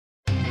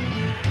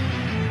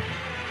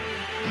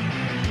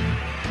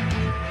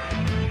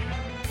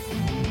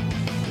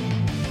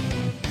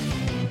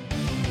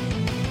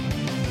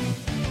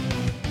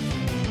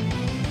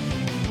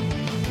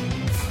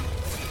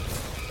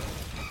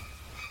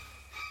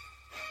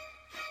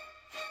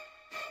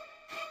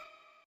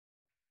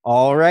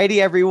Alrighty,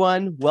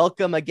 everyone.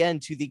 Welcome again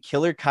to the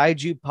Killer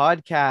Kaiju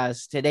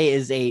podcast. Today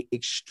is a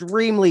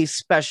extremely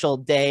special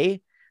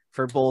day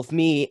for both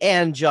me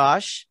and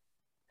Josh.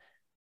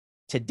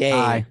 Today,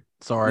 Hi.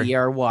 Sorry. we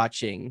are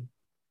watching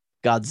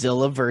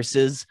Godzilla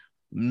versus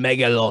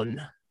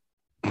Megalon.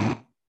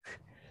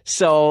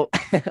 So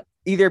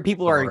either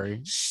people are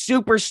Sorry.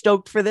 super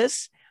stoked for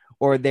this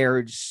or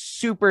they're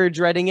super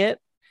dreading it.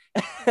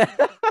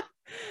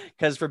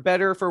 Because for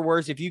better or for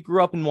worse, if you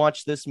grew up and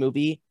watched this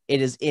movie,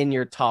 it is in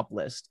your top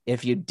list.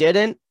 If you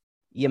didn't,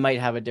 you might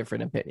have a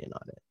different opinion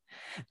on it.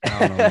 I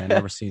don't know, man.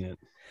 Never seen it.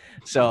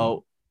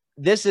 So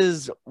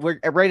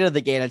we're right out of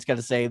the gate. I just got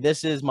to say,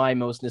 this is my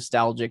most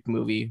nostalgic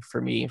movie for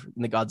me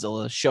in the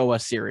Godzilla Showa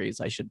series.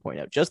 I should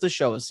point out just the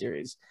Showa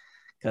series,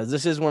 because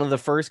this is one of the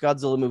first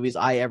Godzilla movies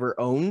I ever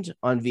owned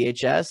on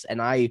VHS, and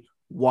I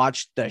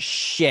watched the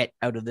shit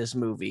out of this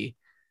movie,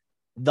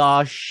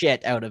 the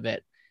shit out of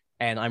it.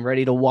 And I'm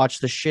ready to watch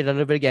the shit out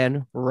of it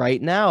again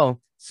right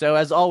now. So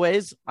as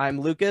always, I'm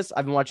Lucas.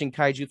 I've been watching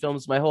kaiju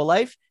films my whole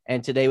life.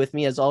 And today with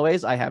me, as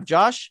always, I have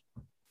Josh.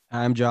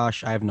 I'm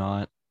Josh. I have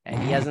not.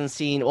 And he hasn't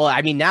seen, well,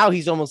 I mean, now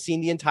he's almost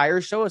seen the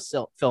entire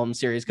Showa film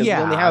series because we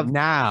only have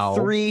now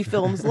 3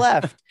 films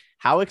left.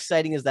 How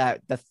exciting is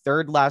that? The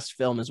third last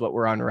film is what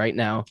we're on right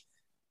now.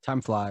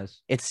 Time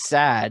flies. It's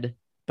sad,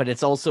 but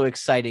it's also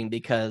exciting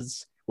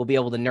because we'll be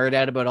able to nerd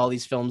out about all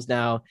these films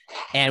now,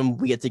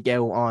 and we get to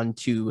go on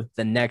to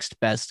the next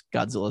best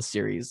Godzilla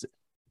series,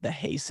 the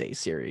Heisei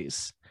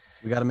series.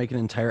 We got to make an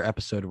entire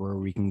episode where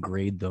we can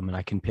grade them and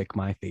I can pick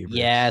my favorites.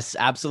 Yes,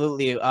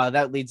 absolutely.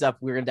 That leads up.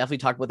 We're going to definitely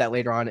talk about that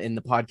later on in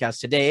the podcast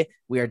today.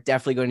 We are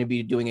definitely going to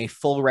be doing a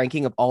full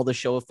ranking of all the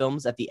Showa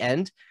films at the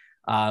end.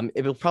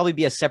 It will probably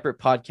be a separate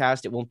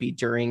podcast. It won't be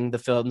during the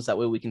films. That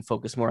way we can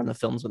focus more on the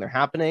films when they're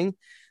happening.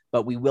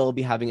 But we will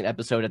be having an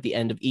episode at the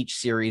end of each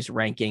series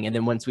ranking. And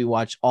then once we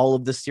watch all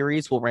of the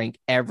series, we'll rank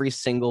every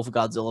single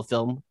Godzilla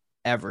film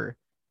ever,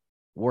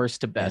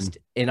 worst to best,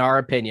 in our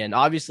opinion.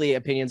 Obviously,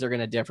 opinions are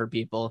going to differ,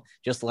 people,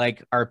 just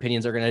like our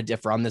opinions are going to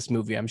differ on this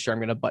movie. I'm sure I'm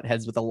going to butt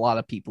heads with a lot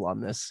of people on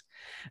this.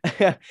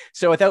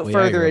 So without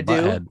further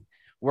ado,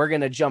 we're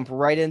going to jump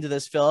right into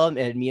this film,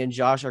 and me and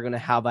Josh are going to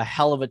have a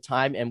hell of a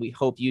time, and we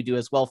hope you do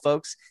as well,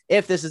 folks.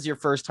 If this is your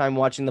first time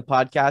watching the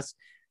podcast,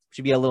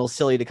 should be a little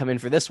silly to come in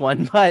for this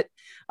one, but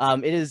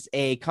it is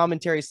a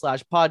commentary /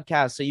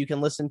 podcast, so you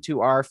can listen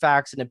to our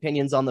facts and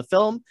opinions on the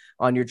film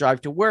on your drive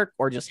to work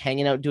or just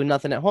hanging out doing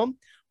nothing at home.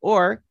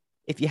 Or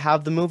if you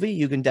have the movie,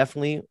 you can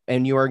definitely,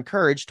 and you are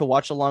encouraged to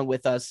watch along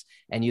with us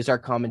and use our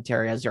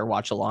commentary as your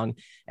watch along.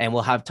 And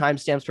we'll have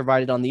timestamps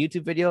provided on the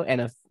YouTube video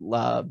and I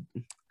was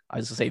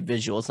going to say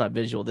visual. It's not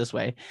visual this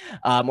way,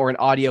 or an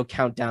audio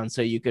countdown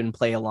so you can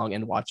play along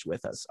and watch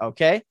with us.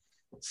 Okay.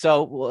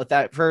 So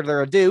without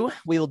further ado,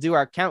 we will do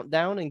our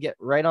countdown and get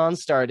right on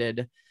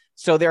started.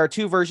 So there are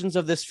 2 versions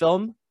of this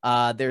film.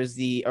 There's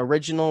the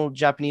original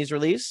Japanese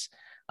release,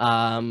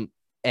 and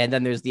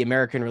then there's the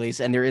American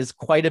release. And there is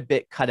quite a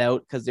bit cut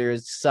out because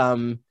there's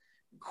some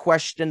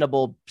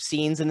questionable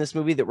scenes in this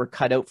movie that were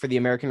cut out for the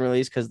American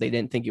release because they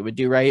didn't think it would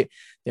do right.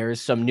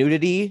 There's some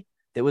nudity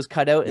that was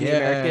cut out in the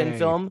American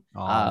film,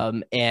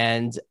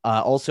 and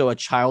also a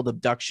child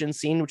abduction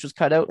scene, which was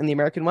cut out in the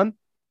American one.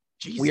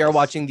 Jesus. We are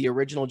watching the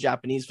original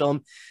Japanese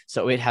film,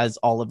 so it has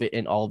all of it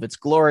in all of its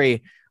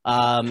glory.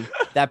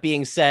 That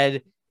being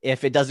said,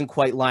 if it doesn't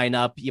quite line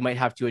up, you might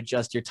have to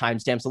adjust your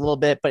timestamps a little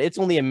bit, but it's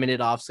only a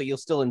minute off, so you'll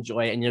still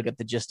enjoy it and you'll get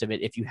the gist of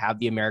it if you have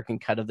the American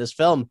cut of this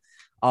film.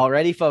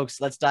 Alrighty,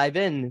 folks, let's dive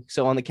in.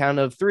 So on the count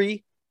of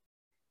 3,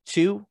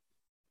 2,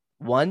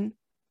 1,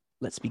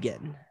 let's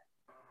begin.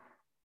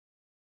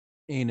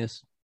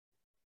 Anus.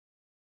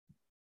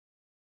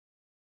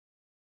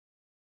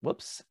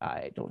 Whoops,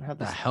 I don't have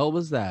this. The hell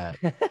was that?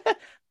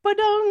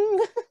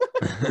 Ba-dong.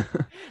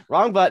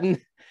 Wrong button.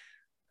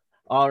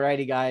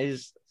 Alrighty,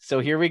 guys. So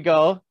here we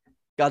go.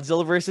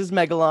 Godzilla versus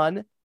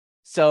Megalon.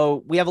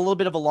 So we have a little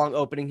bit of a long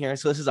opening here.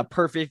 So this is a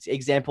perfect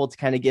example to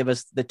kind of give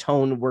us the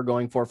tone we're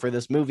going for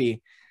this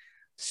movie.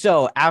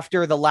 So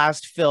after the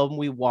last film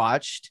we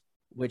watched,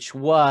 which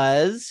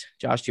was,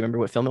 Josh, do you remember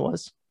what film it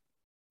was?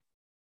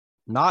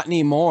 Not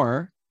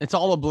anymore. It's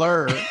all a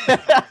blur.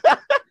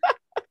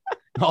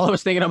 All I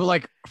was thinking of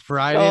like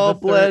Friday the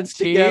 13th. Blends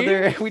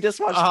together. We just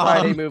watched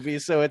Friday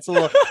movies, so it's a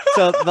little.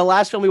 So the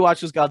last film we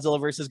watched was Godzilla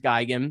versus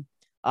Gigan.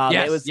 And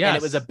it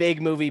was a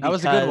big movie. That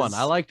was a good one.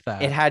 I liked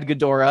that. It had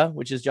Ghidorah,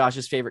 which is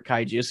Josh's favorite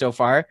kaiju so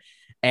far,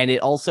 and it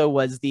also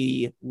was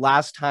the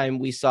last time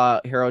we saw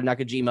Hiro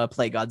Nakajima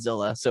play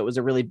Godzilla, so it was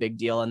a really big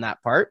deal in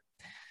that part.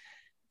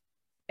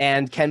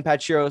 And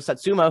Kenpachiro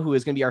Satsuma, who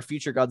is going to be our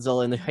future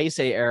Godzilla in the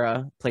Heisei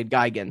era, played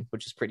Gigan,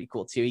 which is pretty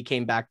cool too. He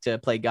came back to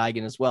play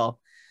Gigan as well.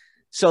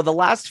 So the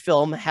last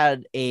film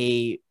had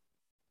a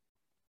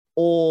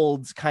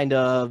old kind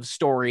of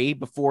story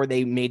before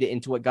they made it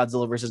into what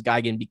Godzilla versus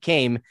Gigan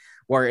became,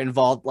 where it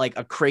involved like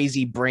a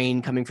crazy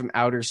brain coming from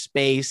outer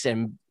space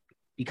and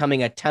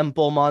becoming a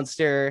temple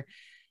monster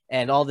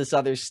and all this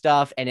other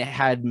stuff. And it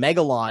had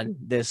Megalon,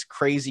 this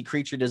crazy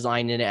creature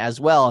design in it as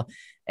well.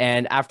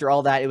 And after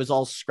all that, it was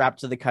all scrapped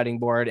to the cutting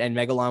board, and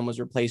Megalon was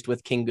replaced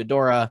with King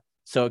Ghidorah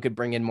so it could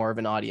bring in more of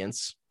an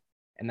audience.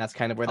 And that's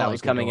kind of where that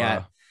was coming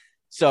at.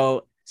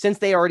 So since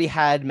they already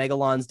had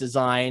Megalon's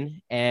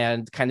design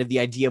and kind of the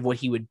idea of what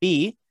he would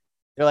be,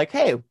 they're like,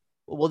 hey,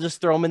 we'll just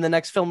throw him in the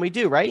next film we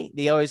do, right?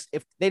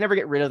 If they never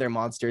get rid of their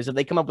monsters, if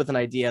they come up with an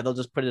idea, they'll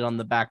just put it on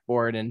the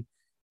backboard and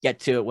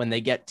get to it when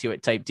they get to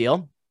it type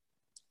deal.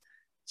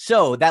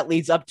 So that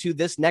leads up to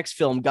this next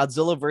film,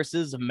 Godzilla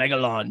versus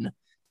Megalon.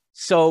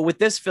 So with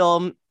this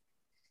film,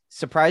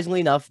 surprisingly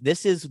enough,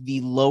 this is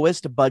the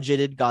lowest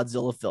budgeted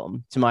Godzilla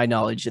film, to my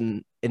knowledge,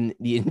 in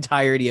the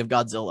entirety of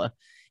Godzilla.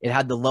 It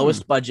had the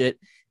lowest budget.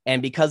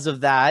 And because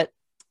of that,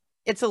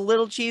 it's a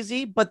little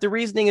cheesy, but the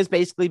reasoning is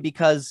basically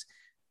because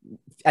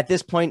at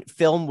this point,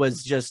 film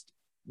was just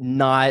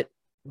not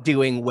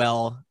doing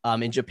well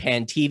in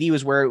Japan. TV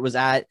was where it was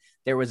at.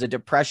 There was a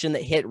depression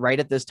that hit right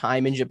at this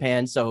time in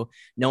Japan. So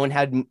no one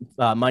had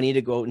money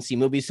to go out and see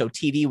movies. So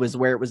TV was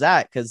where it was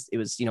at because it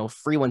was,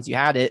 free once you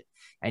had it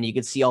and you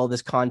could see all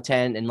this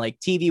content, and like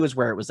TV was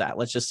where it was at.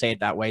 Let's just say it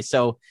that way.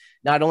 So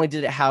not only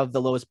did it have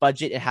the lowest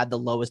budget, it had the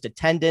lowest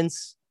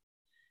attendance.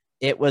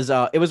 It was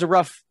a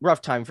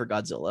rough time for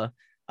Godzilla.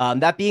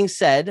 That being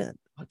said,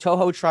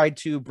 Toho tried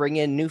to bring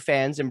in new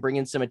fans and bring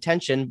in some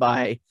attention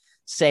by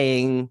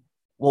saying,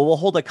 well, we'll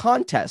hold a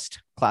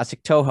contest.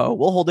 Classic Toho.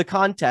 We'll hold a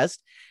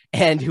contest,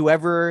 and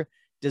whoever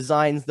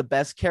designs the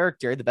best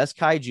character, the best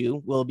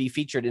kaiju, will be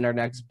featured in our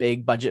next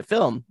big budget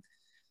film.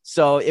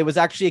 So it was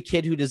actually a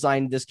kid who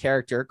designed this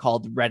character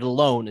called Red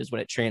Alone is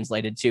what it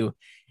translated to.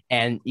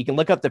 And you can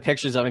look up the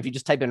pictures of him. If you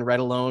just type in Red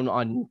Alone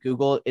on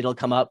Google, it'll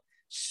come up.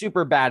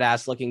 Super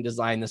badass looking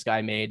design this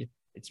guy made.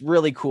 It's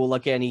really cool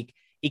looking.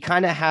 He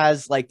kind of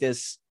has like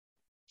this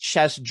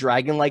chest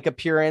dragon-like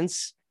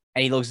appearance,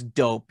 and he looks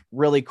dope.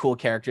 Really cool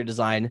character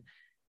design.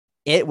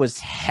 It was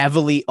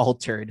heavily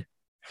altered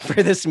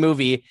for this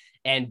movie,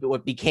 and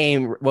what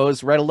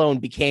was Red Alone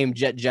became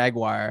Jet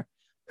Jaguar,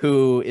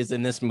 who is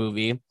in this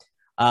movie.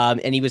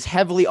 And he was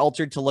heavily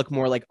altered to look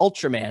more like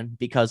Ultraman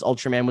because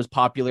Ultraman was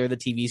popular, the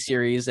TV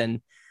series,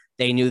 and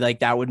they knew like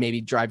that would maybe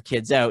drive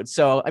kids out.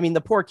 So, I mean,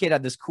 the poor kid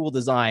had this cool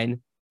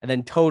design and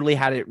then totally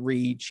had it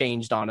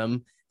re-changed on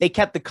him. They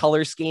kept the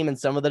color scheme and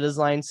some of the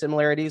design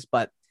similarities,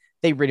 but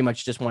they pretty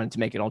much just wanted to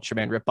make an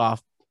Ultraman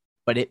ripoff,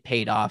 but it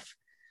paid off.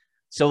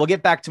 So we'll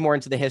get back to more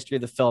into the history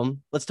of the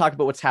film. Let's talk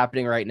about what's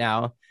happening right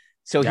now.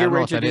 So here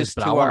we're introduced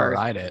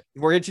to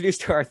we're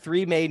introduced to our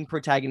three main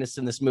protagonists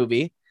in this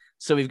movie.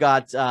 So we've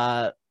got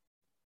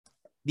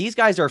these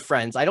guys are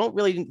friends. They don't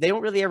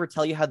really ever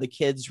tell you how the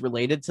kid's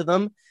related to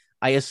them.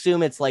 I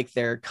assume it's like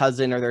their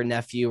cousin or their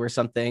nephew or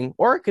something,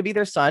 or it could be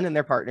their son and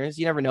their partners.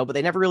 You never know, but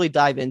they never really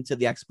dive into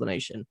the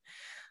explanation.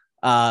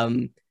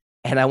 And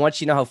I want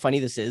you to know how funny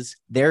this is.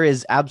 There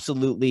is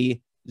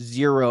absolutely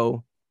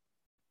zero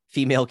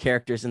female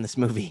characters in this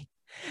movie.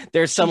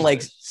 There's some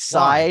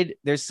side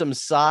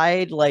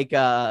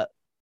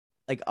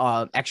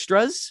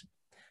extras,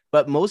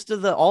 but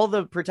all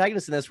the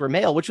protagonists in this were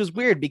male, which was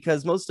weird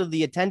because most of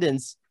the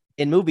attendance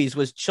in movies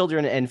was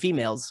children and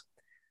females.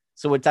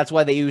 So that's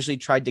why they usually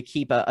tried to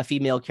keep a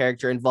female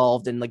character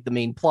involved in like the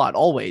main plot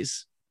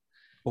always.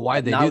 But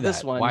why did they do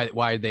that?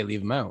 Why did they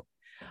leave them out?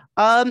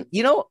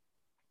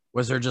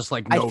 Was there just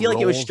like no I feel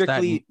like it was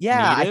strictly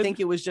I needed? think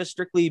it was just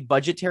strictly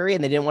budgetary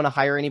and they didn't want to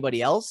hire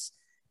anybody else,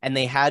 and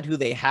they had who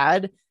they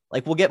had.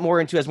 Like we'll get more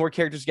into as more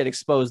characters get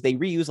exposed. They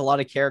reuse a lot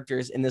of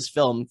characters in this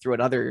film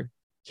throughout other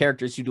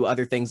characters who do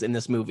other things in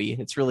this movie.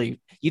 It's really,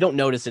 you don't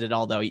notice it at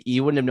all though.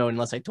 You wouldn't have known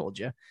unless I told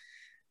you.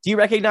 Do you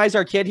recognize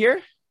our kid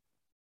here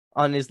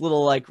on his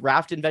little like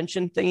raft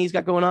invention thing he's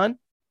got going on?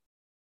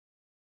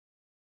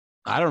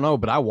 I don't know,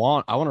 but I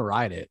want to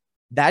ride it.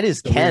 That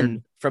is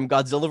Ken from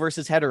Godzilla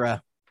versus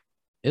Hedorah.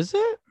 Is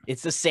it?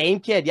 It's the same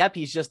kid. Yep,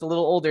 he's just a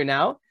little older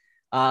now.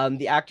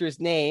 The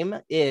actor's name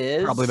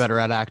is probably better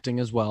at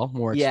acting as well,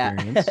 more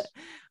experience.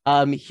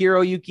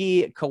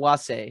 Hiroyuki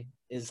Kawase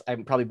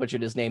I'm probably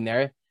butchered his name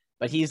there,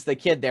 but he's the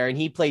kid there, and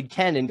he played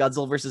Ken in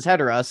Godzilla versus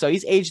Hedorah. So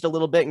he's aged a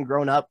little bit and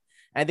grown up.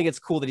 I think it's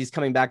cool that he's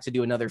coming back to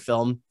do another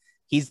film.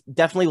 He's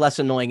definitely less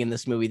annoying in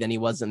this movie than he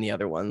was in the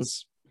other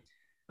ones.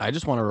 I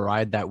just want to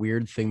ride that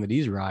weird thing that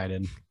he's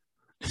riding.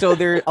 So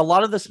a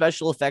lot of the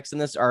special effects in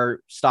this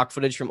are stock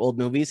footage from old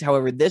movies.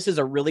 However, this is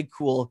a really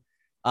cool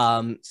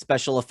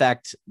special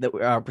effect that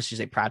I should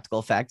say practical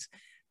effects,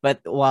 but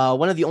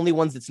one of the only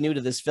ones that's new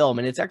to this film,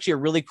 and it's actually a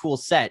really cool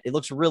set. It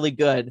looks really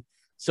good.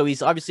 So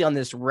he's obviously on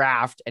this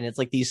raft, and it's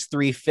like these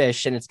three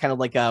fish, and it's kind of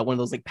like one of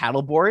those like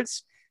paddle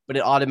boards, but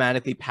it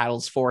automatically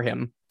paddles for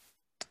him.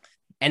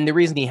 And the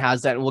reason he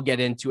has that, and we'll get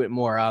into it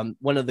more,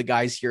 one of the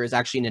guys here is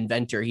actually an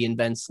inventor. He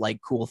invents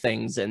like cool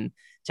things and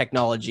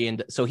technology,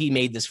 and so he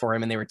made this for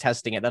him, and they were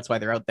testing it. That's why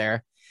they're out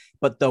there.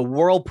 But the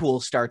whirlpool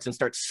starts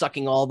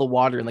sucking all the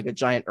water in like a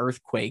giant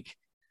earthquake.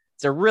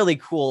 It's a really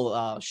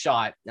cool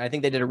shot. I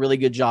think they did a really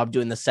good job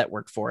doing the set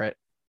work for it.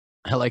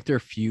 I like their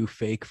few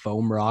fake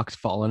foam rocks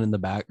falling in the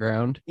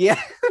background.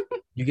 Yeah.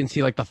 You can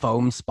see like the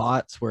foam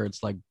spots where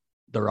it's like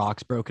the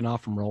rocks broken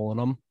off from rolling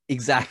them.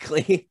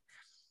 Exactly.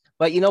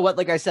 But you know what?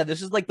 Like I said,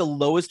 this is like the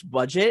lowest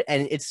budget.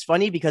 And it's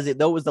funny because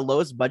though it was the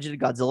lowest budgeted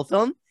Godzilla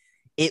film,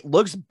 it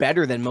looks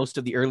better than most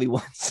of the early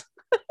ones.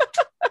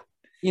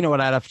 You know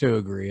what? I'd have to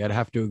agree. I'd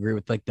have to agree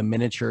with like the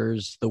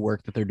miniatures, the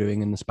work that they're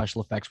doing in the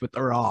special effects with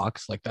the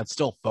rocks. Like that's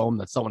still foam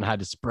that someone had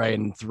to spray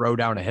and throw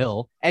down a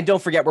hill. And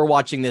don't forget, we're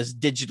watching this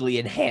digitally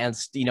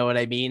enhanced. You know what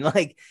I mean?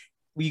 Like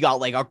we got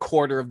like a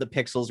quarter of the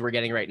pixels we're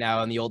getting right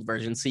now in the old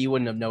version. So you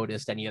wouldn't have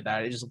noticed any of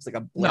that. It just looks like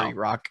a blurry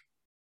rock.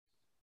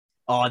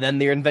 Oh, and then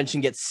their invention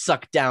gets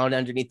sucked down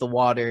underneath the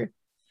water.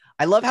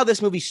 I love how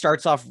this movie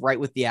starts off right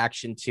with the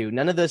action too.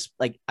 None of this,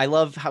 like, I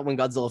love how when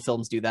Godzilla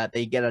films do that,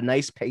 they get a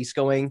nice pace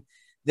going.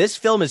 This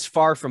film is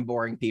far from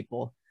boring,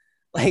 people.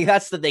 Like,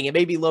 that's the thing. It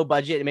may be low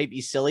budget, it may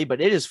be silly, but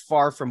it is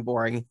far from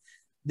boring.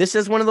 This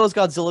is one of those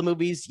Godzilla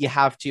movies you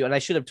have to, and I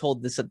should have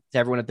told this to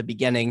everyone at the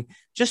beginning,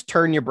 just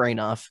turn your brain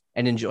off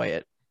and enjoy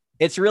it.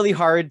 It's really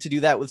hard to do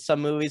that with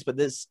some movies, but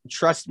this,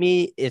 trust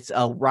me, it's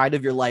a ride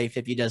of your life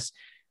if you just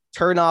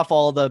turn off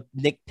all the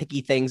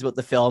nitpicky things about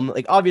the film.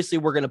 Like, obviously,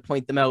 we're going to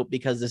point them out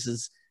because this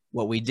is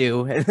what we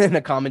do in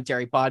a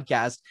commentary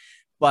podcast,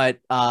 but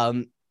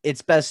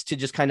it's best to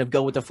just kind of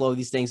go with the flow of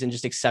these things and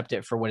just accept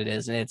it for what it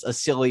is. And it's a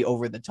silly,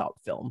 over-the-top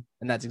film,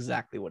 and that's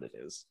exactly what it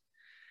is.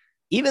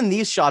 Even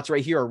these shots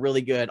right here are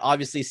really good.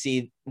 Obviously,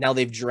 see, now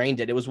they've drained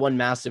it. It was one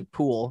massive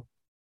pool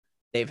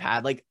they've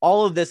had. Like,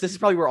 all of this is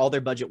probably where all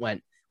their budget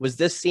went, was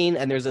this scene,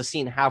 and there's a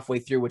scene halfway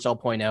through, which I'll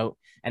point out,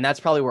 and that's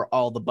probably where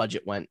all the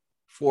budget went,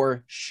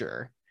 for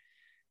sure.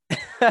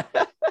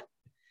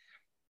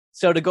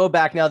 So to go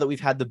back now that we've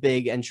had the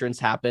big entrance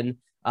happen,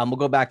 we'll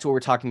go back to what we're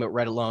talking about,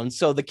 Red Alone.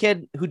 So the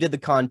kid who did the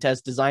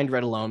contest designed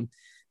Red Alone,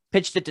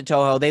 pitched it to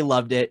Toho. They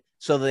loved it.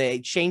 So they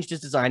changed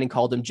his design and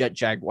called him Jet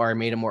Jaguar,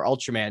 made him more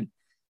Ultraman.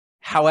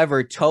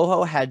 However,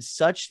 Toho had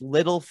such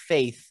little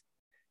faith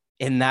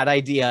in that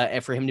idea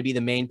for him to be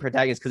the main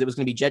protagonist, because it was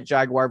going to be Jet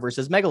Jaguar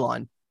versus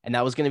Megalon, and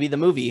that was going to be the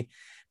movie.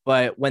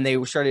 But when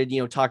they started,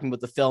 talking about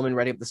the film and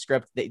writing up the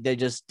script, they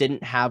just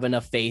didn't have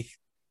enough faith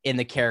in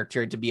the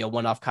character to be a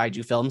one-off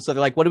kaiju film. So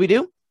they're like, what do we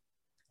do?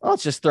 Well,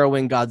 let's just throw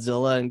in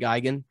Godzilla and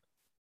Gigan.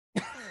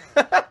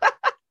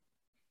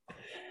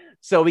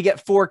 So we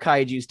get 4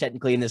 kaijus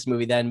technically in this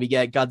movie. Then we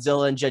get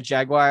Godzilla and Jet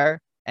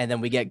Jaguar, and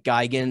then we get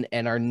Gigan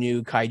and our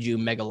new kaiju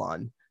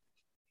Megalon.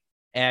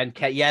 And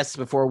yes,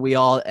 before we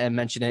all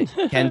mention it,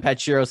 Ken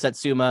Pachiro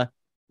Satsuma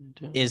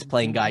is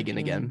playing Gigan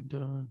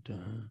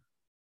again.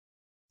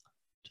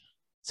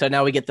 So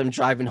now we get them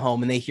driving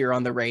home, and they hear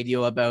on the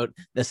radio about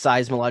the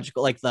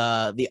seismological, like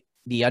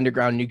the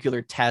underground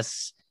nuclear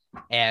tests,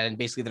 and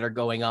basically that are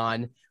going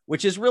on,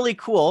 which is really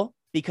cool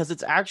because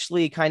it's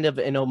actually kind of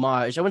an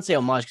homage. I wouldn't say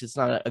homage because it's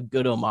not a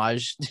good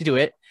homage to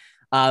it.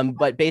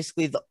 But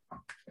basically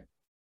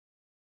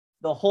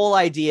the whole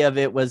idea of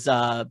it was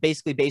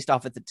basically based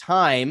off at the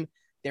time,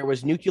 there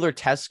was nuclear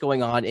tests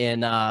going on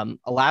in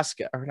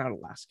Alaska, or not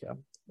Alaska.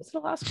 Is it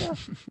Alaska?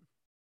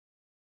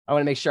 I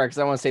want to make sure, because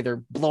I want to say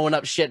they're blowing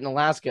up shit in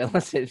Alaska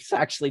unless it's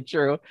actually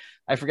true.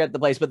 I forget the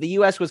place, but the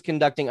U.S. was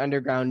conducting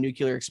underground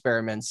nuclear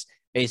experiments,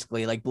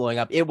 basically like blowing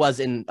up. It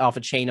was off a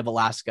chain of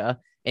Alaska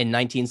in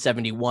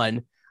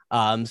 1971.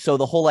 So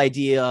the whole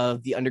idea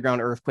of the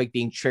underground earthquake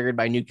being triggered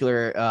by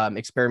nuclear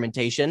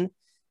experimentation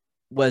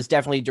was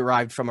definitely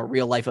derived from a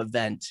real life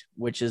event,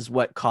 which is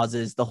what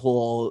causes the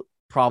whole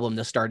problem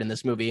to start in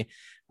this movie.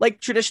 Like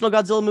traditional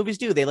Godzilla movies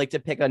do. They like to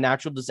pick a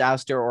natural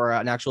disaster or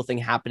an actual thing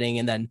happening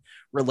and then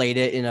relate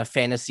it in a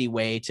fantasy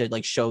way to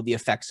like show the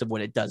effects of what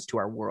it does to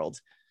our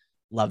world.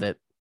 Love it.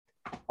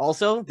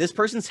 Also, this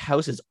person's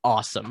house is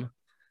awesome.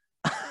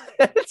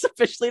 It's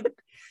officially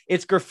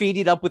it's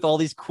graffitied up with all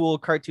these cool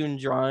cartoon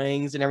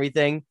drawings and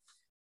everything.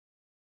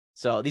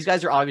 So these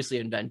guys are obviously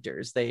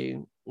inventors.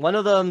 One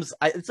of them's,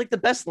 it's like the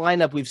best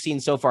lineup we've seen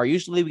so far.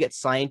 Usually we get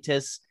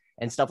scientists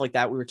and stuff like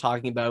that we were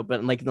talking about,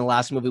 but like in the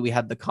last movie, we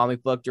had the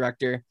comic book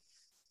director.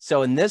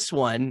 So in this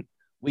one,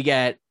 we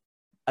get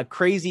a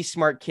crazy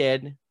smart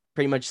kid,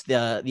 pretty much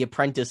the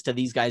apprentice to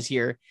these guys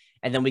here.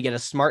 And then we get a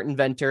smart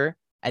inventor.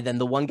 And then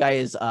the one guy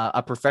is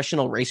a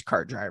professional race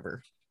car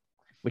driver,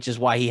 which is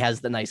why he has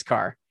the nice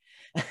car.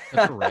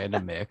 That's a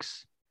random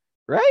mix.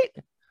 Right?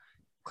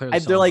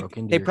 They're like,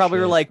 they probably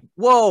were like,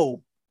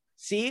 whoa,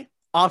 see,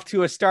 off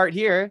to a start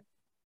here.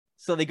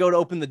 So they go to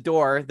open the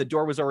door. The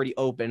door was already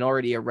open,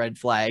 already a red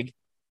flag.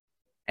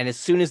 And as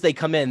soon as they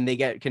come in, they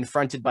get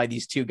confronted by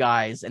these 2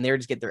 guys, and they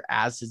just get their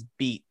asses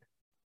beat.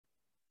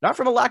 Not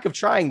from a lack of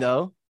trying,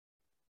 though.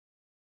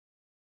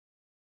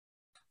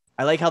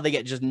 I like how they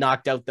get just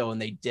knocked out, though,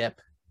 and they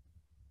dip.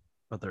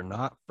 But they're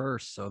not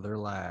first, so they're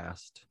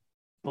last.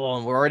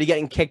 Boom, we're already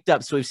getting kicked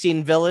up. So we've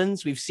seen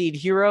villains. We've seen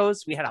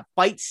heroes. We had a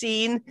fight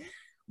scene.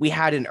 We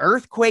had an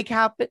earthquake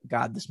happen.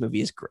 God, this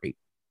movie is great.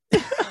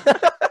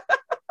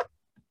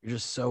 You're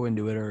just so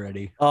into it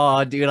already.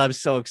 Oh, dude, I'm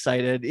so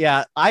excited.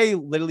 Yeah, I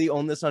literally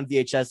own this on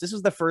VHS. This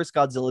was the first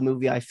Godzilla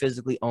movie I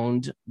physically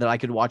owned that I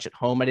could watch at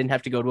home. I didn't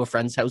have to go to a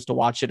friend's house to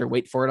watch it or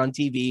wait for it on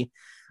TV.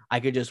 I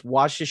could just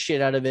watch the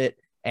shit out of it.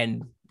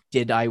 And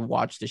did I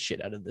watch the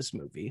shit out of this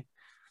movie?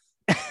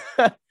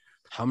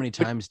 How many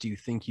times do you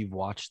think you've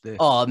watched this?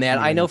 Oh man,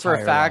 in I your know for a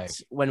entire fact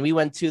life? when we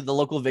went to the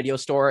local video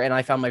store and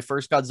I found my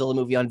first Godzilla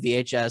movie on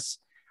VHS,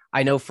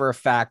 I know for a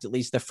fact, at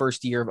least the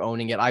first year of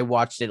owning it, I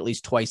watched it at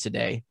least twice a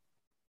day.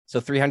 So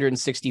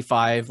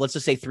 365, let's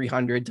just say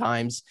 300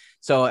 times.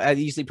 So I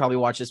usually probably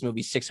watch this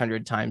movie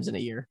 600 times in a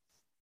year.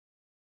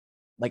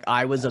 Like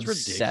I was That's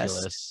obsessed.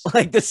 ridiculous.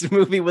 Like this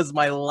movie was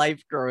my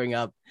life growing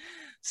up.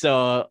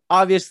 So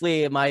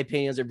obviously my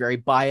opinions are very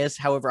biased.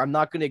 However, I'm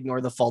not going to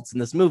ignore the faults in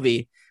this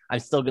movie. I'm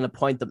still going to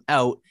point them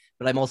out,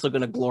 but I'm also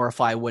going to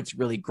glorify what's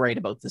really great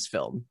about this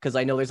film because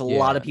I know there's a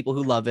lot of Yeah. people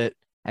who love it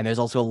and there's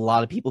also a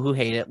lot of people who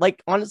hate it.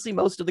 Like honestly,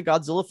 most of the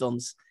Godzilla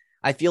films,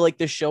 I feel like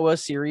the Showa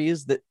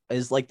series that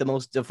is like the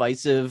most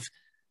divisive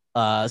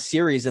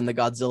series in the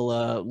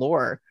Godzilla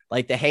lore.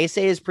 Like the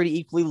Heisei is pretty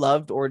equally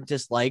loved or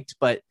disliked,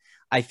 but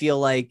I feel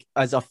like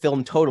as a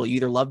film total, you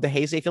either love the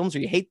Heisei films or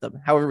you hate them.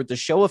 However, with the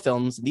Showa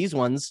films, these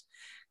ones,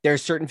 there are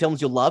certain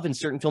films you'll love and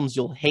certain films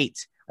you'll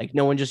hate. Like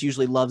no one just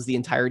usually loves the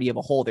entirety of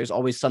a whole. There's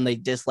always some they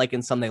dislike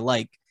and some they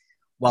like.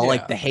 While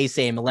like Yeah. the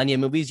Heisei and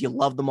Millennium movies, you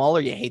love them all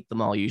or you hate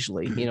them all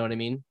usually. You know what I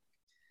mean?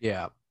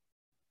 Yeah.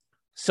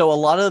 So a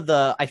lot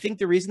of I think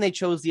the reason they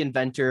chose the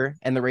inventor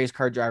and the race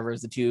car driver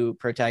as the two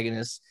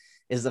protagonists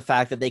is the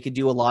fact that they could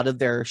do a lot of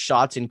their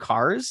shots in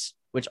cars,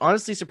 which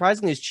honestly,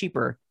 surprisingly, is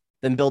cheaper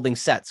than building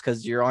sets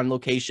because you're on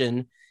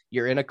location,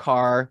 you're in a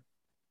car,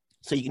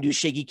 so you can do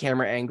shaky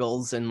camera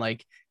angles and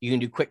like you can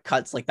do quick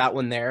cuts like that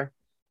one there.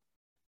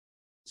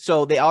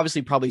 So they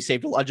obviously probably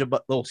saved a lot of,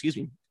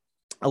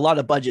 a lot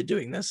of budget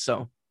doing this.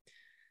 So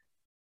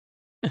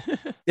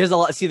there's a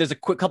lot. See, there's a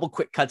couple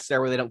quick cuts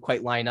there where they don't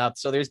quite line up.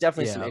 So there's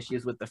definitely some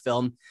issues with the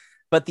film,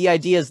 but the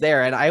idea is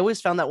there. And I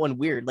always found that one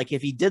weird. Like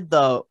if he did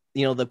the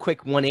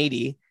quick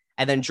 180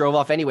 and then drove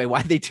off anyway,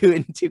 why'd they do it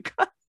in two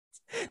cuts?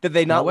 Did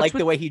they not like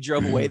the way he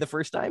drove away the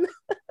first time?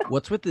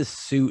 What's with this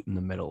suit in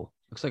the middle?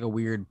 Looks like a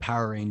weird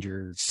Power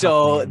Ranger.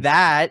 So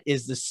that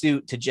is the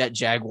suit to Jet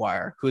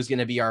Jaguar, who's going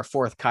to be our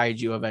fourth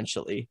kaiju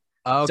eventually.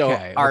 Okay.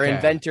 So our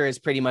inventor has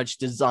pretty much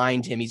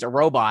designed him. He's a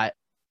robot,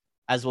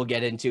 as we'll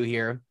get into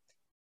here.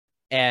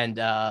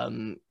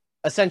 And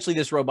essentially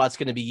this robot's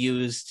going to be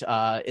used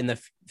in the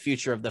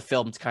future of the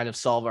film to kind of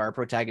solve our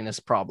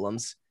protagonist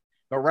problems.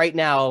 But right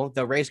now,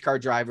 the race car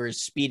driver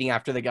is speeding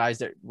after the guys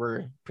that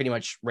were pretty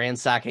much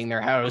ransacking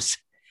their house.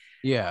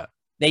 Yeah.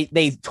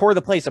 They tore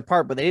the place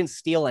apart, but they didn't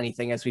steal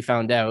anything, as we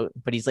found out.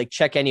 But he's like,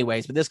 check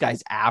anyways. But this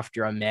guy's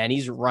after him, man.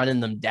 He's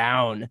running them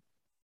down.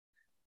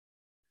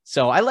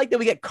 So I like that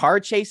we get car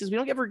chases. We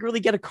don't ever really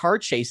get a car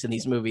chase in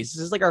these movies.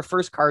 This is like our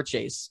first car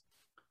chase.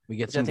 We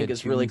get some I think good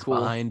is really cool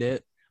behind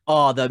it.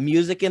 Oh, the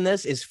music in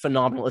this is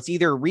phenomenal. It's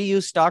either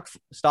reused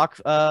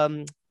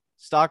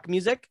stock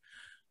music,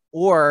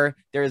 or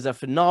there's a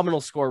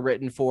phenomenal score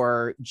written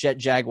for Jet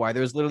Jaguar.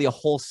 There's literally a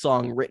whole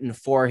song written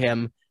for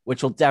him,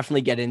 which we'll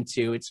definitely get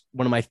into. It's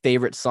one of my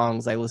favorite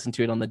songs. I listen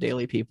to it on the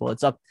daily, people.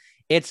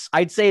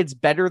 I'd say it's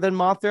better than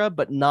Mothra,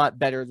 but not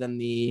better than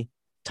the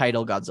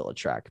title Godzilla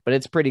track, but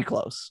it's pretty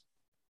close.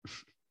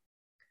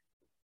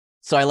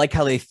 So I like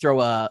how they throw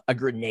a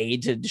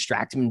grenade to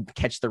distract him and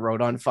catch the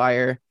road on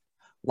fire.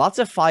 Lots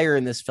of fire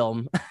in this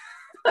film.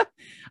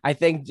 I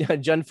think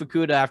Jun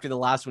Fukuda, after the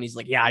last one, he's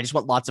like, yeah, I just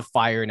want lots of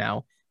fire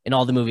now in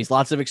all the movies.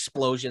 Lots of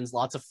explosions,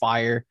 lots of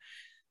fire.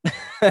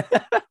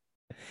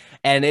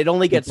 And it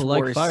only gets People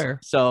worse. like fire.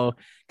 So,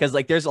 because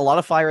like there's a lot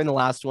of fire in the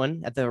last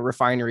one at the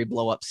refinery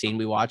blow up scene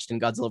we watched in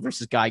Godzilla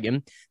versus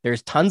Gigan.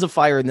 There's tons of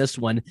fire in this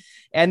one,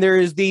 and there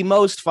is the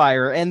most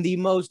fire and the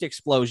most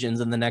explosions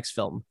in the next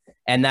film,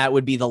 and that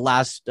would be the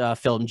last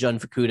film Jun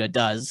Fukuda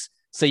does.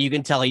 So you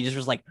can tell he just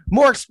was like,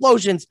 more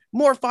explosions,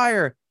 more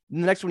fire.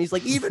 And the next one he's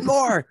like, even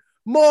more,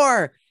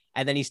 more.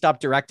 And then he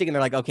stopped directing, and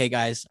they're like, okay,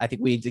 guys, I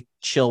think we need to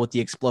chill with the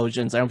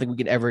explosions. I don't think we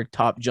can ever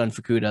top Jun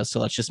Fukuda,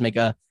 so let's just make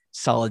a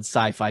solid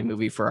sci-fi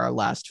movie for our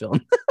last film.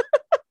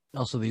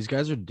 Also, these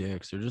guys are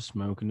dicks. They're just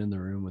smoking in the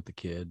room with the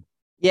kid.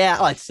 Yeah,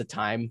 oh, it's the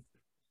time.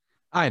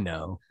 I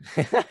know.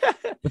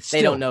 But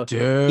they don't know.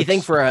 Dicks. You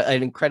think for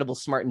an incredible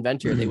smart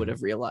inventor, they would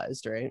have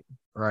realized, right?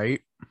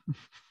 Right.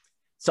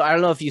 So I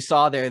don't know if you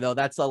saw there, though.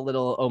 That's a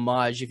little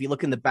homage. If you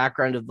look in the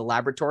background of the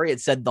laboratory, it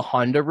said the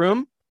Honda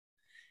room.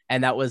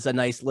 And that was a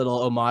nice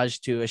little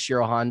homage to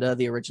Ishiro Honda,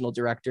 the original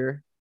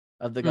director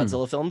of the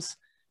Godzilla films.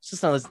 It's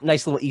just a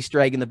nice little Easter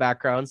egg in the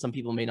background. Some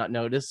people may not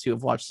notice who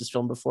have watched this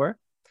film before.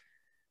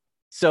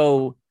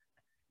 So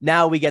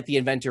now we get the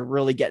inventor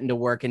really getting to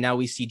work, and now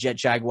we see Jet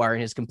Jaguar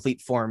in his complete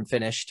form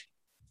finished.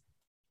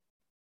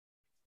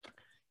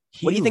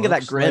 What do you think of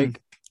that grin?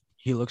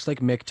 He looks like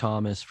Mick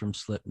Thomas from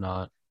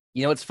Slipknot.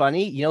 You know what's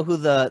funny? You know who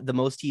the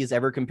most he is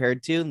ever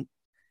compared to?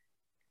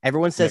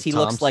 Everyone says he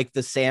looks like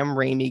the Sam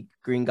Raimi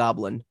Green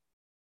Goblin.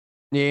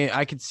 Yeah,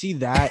 I could see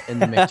that in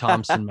the Mick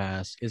Thompson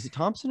mask. Is it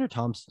Thompson or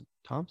Thompson?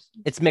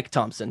 Thompson? It's Mick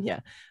Thompson,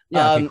 yeah.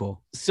 Yeah, okay,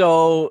 cool.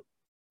 So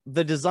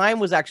the design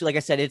was actually, like I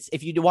said, it's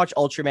if you do watch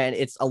Ultraman,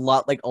 it's a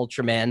lot like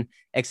Ultraman,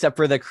 except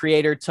for the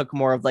creator took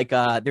more of like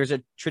there's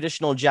a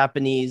traditional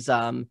Japanese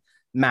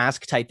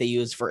mask type they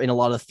use for in a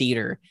lot of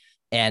theater.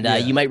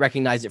 And you might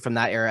recognize it from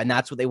that era. And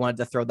that's what they wanted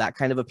to throw that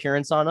kind of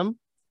appearance on him.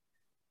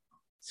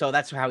 So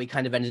that's how he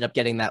kind of ended up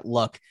getting that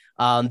look.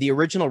 The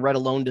original Red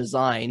Alone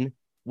design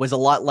was a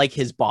lot like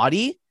his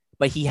body,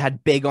 but he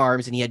had big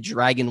arms and he had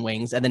dragon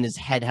wings, and then his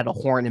head had a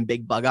horn and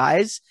big bug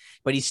eyes,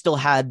 but he still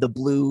had the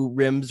blue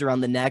rims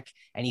around the neck,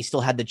 and he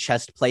still had the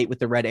chest plate with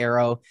the red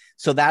arrow.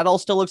 So that all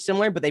still looks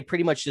similar, but they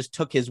pretty much just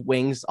took his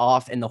wings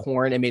off and the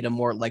horn and made him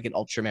more like an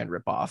Ultraman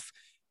ripoff,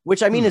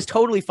 which I mean is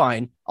totally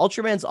fine.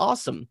 Ultraman's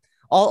awesome.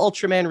 All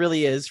Ultraman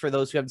really is, for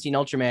those who haven't seen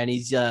Ultraman,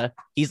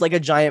 he's like a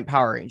giant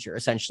Power Ranger,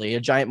 essentially, a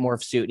giant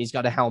morph suit, and he's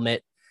got a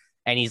helmet,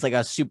 and he's like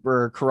a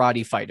super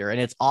karate fighter. And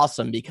it's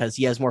awesome because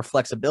he has more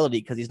flexibility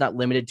because he's not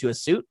limited to a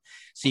suit.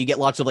 So you get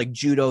lots of like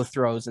judo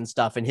throws and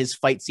stuff, and his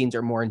fight scenes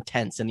are more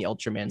intense in the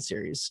Ultraman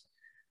series.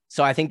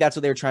 So I think that's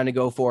what they were trying to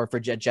go for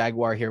Jet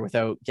Jaguar here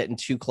without getting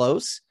too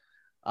close.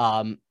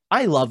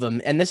 I love him.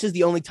 And this is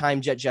the only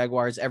time Jet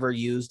Jaguar is ever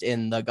used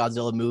in the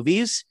Godzilla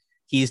movies.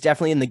 He's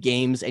definitely in the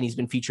games, and he's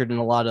been featured in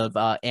a lot of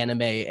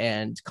anime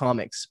and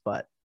comics.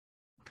 But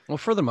well,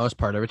 for the most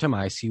part, every time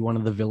I see one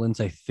of the villains,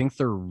 I think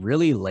they're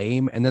really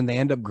lame, and then they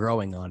end up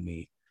growing on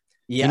me.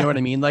 Yeah. You know what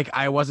I mean? Like,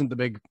 I wasn't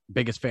the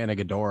biggest fan of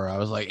Ghidorah. I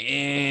was like,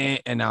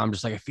 and now I'm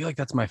just like, I feel like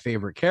that's my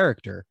favorite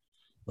character.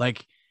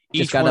 Like,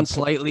 each one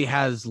slightly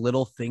has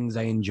little things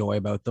I enjoy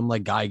about them.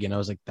 Like Gigan, I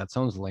was like, that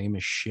sounds lame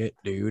as shit,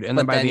 dude. And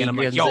then by the end, I'm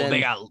like, yo, they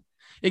got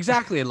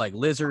exactly like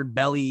lizard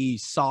belly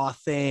saw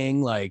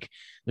thing. Like,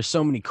 there's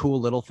so many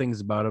cool little things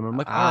about him. I'm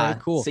like, all right,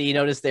 cool. So you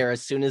notice there,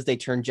 as soon as they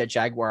turn Jet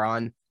Jaguar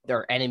on,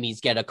 their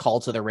enemies get a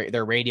call to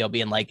their radio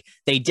being like,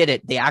 they did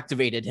it. They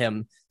activated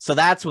him. So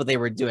that's what they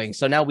were doing.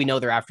 So now we know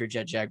they're after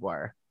Jet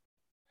Jaguar.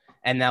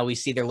 And now we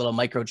see their little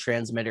micro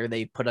transmitter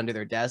they put under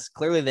their desk.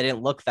 Clearly, they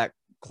didn't look that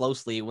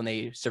closely when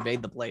they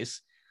surveyed the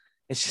place.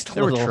 It's just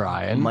they were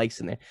trying mics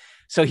in there.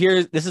 So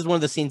this is one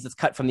of the scenes that's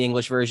cut from the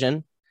English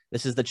version.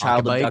 This is the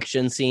child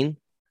abduction scene.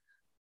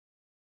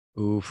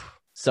 Oof.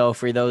 So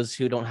for those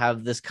who don't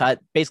have this cut,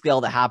 basically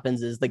all that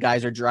happens is the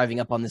guys are driving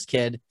up on this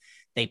kid.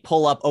 They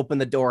pull up, open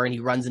the door, and he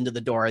runs into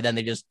the door. Then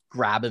they just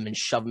grab him and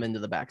shove him into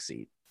the back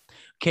seat.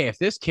 Okay, if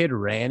this kid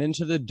ran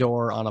into the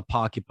door on a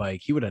pocket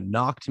bike, he would have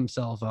knocked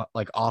himself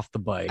like off the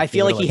bike. I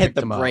feel like he hit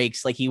the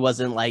brakes. Like, he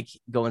wasn't like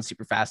going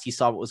super fast. He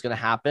saw what was going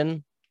to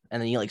happen,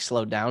 and then he like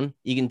slowed down.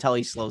 You can tell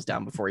he slows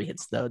down before he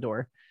hits the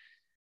door.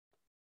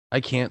 I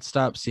can't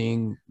stop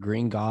seeing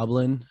Green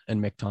Goblin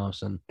and Mick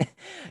Thompson.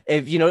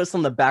 If you notice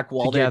on the back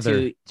wall together,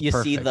 there too, you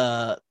see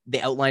the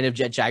outline of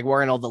Jet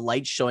Jaguar and all the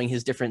lights showing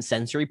his different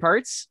sensory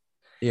parts.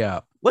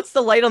 Yeah. What's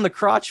the light on the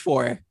crotch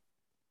for?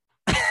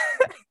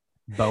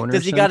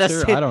 Boner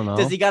sensor? I don't know.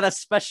 Does he got a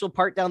special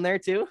part down there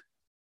too?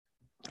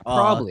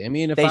 Probably. I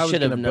mean, if I was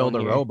going to build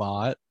a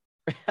robot,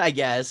 I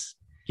guess.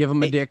 Give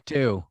him a dick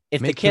too.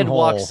 If the kid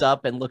walks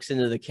up and looks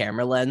into the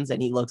camera lens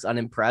and he looks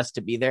unimpressed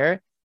to be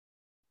there,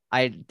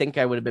 I think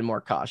I would have been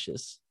more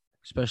cautious.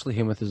 Especially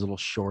him with his little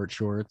short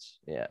shorts.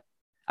 Yeah.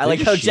 I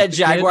like how Jet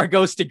Jaguar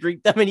goes to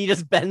greet them and he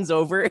just bends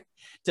over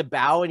to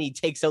bow and he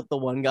takes out the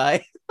one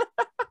guy.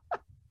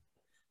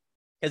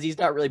 Because he's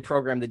not really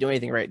programmed to do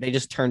anything, right? They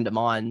just turned him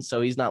on.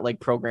 So he's not like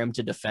programmed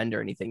to defend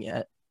or anything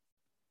yet.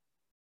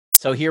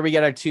 So here we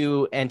get our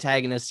two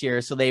antagonists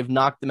here. So they've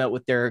knocked them out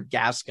with their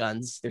gas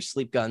guns, their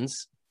sleep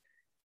guns.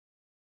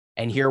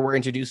 And here we're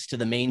introduced to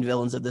the main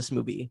villains of this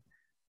movie.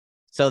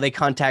 So they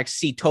contact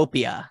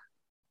Seatopia.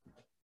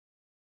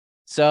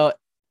 So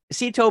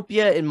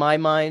Seatopia, in my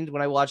mind,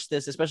 when I watched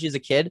this, especially as a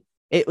kid,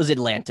 it was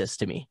Atlantis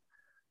to me.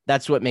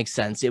 That's what makes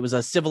sense. It was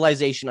a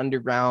civilization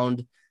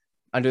underground,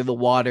 under the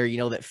water, you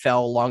know, that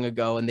fell long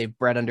ago, and they've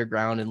bred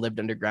underground and lived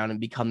underground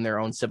and become their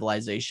own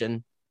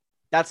civilization.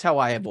 That's how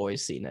I have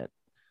always seen it.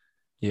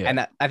 Yeah.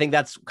 And I think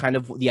that's kind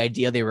of the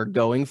idea they were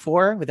going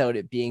for without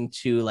it being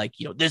too like,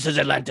 you know, this is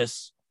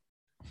Atlantis.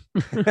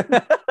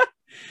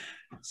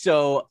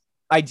 So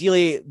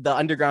ideally, the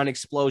underground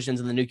explosions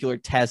and the nuclear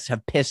tests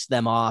have pissed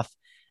them off,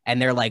 and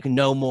they're like,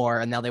 no more.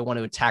 And now they want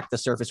to attack the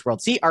surface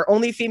world. See, our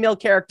only female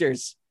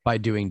characters. By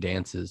doing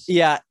dances.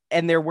 Yeah.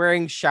 And they're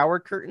wearing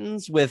shower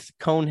curtains with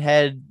cone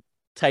head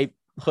type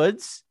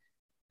hoods.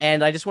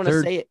 And I just want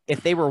to say,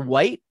 if they were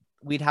white,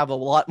 we'd have a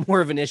lot more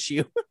of an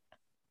issue.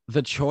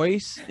 The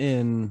choice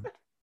in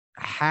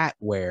hat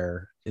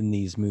wear in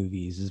these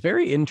movies is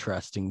very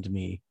interesting to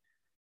me.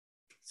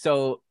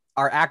 So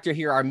our actor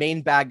here, our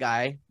main bad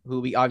guy,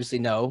 who we obviously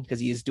know because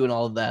he's doing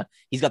all of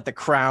he's got the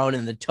crown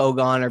and the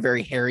toga on, our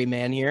very hairy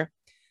man here.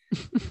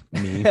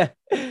 Me.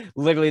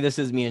 Literally, this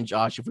is me and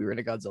Josh if we were in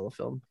a Godzilla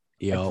film.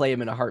 Yep. I play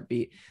him in a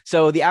heartbeat.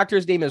 So the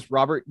actor's name is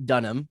Robert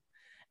Dunham,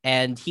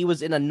 and he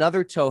was in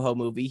another Toho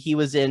movie. He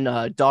was in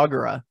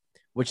Dogora,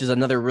 which is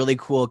another really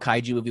cool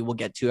kaiju movie we'll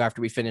get to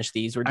after we finish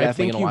these. We're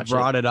definitely going to watch it. I think you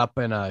brought it up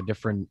in a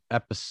different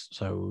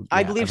episode.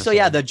 I believe so,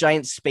 yeah, the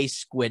giant space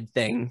squid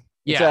thing.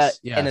 Yes.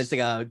 And it's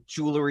like a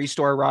jewelry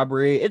store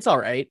robbery. It's all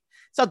right.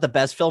 It's not the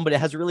best film, but it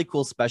has really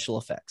cool special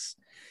effects.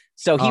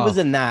 So he was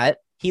in that.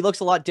 He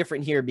looks a lot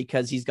different here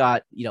because he's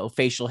got, you know,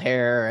 facial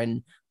hair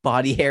and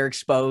body hair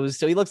exposed.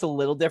 So he looks a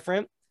little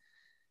different.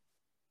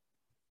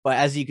 But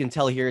as you can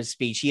tell here, his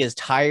speech, he is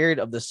tired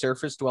of the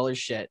surface dweller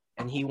shit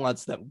and he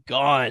wants them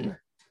gone.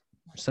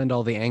 Send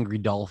all the angry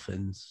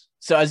dolphins.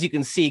 So as you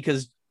can see,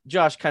 because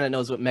Josh kind of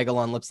knows what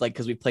Megalon looks like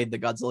because we played the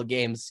Godzilla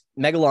games.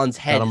 Megalon's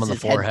head is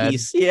his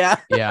headpiece. Yeah.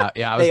 Yeah.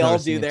 I was they all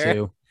do there.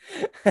 Too.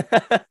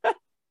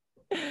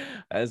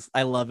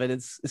 I love it.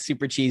 It's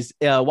super cheese.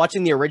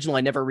 Watching the original,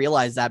 I never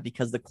realized that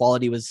because the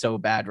quality was so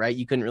bad, right?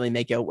 You couldn't really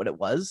make out what it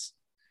was.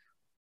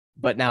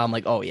 But now I'm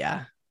like, oh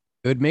yeah.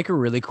 It would make a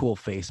really cool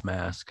face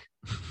mask.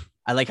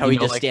 I like how he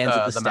just stands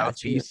at the statue.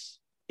 Mouthpiece.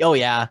 Oh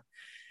yeah.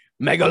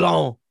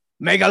 Megalon,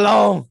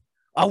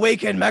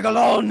 awaken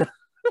Megalon.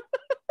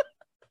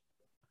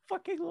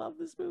 Fucking love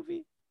this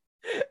movie.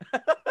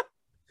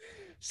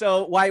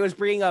 So why I was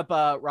bringing up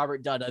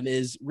Robert Dunham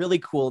is really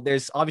cool.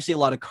 There's obviously a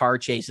lot of car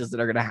chases that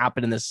are going to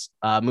happen in this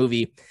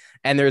movie.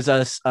 And there's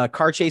a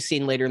car chase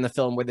scene later in the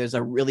film where there's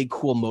a really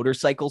cool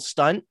motorcycle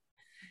stunt.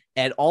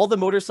 And all the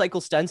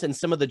motorcycle stunts and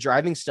some of the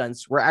driving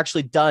stunts were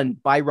actually done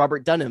by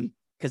Robert Dunham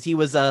because he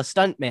was a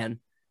stunt man.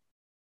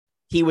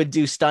 He would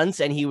do stunts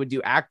and he would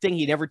do acting.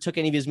 He never took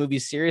any of his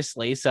movies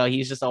seriously. So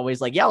he's just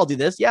always like, yeah, I'll do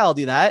this. Yeah, I'll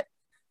do that.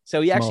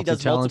 So he actually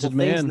does multiple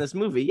things in this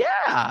movie.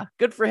 Yeah,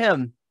 good for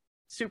him.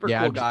 Super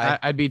cool guy.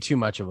 I'd be too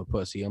much of a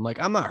pussy. I'm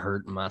like, I'm not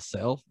hurting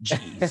myself.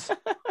 Jeez. This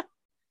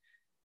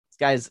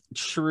guy's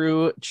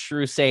true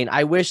saint.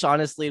 I wish,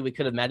 honestly, we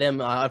could have met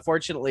him.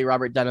 Unfortunately,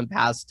 Robert Dunham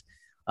passed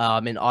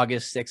in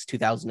August 6,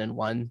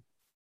 2001.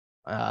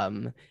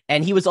 And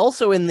he was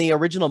also in the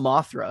original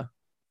Mothra,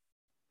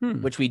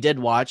 which we did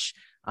watch.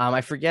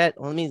 I forget.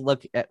 Let me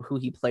look at who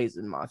he plays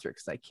in Mothra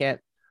because I can't.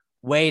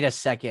 Wait a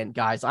second,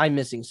 guys. I'm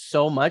missing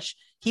so much.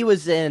 He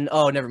was in.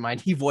 Oh, never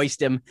mind. He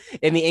voiced him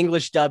in the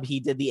English dub. He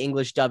did the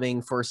English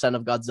dubbing for Son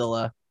of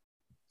Godzilla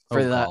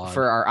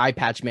for our Eye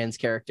Patch Man's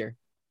character.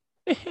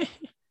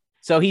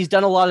 So he's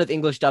done a lot of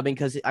English dubbing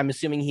because I'm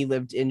assuming he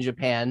lived in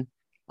Japan.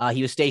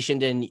 He was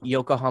stationed in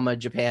Yokohama,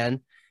 Japan,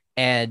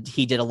 and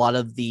he did a lot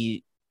of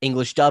the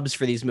English dubs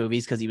for these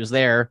movies because he was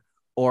there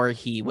or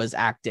he was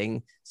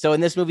acting. So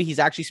in this movie, he's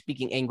actually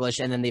speaking English,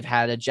 and then they've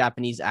had a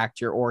Japanese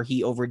actor or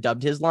he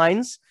overdubbed his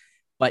lines.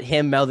 But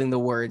him mouthing the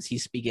words,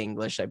 he's speaking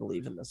English, I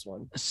believe, in this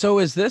one. So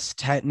is this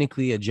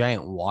technically a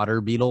giant water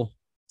beetle?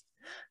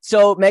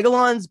 So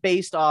Megalon's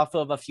based off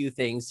of a few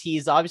things.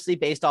 He's obviously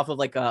based off of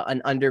like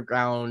an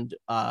underground,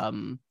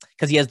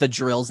 because he has the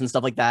drills and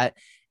stuff like that.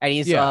 And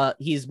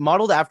he's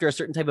modeled after a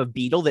certain type of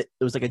beetle that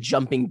it was like a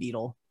jumping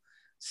beetle.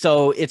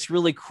 So it's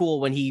really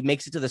cool when he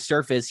makes it to the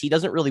surface. He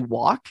doesn't really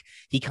walk.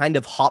 He kind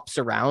of hops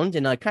around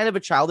in a kind of a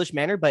childish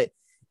manner, but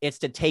it's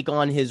to take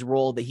on his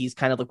role that he's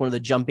kind of like one of the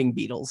jumping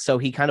beetles. So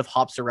he kind of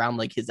hops around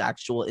like his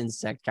actual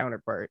insect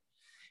counterpart.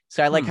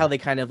 So I like how they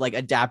kind of like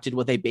adapted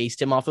what they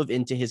based him off of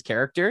into his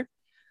character.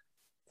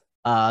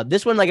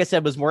 This one, like I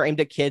said, was more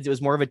aimed at kids. It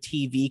was more of a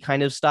TV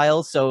kind of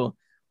style. So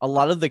a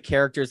lot of the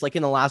characters, like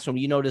in the last one,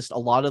 you noticed a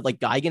lot of like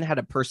Gigan had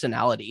a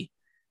personality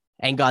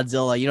and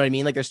Godzilla, you know what I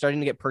mean? Like they're starting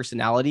to get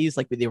personalities,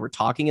 like they were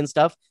talking and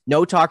stuff.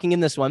 No talking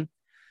in this one.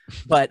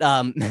 But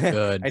I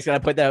just gotta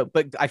put that.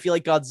 But I feel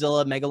like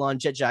Godzilla, Megalon,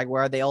 Jet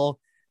Jaguar, they all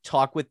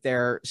talk with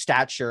their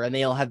stature and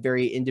they all have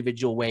very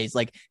individual ways.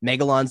 Like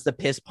Megalon's the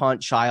piss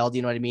pont child,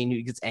 you know what I mean?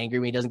 Who gets angry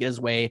when he doesn't get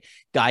his way.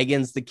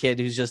 Gigan's the kid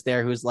who's just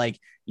there, who's like,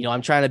 you know,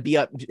 I'm trying to be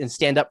up and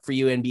stand up for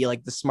you and be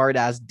like the smart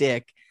ass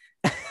dick.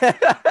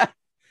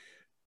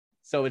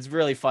 So it's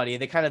really funny.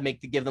 They kind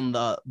of give them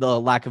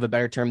the lack of a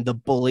better term, the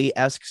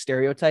bully-esque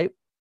stereotype.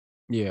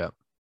 Yeah.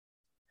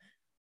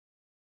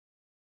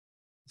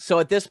 So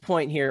at this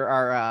point here,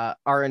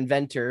 our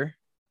inventor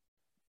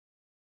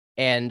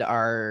and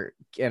our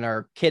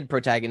kid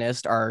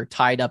protagonist are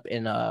tied up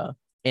in a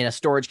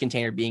storage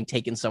container being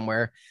taken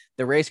somewhere.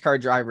 The race car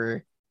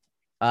driver,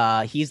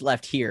 he's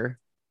left here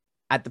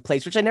at the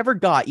place, which I never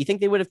got. You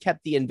think they would have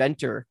kept the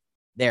inventor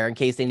there in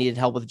case they needed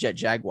help with Jet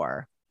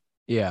Jaguar?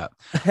 Yeah.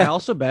 I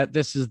also bet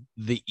this is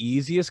the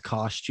easiest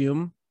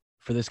costume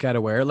for this guy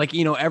to wear. Like,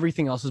 you know,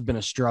 everything else has been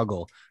a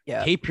struggle.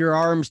 Yeah. Tape your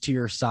arms to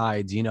your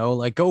sides, you know,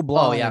 like go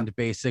blind,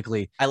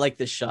 basically. I like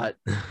this shot.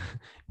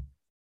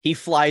 He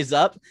flies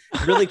up.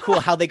 Really cool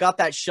how they got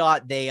that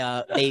shot.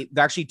 They're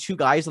actually two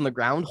guys on the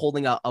ground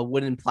holding a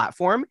wooden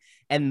platform,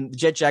 and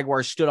Jet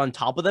Jaguar stood on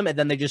top of them, and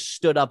then they just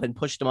stood up and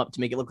pushed him up to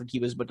make it look like he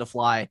was about to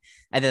fly.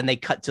 And then they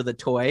cut to the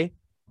toy.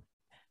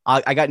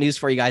 I got news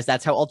for you guys.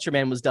 That's how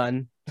Ultraman was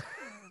done.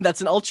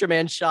 That's an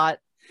Ultraman shot.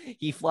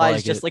 He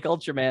flies just like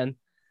Ultraman.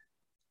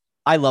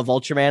 I love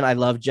Ultraman. I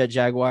love Jet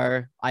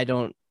Jaguar. I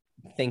don't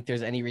think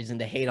there's any reason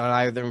to hate on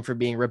either of them for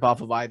being ripoff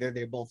of either.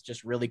 They're both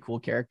just really cool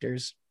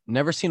characters.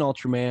 Never seen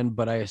Ultraman,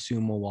 but I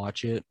assume we'll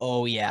watch it.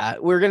 Oh, yeah.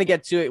 We're going to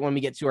get to it when we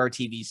get to our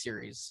TV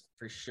series,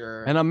 for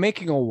sure. And I'm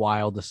making a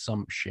wild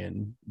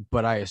assumption,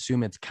 but I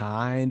assume it's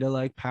kind of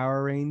like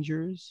Power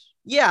Rangers.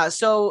 Yeah,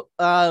 so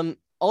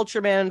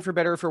Ultraman, for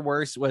better or for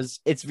worse,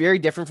 it's very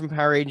different from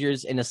Power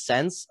Rangers in a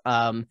sense.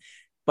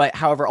 But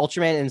however,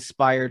 Ultraman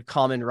inspired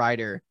Kamen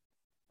Rider,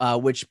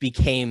 which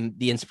became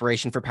the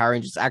inspiration for Power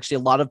Rangers. Actually,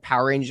 a lot of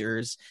Power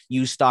Rangers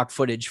use stock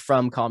footage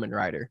from Kamen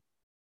Rider.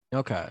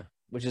 Okay.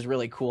 Which is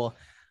really cool.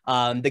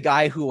 The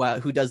guy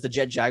who does the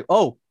Jet Jag.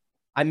 Oh,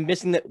 I'm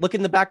missing that. Look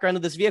in the background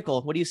of this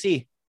vehicle. What do you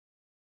see?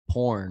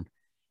 Porn.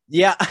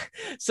 Yeah.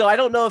 So I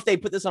don't know if they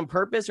put this on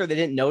purpose or they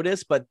didn't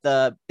notice, but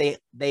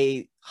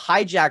they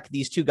hijack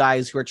these two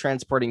guys who are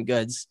transporting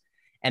goods,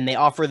 and they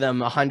offer them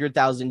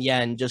 100,000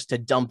 yen just to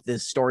dump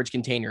this storage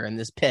container in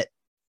this pit.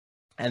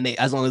 And they,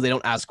 as long as they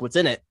don't ask what's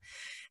in it.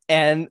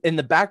 And in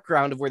the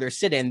background of where they're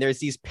sitting, there's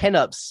these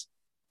pinups,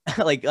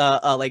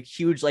 like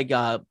huge,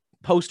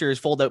 posters,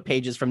 fold out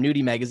pages from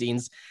nudie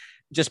magazines,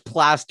 just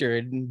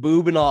plastered,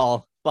 boob and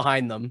all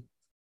behind them.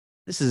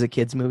 This is a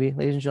kid's movie,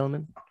 ladies and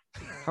gentlemen.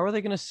 How are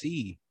they going to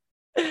see?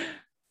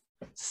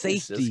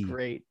 Safety. This is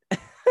great.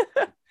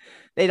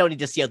 They don't need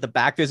to see out the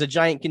back. There's a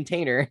giant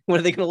container. What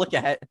are they going to look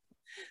at?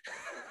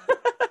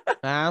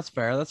 That's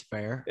fair. That's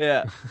fair.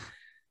 Yeah.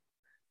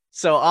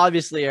 So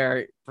obviously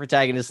our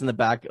protagonists in the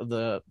back of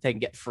the thing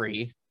get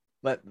free,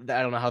 but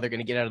I don't know how they're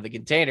going to get out of the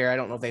container. I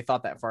don't know if they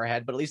thought that far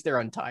ahead, but at least they're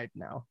untied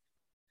now.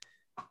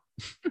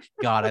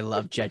 God, I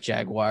love Jet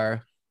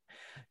Jaguar.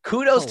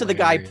 Kudos to the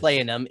guy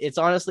playing him. It's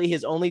honestly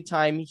his only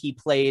time he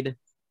played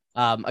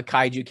a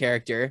kaiju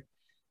character.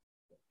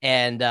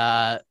 And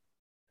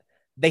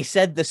they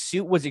said the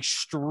suit was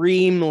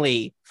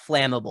extremely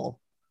flammable,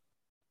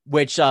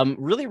 which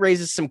really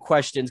raises some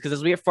questions, because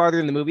as we get farther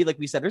in the movie, like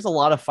we said, there's a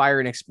lot of fire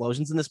and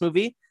explosions in this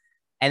movie,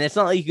 and it's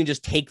not like you can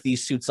just take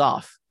these suits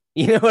off.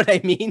 You know what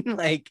I mean?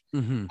 Like,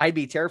 I'd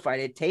be terrified.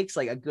 It takes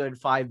like a good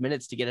 5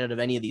 minutes to get out of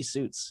any of these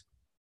suits.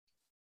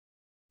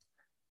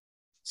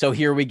 So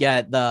here we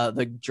get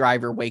the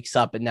driver wakes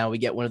up, and now we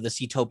get one of the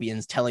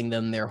Seatopians telling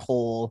them their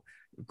whole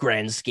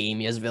grand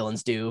scheme, as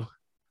villains do.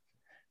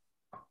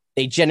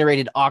 They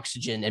generated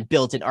oxygen and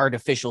built an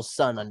artificial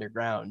sun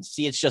underground.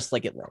 See, it's just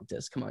like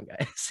Atlantis. Come on,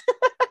 guys.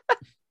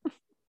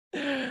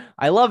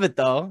 I love it,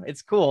 though.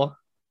 It's cool.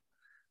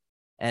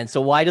 And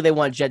so why do they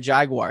want Jet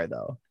Jaguar,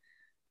 though?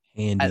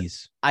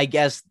 Handies. I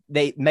guess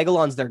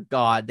Megalon's their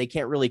god. They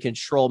can't really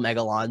control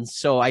Megalon.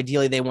 So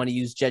ideally, they want to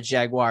use Jet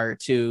Jaguar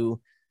to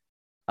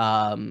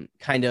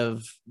kind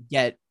of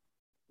get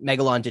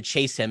Megalon to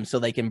chase him so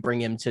they can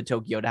bring him to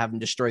Tokyo to have him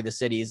destroy the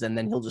cities, and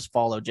then he'll just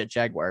follow Jet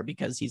Jaguar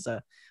because he's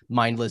a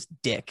mindless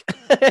dick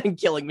and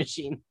killing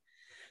machine.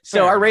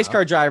 So our race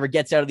car driver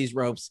gets out of these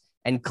ropes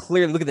and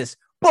clearly, look at this.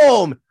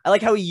 Boom! I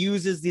like how he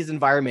uses this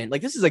environment.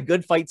 Like, this is a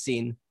good fight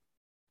scene.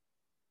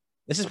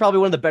 This is probably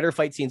one of the better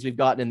fight scenes we've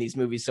gotten in these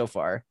movies so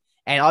far.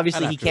 And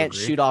obviously he can't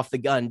shoot off the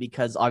gun,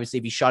 because obviously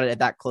if he shot it at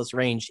that close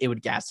range, it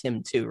would gas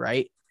him too,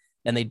 right?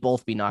 And they'd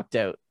both be knocked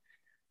out.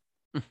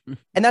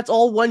 And that's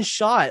all one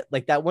shot.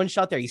 Like that one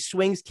shot there, he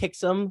swings,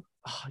 kicks him.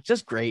 Oh,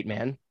 just great,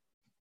 man.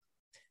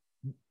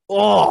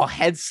 Oh,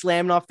 head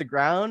slamming off the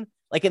ground.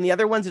 Like in the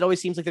other ones, it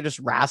always seems like they're just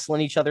wrestling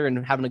each other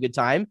and having a good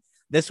time.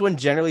 This one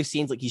generally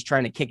seems like he's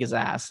trying to kick his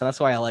ass, and that's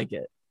why I like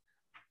it.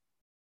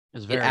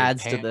 It's very, it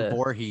adds to the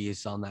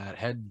Voorhees on that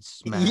head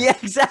smack. Yeah,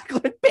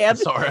 exactly. Bam.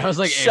 Sorry, I was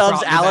like,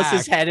 shoves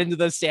Alice's head into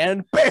the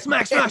sand. Bam,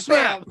 smack, smack,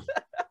 smack.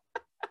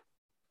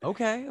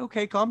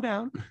 Okay, calm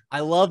down.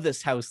 I love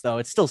this house, though.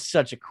 It's still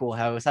such a cool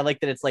house. I like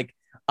that it's like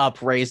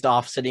up, raised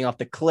off, sitting off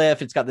the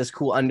cliff. It's got this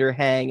cool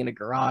underhang and a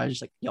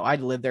garage. Like,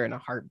 I'd live there in a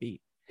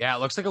heartbeat. Yeah, it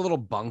looks like a little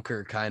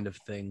bunker kind of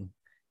thing.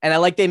 And I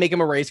like they make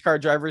him a race car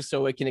driver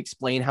so it can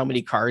explain how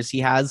many cars he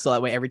has. So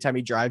that way, every time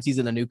he drives, he's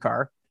in a new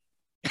car.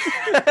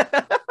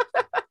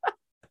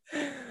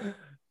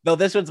 Though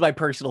this one's my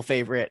personal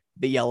favorite,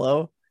 the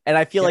yellow. And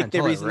I feel like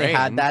the reason they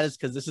had that is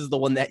because this is the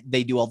one that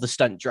they do all the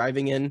stunt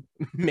driving in,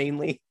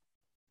 mainly.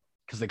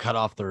 Because they cut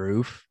off the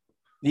roof.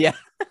 Yeah.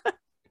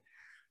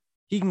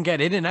 He can get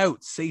in and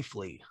out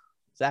safely.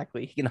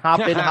 Exactly. He can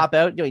hop in, hop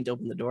out. You don't need to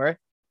open the door.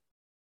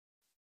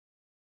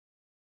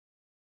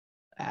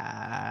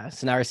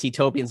 So now our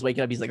Seatopian's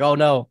waking up. He's like, oh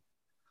no,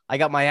 I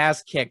got my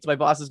ass kicked. My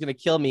boss is going to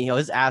kill me.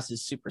 His ass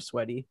is super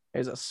sweaty.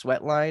 There's a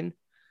sweat line.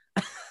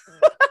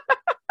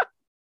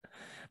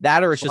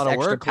 That or it's just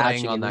extra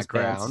patching on that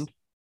ground.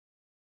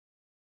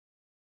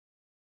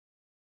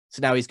 So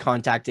now he's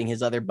contacting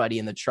his other buddy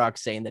in the truck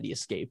saying that he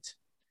escaped.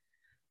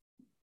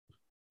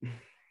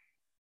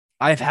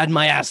 I've had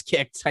my ass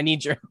kicked. I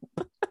need your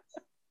help.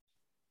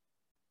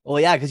 Well,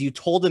 yeah, because you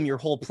told him your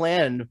whole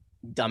plan,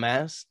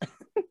 dumbass.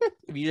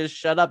 If you just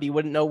shut up, you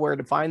wouldn't know where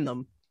to find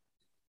them.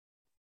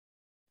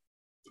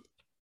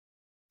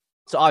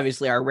 So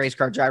obviously our race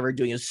car driver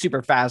doing his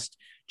super fast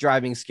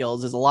driving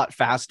skills is a lot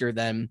faster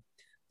than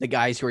the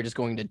guys who are just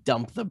going to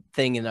dump the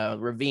thing in a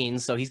ravine.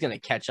 So he's going to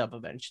catch up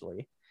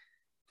eventually.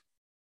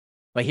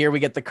 But here we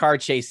get the car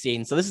chase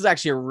scene. So this is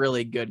actually a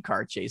really good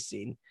car chase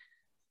scene.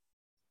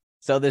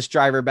 So this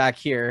driver back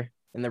here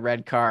in the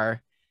red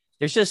car,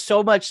 there's just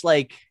so much,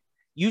 like,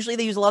 usually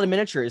they use a lot of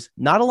miniatures.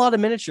 Not a lot of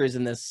miniatures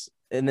in this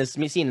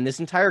scene. And this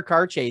entire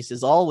car chase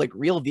is all like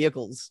real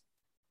vehicles,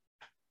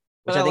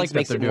 which I think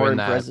makes it more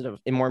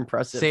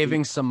impressive.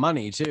 Saving some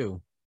money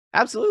too.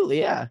 Absolutely,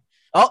 yeah.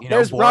 Oh,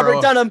 there's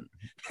Robert Dunham,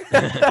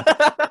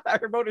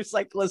 our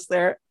motorcyclist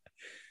there.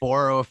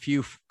 Borrow a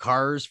few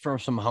cars from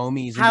some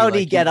homies. How did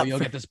he get up? You'll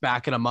get this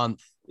back in a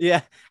month.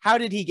 Yeah. How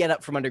did he get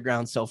up from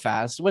underground so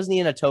fast? Wasn't he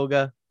in a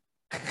toga?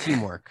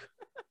 Teamwork.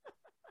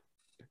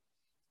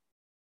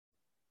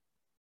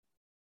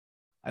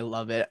 I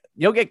love it.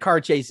 You don't get car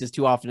chases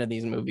too often in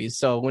these movies.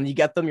 So when you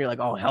get them, you're like,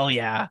 oh, hell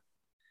yeah.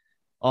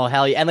 Oh,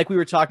 hell yeah. And like we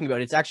were talking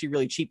about, it's actually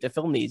really cheap to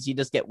film these. You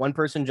just get one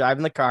person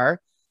driving the car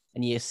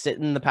and you sit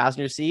in the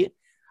passenger seat.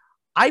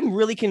 I'm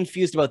really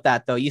confused about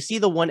that, though. You see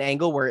the one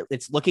angle where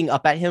it's looking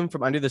up at him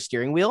from under the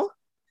steering wheel?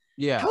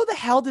 Yeah. How the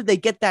hell did they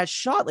get that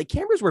shot? Like,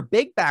 cameras were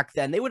big back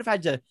then. They would have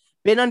had to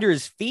been under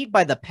his feet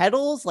by the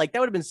pedals. Like, that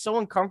would have been so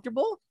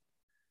uncomfortable.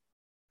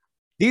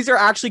 These are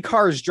actually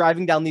cars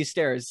driving down these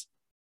stairs.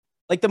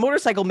 Like, the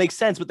motorcycle makes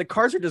sense, but the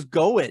cars are just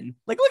going.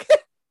 Like, look at it.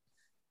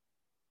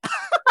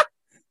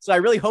 So I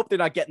really hope they're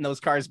not getting those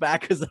cars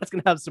back, because that's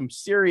going to have some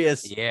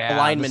serious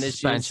alignment issues.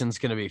 Suspension's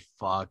going to be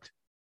fucked.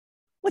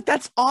 Like,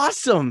 that's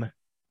awesome.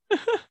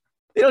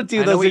 They don't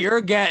do those. What you're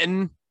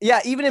getting.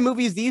 Yeah, even in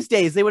movies these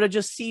days, they would have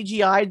just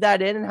CGI'd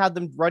that in and had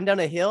them run down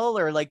a hill,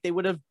 or like they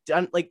would have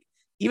done like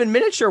even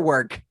miniature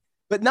work.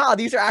 But nah,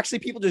 these are actually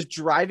people just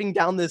driving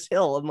down this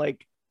hill. I'm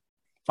like,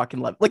 fucking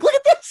love it. Like, look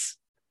at this.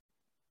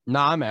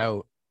 Nah, I'm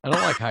out. I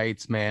don't like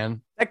heights,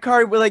 man. That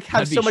car would like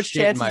have so much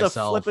chances of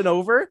flipping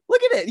over.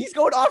 Look at it. He's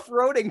going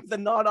off-roading with a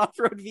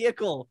non-off-road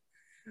vehicle.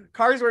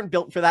 Cars weren't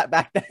built for that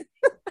back then.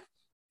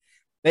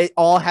 They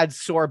all had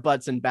sore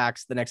butts and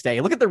backs the next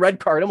day. Look at the red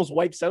car. It almost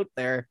wipes out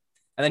there.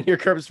 And then here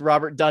comes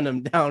Robert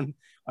Dunham down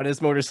on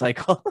his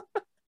motorcycle.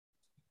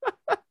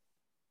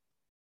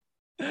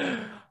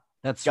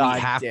 That sweet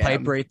half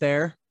pipe right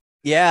there.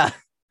 Yeah.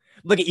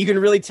 Look, you can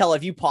really tell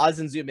if you pause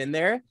and zoom in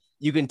there,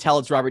 you can tell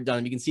it's Robert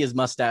Dunham. You can see his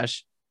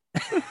mustache.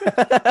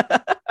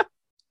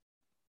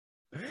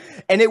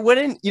 And it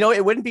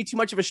wouldn't be too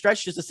much of a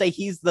stretch just to say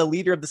he's the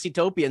leader of the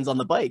Seatopians on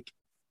the bike.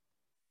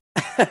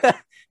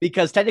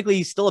 Because technically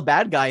he's still a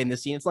bad guy in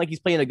this scene. It's like he's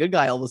playing a good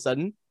guy all of a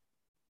sudden.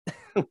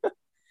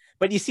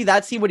 But you see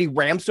that scene when he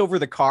ramps over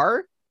the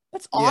car?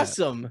 That's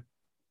awesome. Yeah.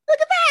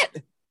 Look at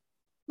that.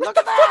 Look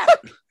at that.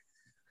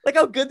 Like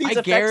how good these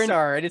effects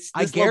are. And it's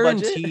I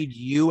guaranteed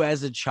you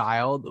as a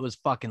child was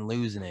fucking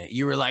losing it.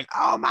 You were like,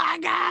 oh my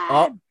God.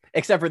 Oh,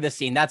 except for this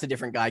scene. That's a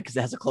different guy because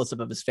it has a close-up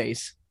of his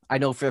face. I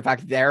know for the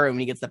fact there, and when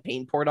he gets the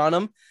paint poured on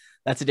him,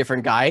 that's a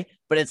different guy.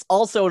 But it's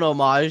also an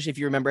homage, if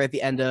you remember at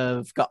the end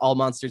of All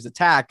Monsters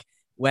Attack,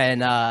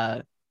 when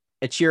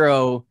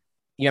Ichiro,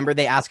 you remember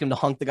they ask him to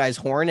honk the guy's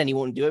horn and he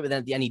won't do it, but then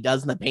at the end he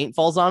does and the paint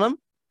falls on him.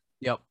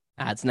 Yep.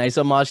 That's a nice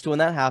homage to when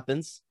that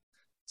happens.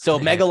 So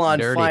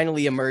Megalon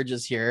finally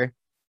emerges here.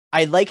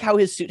 I like how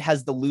his suit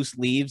has the loose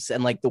leaves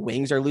and like the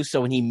wings are loose,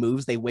 so when he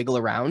moves, they wiggle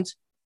around.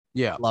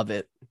 Yeah. Love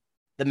it.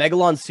 The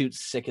Megalon suit's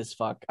sick as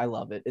fuck. I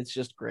love it. It's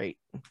just great.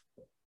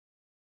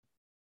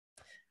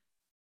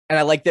 And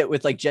I like that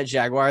with like Jet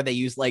Jaguar, they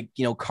use like,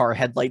 car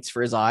headlights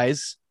for his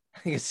eyes. I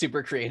think it's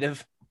super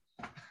creative.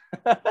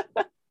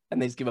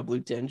 And they just give a blue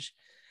tinge.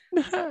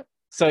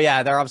 So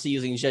yeah, they're obviously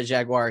using Jet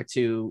Jaguar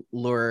to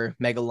lure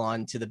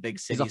Megalon to the big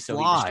city so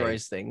he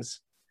destroys things.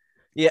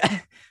 Yeah.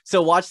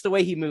 So watch the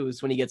way he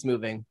moves when he gets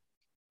moving.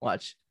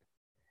 Watch.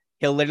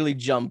 He'll literally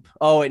jump.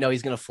 Oh, wait, no,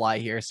 he's going to fly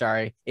here.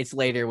 Sorry. It's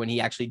later when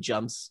he actually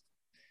jumps.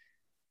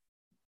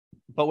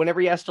 But whenever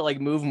he has to like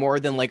move more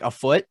than like a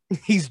foot,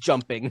 he's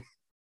jumping.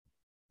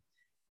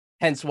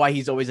 Hence why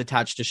he's always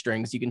attached to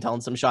strings. You can tell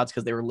in some shots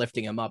because they were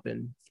lifting him up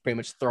and pretty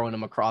much throwing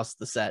him across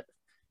the set.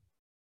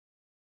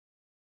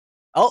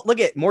 Oh, look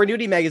at more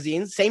nudie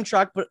magazines. Same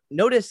truck, but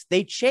notice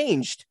they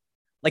changed.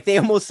 Like they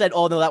almost said,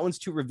 oh, no, that one's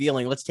too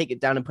revealing. Let's take it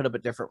down and put up a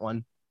different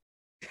one.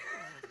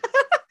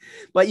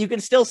 But you can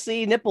still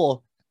see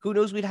nipple. Who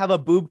knows? We'd have a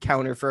boob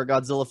counter for a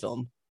Godzilla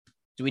film.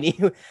 Do we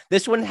need?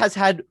 This one has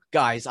had,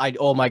 guys,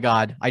 oh my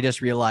God. I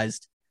just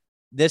realized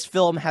this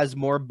film has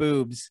more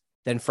boobs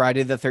than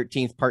Friday the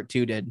 13th Part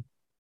 2 did.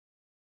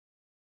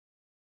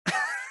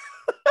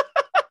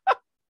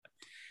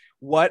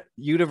 What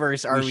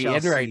universe are we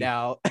in right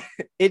now?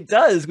 It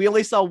does. We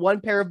only saw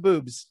one pair of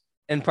boobs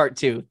in Part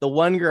 2. The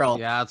one girl.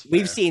 Yeah, that's fair.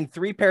 We've seen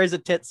 3 pairs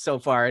of tits so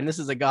far, and this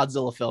is a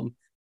Godzilla film.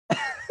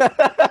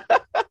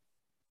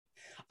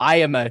 I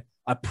am a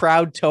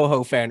proud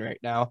Toho fan right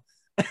now.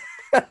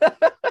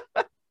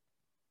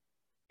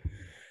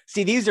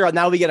 See, these are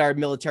now we get our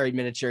military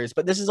miniatures,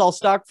 but this is all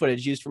stock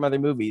footage used from other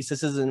movies.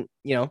 This isn't,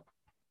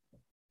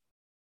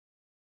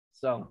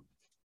 So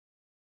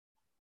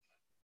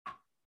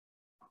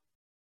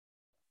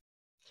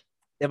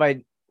if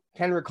I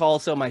can recall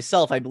so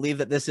myself, I believe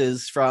that this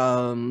is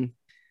from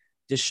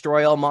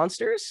Destroy All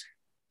Monsters,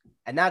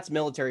 and that's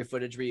military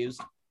footage reused.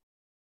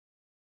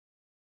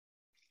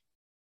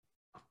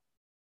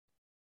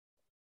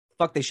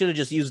 Fuck, they should have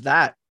just used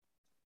that.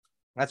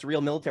 That's real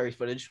military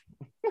footage.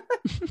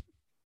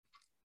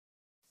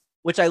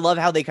 Which I love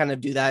how they kind of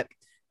do that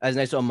as a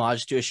nice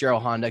homage to Ishiro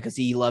Honda, because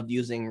he loved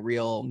using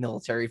real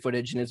military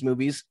footage in his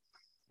movies.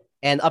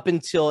 And up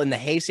until in the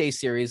Heisei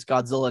series,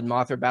 Godzilla and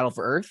Mothra Battle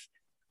for Earth,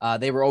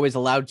 they were always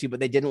allowed to, but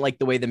they didn't like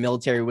the way the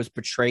military was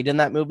portrayed in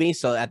that movie.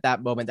 So at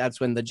that moment,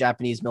 that's when the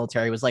Japanese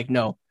military was like,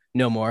 no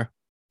more.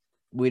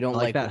 We don't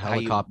like that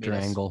helicopter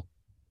angle.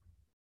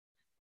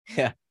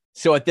 Yeah.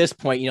 So at this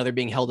point, they're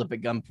being held up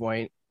at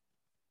gunpoint.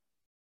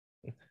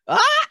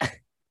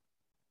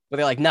 But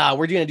they're like, nah,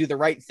 we're going to do the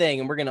right thing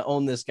and we're going to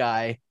own this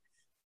guy.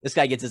 This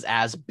guy gets his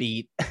ass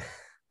beat.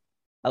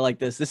 I like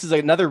this. This is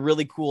another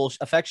really cool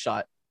effect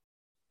shot.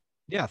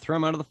 Yeah, throw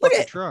him out of the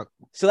fucking truck.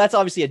 So that's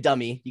obviously a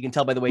dummy. You can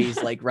tell by the way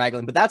he's like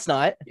wrangling, but that's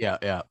not.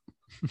 Yeah.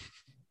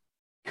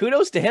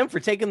 Kudos to him for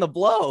taking the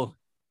blow.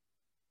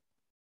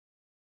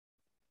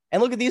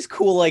 And look at these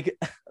cool, like,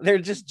 they're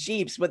just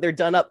Jeeps, but they're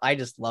done up. I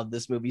just love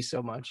this movie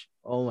so much.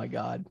 Oh my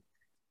God.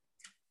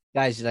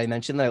 Guys, did I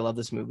mention that I love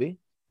this movie?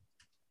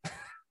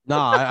 No,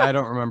 I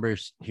don't remember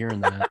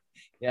hearing that.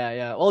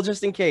 Yeah. Well,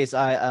 just in case,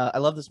 I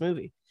love this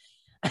movie.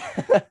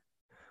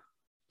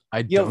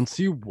 I don't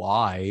see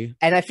why.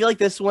 And I feel like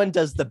this one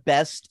does the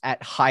best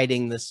at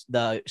hiding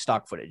the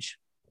stock footage.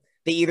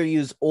 They either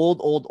use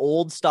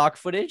old stock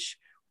footage,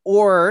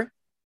 or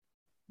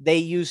they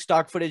use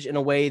stock footage in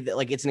a way that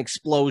like it's an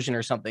explosion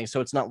or something.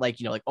 So it's not like,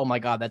 like, oh my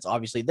God, that's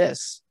obviously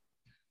this.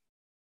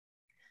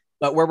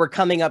 But where we're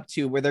coming up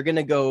to where they're going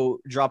to go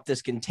drop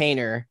this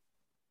container,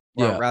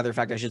 or rather, in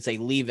fact, I should say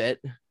leave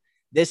it.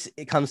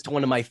 It comes to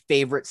one of my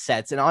favorite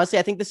sets. And honestly,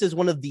 I think this is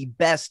one of the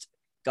best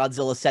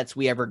Godzilla sets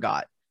we ever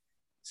got.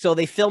 So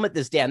they film at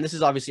this dam. This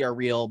is obviously our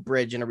real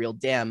bridge and a real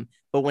dam.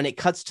 But when it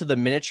cuts to the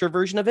miniature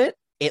version of it,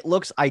 it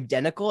looks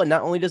identical. And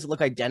not only does it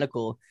look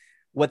identical,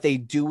 what they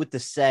do with the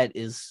set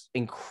is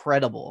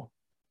incredible.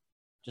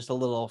 Just a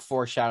little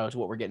foreshadow to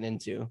what we're getting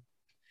into.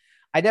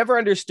 I never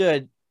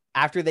understood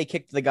after they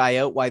kicked the guy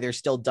out why they're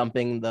still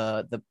dumping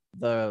the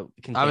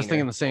container. I was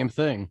thinking the same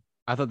thing.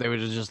 I thought they would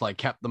have just like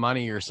kept the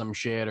money or some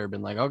shit or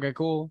been like, okay,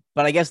 cool.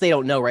 But I guess they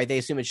don't know, right? They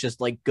assume it's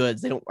just like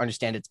goods. They don't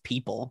understand it's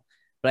people.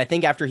 But I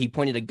think after he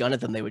pointed a gun at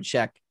them, they would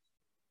check.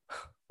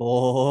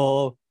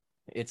 Oh,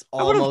 it's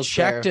almost. I would have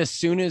checked as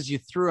soon as you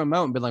threw him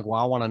out and been like, well,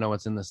 I want to know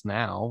what's in this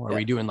now. Are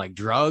we doing like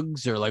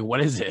drugs or like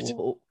what is it?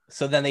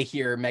 So then they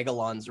hear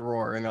Megalon's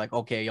roar and they're like,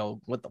 okay, yo,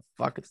 what the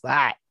fuck is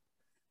that?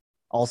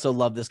 Also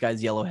love this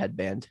guy's yellow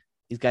headband.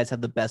 These guys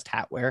have the best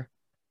hat wear.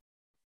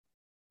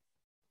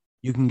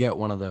 You can get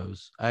one of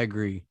those. I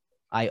agree.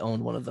 I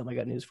own one of them. I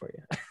got news for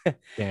you.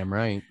 Damn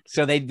right.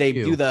 So they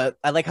do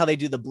I like how they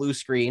do the blue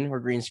screen or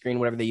green screen,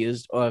 whatever they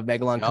used, of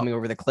Megalon coming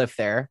over the cliff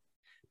there.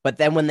 But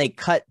then when they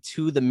cut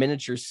to the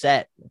miniature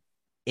set,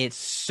 it's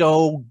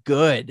so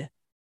good.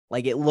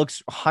 Like it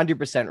looks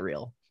 100%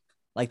 real.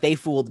 Like they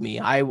fooled me.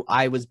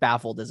 I was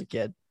baffled as a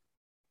kid.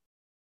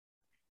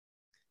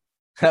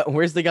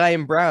 Where's the guy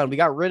in brown? We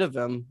got rid of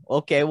him.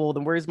 Okay, well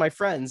then where's my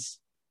friends?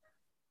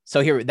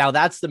 So here, now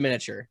that's the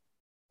miniature.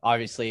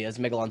 Obviously, as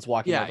Megalon's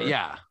walking over.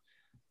 Yeah.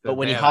 But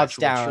when he hops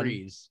down,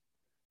 trees.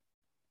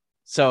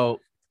 So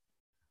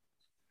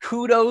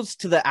kudos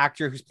to the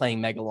actor who's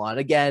playing Megalon.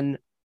 Again,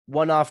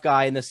 one-off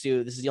guy in the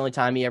suit. This is the only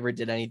time he ever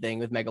did anything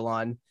with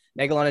Megalon.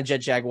 Megalon and Jet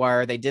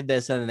Jaguar, they did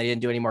this and then they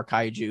didn't do any more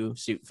kaiju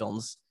suit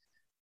films.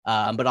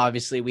 But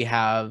obviously we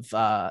have,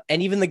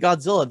 and even the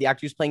Godzilla, the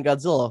actor who's playing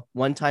Godzilla,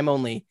 one time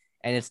only.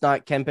 And it's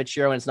not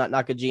Kenpachiro and it's not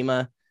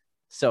Nakajima.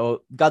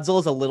 So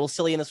Godzilla's a little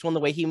silly in this one, the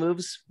way he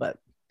moves. But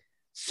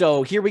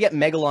so here we get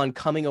Megalon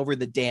coming over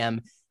the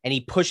dam. And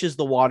he pushes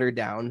the water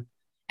down.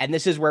 And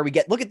this is where we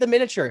get, look at the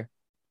miniature.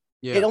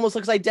 Yeah. It almost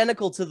looks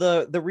identical to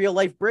the real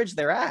life bridge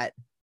they're at.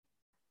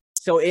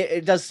 So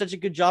it does such a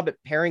good job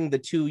at pairing the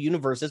two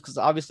universes because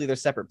obviously they're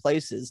separate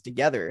places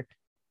together.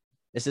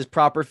 This is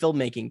proper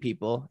filmmaking,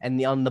 people.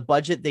 And on the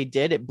budget they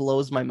did, it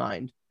blows my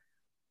mind.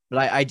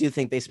 But I do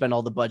think they spent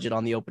all the budget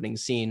on the opening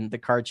scene, the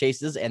car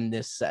chases, and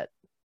this set.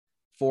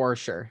 For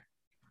sure.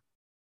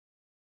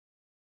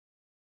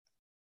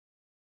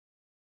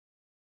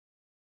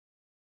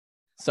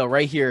 So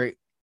right here,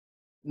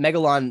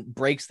 Megalon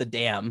breaks the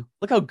dam.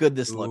 Look how good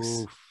this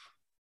looks.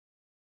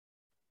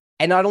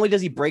 And not only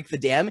does he break the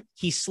dam,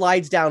 he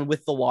slides down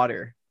with the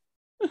water.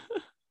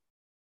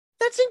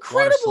 That's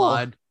incredible. Water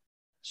slide.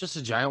 It's just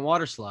a giant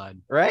water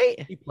slide.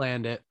 Right? He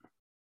planned it.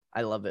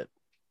 I love it.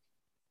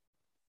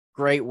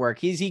 Great work.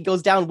 He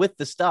goes down with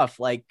the stuff.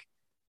 Like,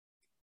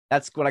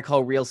 that's what I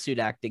call real suit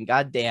acting.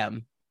 God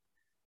damn.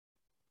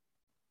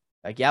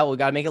 Like, yeah, we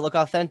got to make it look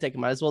authentic.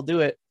 Might as well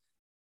do it.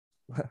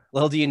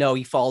 Little do you know,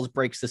 he falls,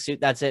 breaks the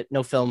suit. That's it.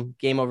 No film.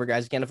 Game over,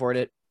 guys. Can't afford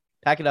it.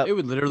 Pack it up. It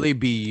would literally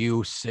be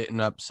you sitting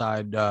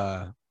upside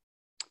by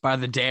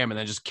the dam and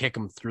then just kick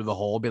him through the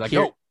hole. Be like,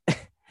 no.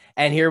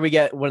 And here we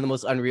get one of the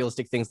most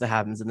unrealistic things that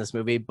happens in this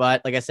movie.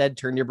 But like I said,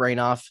 turn your brain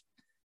off.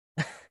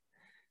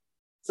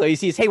 So he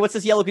sees, hey, what's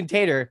this yellow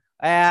container?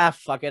 Ah,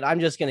 fuck it. I'm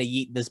just going to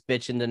yeet this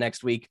bitch into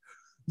next week.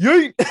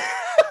 Yeet!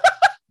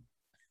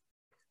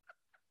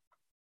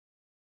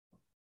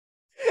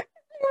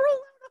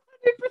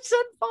 100%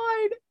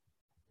 fine.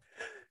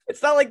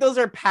 It's not like those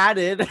are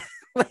padded.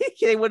 Like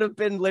they would have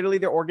been literally,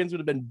 their organs would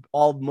have been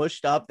all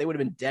mushed up. They would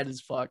have been dead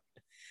as fuck.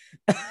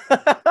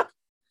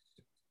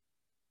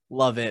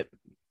 Love it.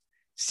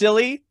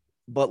 Silly,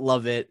 but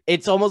love it.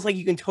 It's almost like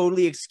you can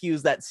totally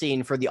excuse that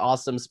scene for the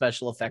awesome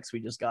special effects we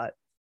just got.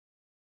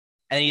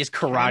 And he just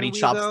karate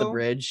chops the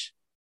bridge.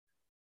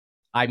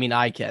 I mean,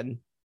 I can.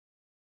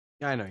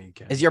 Yeah, I know you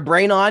can. Is your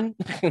brain on?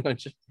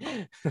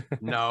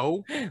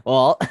 No.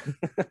 Well,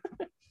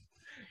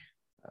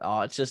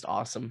 oh, it's just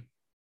awesome.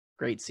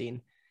 Great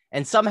scene.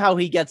 And somehow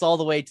he gets all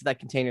the way to that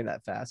container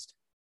that fast.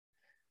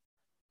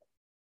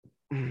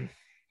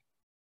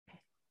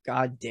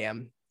 God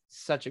damn.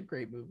 Such a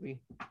great movie.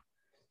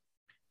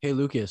 Hey,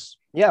 Lucas.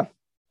 Yeah.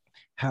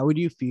 How would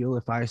you feel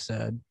if I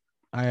said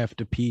I have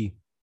to pee?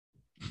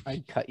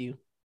 I'd cut you.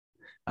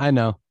 I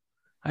know.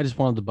 I just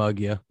wanted to bug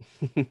you.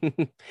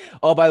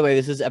 Oh, by the way,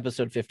 this is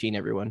episode 15,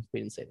 everyone.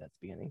 We didn't say that at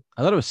the beginning.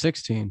 I thought it was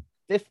 16.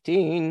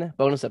 15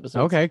 bonus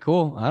episodes. Okay,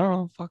 cool. I don't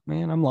know. Fuck,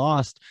 man. I'm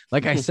lost.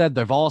 Like I said,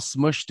 they've all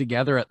smushed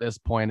together at this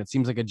point. It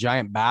seems like a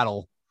giant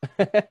battle.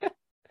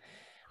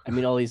 I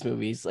mean, all these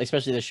movies,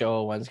 especially the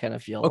Showa ones, kind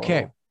of feel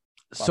okay.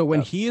 So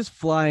when he is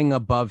flying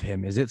above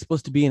him, is it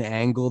supposed to be an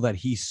angle that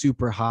he's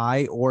super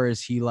high, or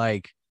is he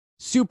like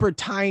super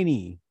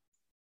tiny?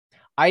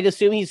 I'd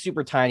assume he's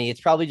super tiny.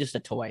 It's probably just a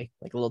toy,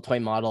 like a little toy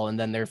model, and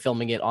then they're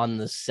filming it on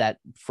the set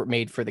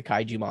made for the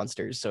kaiju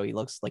monsters. So he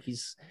looks like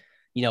he's,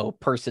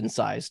 person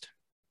sized.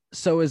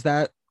 So is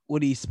that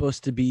what he's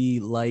supposed to be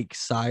like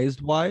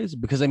sized wise?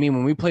 Because I mean,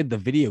 when we played the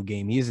video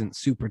game, he isn't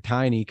super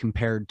tiny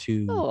compared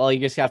to. Oh, well, you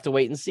just have to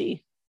wait and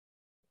see.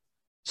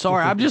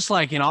 Sorry, I'm just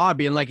like in awe,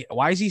 being like,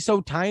 why is he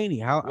so tiny?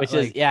 How? Which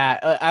is,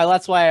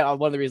 that's why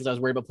one of the reasons I was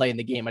worried about playing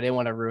the game. I didn't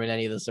want to ruin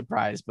any of the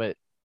surprise, but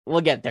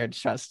we'll get there.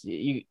 Trust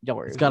you. Don't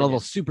worry. It's got a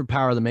little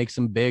superpower that makes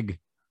him big.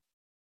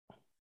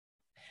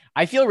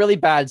 I feel really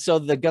bad. So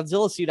the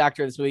Godzilla suit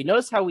actor in this movie,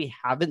 notice how we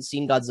haven't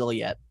seen Godzilla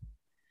yet.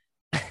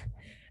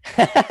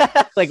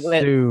 Like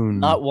soon.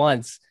 Not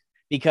once,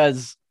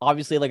 because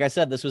obviously, like I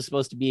said, this was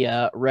supposed to be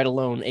a Red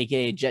Alone,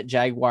 aka Jet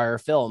Jaguar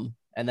film,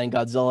 and then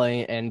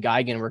Godzilla and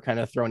Gigan were kind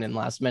of thrown in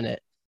last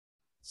minute.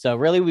 So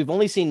really, we've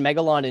only seen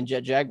Megalon and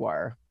Jet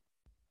Jaguar,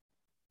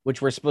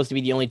 which were supposed to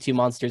be the only two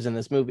monsters in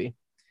this movie.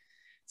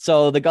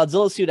 So the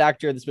Godzilla suit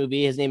actor in this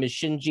movie, his name is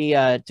Shinji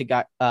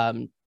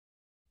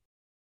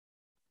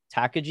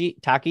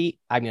Taki.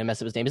 I'm gonna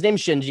mess up his name. His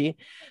name's Shinji.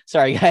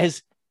 Sorry,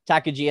 guys.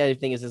 Takagi, I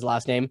think is his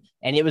last name,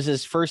 and it was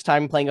his first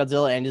time playing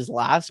Godzilla and his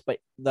last. But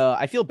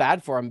I feel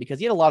bad for him because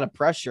he had a lot of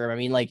pressure. I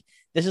mean, like,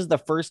 this is the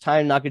first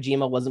time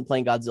Nakajima wasn't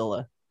playing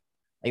Godzilla.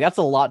 Like, that's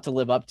a lot to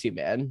live up to,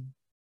 man.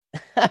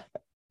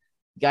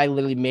 Guy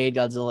literally made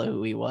Godzilla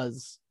who he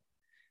was.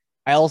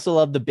 I also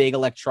love the big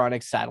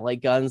electronic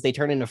satellite guns. They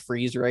turn into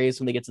freeze rays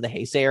when they get to the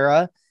Heisei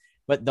era,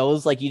 but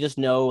those, like, you just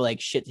know,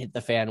 like, shit hit the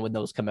fan when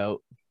those come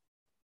out.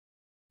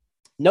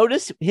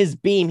 Notice his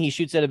beam he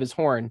shoots out of his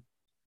horn.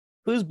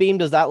 Whose beam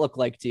does that look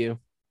like to you?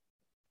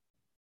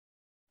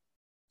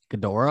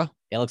 Ghidorah?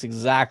 It looks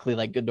exactly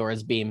like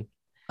Ghidorah's beam.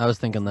 I was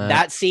thinking that.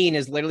 That scene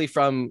is literally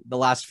from the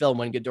last film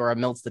when Ghidorah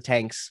melts the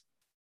tanks.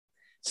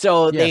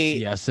 So they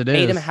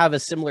made him have a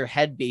similar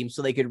head beam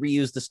so they could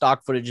reuse the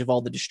stock footage of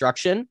all the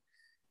destruction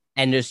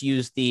and just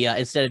use the,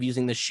 instead of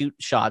using the shoot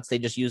shots, they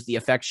just use the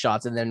effect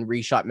shots and then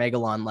reshot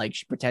Megalon like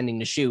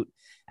pretending to shoot.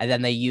 And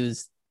then they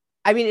use,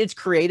 I mean, it's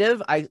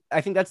creative. I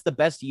think that's the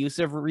best use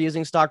of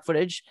reusing stock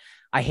footage.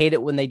 I hate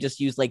it when they just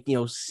use like,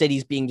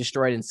 cities being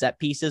destroyed and set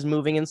pieces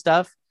moving and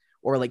stuff,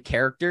 or like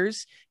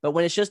characters. But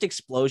when it's just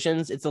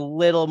explosions, it's a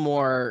little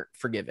more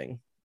forgiving.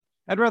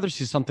 I'd rather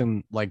see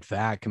something like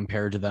that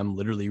compared to them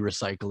literally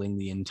recycling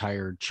the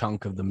entire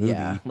chunk of the movie.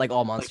 Yeah, like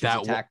All Monsters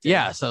like Attacked.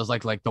 Yeah, so it was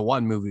like the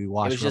one movie we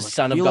watched. It was just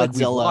Son of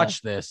Godzilla.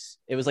 Watch this.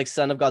 It was like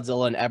Son of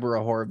Godzilla and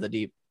Ebirah Horror of the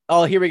Deep.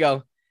 Oh, here we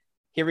go.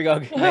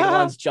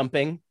 Megalon's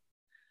jumping.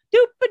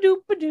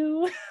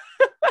 Doop-a-doop-a-doo.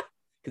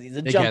 Because he's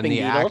a jumping the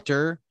beetle.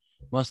 Actor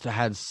must have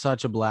had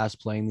such a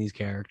blast playing these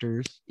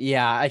characters.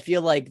 Yeah, I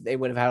feel like they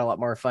would have had a lot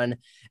more fun.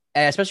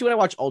 And especially when I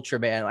watch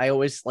Ultraman, I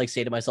always like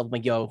say to myself, I'm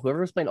like, yo,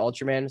 whoever was playing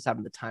Ultraman is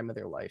having the time of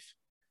their life.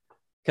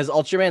 Because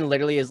Ultraman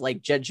literally is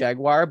like Jet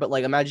Jaguar, but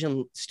like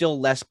imagine still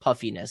less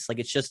puffiness. Like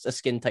it's just a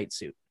skin tight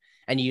suit.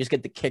 And you just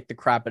get to kick the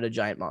crap out of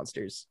giant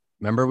monsters.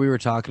 Remember we were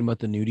talking about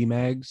the nudie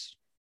mags?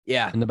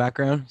 Yeah. In the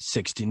background?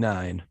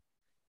 69.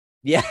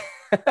 Yeah.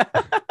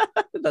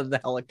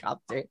 the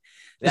helicopter.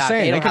 Just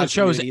saying, they could have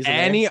chose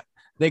any.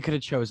 They could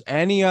have chose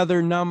any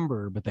other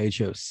number, but they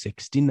chose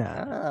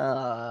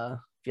 69.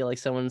 Feel like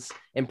someone's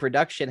in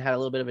production had a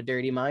little bit of a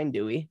dirty mind,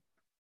 Dewey.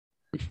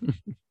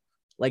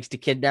 Likes to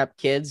kidnap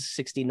kids,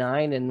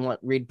 69, and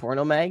read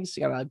porno mags.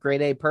 You got a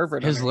grade A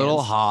pervert. His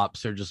little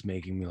hops are just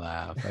making me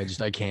laugh.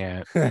 I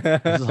can't.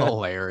 It's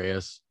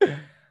hilarious.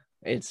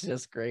 It's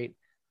just great.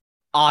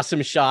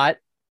 Awesome shot.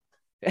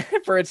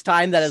 For its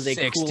time, that is a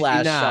 69. cool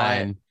ass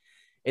shot.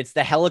 It's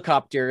the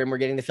helicopter, and we're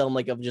getting the film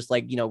like of just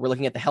like, we're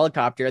looking at the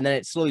helicopter, and then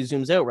it slowly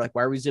zooms out. We're like,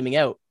 why are we zooming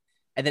out?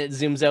 And then it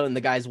zooms out, and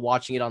the guy's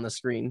watching it on the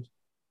screen.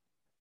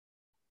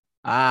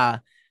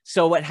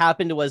 So what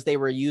happened was they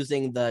were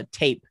using the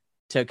tape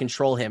to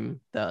control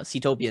him, the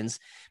Seatopians,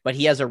 but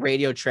he has a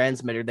radio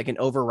transmitter that can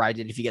override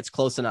it if he gets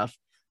close enough.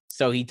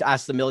 So he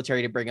asked the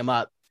military to bring him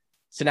up.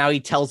 So now he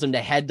tells him to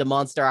head to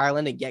Monster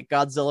Island and get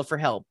Godzilla for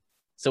help.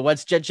 So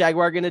what's Jet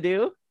Jaguar going to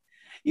do?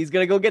 He's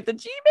going to go get the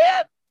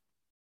G-Man.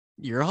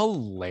 You're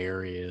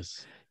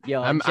hilarious.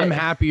 Yo, I'm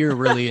happy you're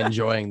really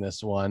enjoying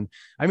this one.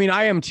 I mean,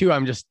 I am too.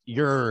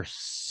 You're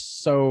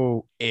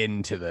so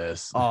into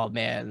this. Oh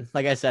man.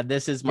 Like I said,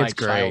 this is my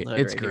childhood.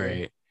 It's great.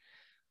 Here.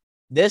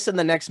 This and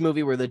the next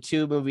movie were the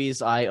two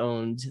movies I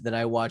owned that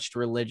I watched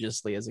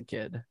religiously as a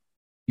kid.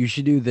 You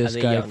should do this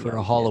guy for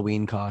a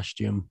Halloween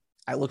costume.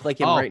 I look like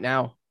him right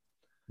now.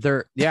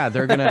 They're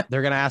gonna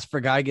ask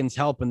for Gigan's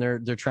help, and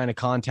they're trying to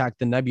contact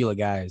the Nebula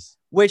guys.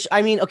 Which,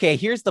 I mean, okay,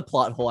 here's the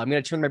plot hole. I'm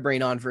gonna turn my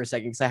brain on for a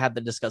second because I have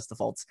to discuss the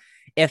faults.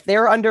 If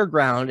they're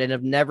underground and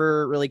have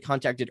never really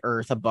contacted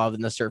Earth above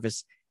in the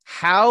surface,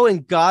 how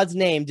in God's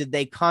name did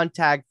they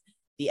contact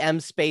the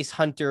M Space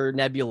Hunter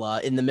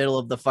Nebula in the middle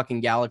of the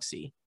fucking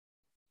galaxy?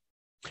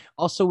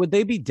 Also, would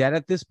they be dead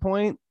at this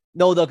point?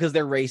 No, though, because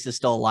their race is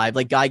still alive.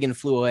 Like Gigan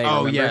flew away.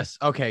 Oh, remember? Yes.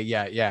 Okay.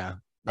 Yeah.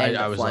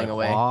 I was flying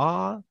away.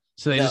 Aw?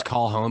 So they just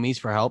call homies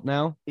for help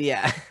now?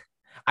 Yeah.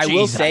 I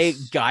will say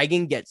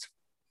Gigan gets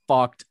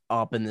fucked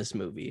up in this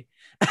movie.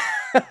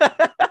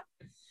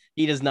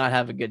 He does not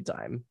have a good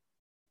time.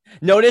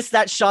 Notice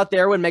that shot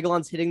there when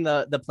Megalon's hitting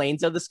the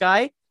planes out of the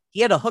sky? He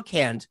had a hook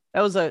hand.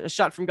 That was a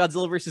shot from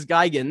Godzilla versus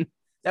Gigan.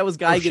 That was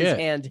Gigan's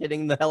hand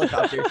hitting the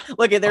helicopter.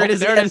 Look at there it is.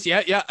 There it is.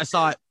 Yeah, I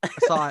saw it.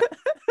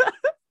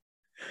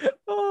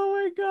 Oh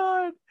my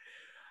god.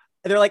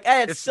 And they're like,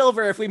 hey, it's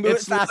silver if we move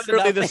it fast enough. It's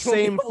literally the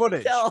same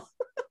footage.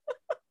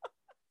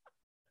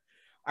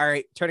 All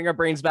right, turning our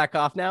brains back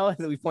off now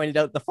that we pointed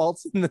out the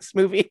faults in this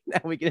movie.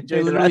 Now we can enjoy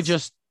they the literally rest.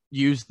 Just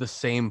use the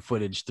same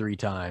footage 3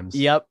 times.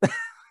 Yep.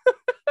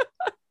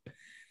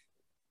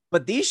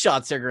 But these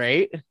shots are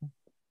great.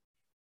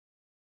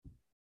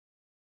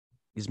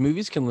 These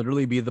movies can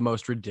literally be the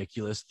most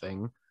ridiculous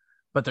thing,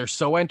 but they're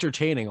so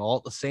entertaining all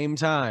at the same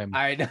time.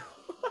 I know.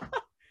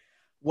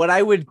 What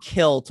I would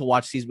kill to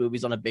watch these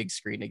movies on a big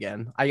screen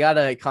again. I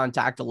gotta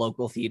contact a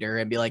local theater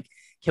and be like,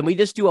 can we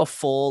just do a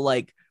full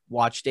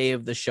watch day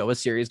of the Showa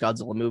series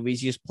Godzilla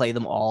movies? You just play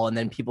them all, and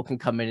then people can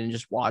come in and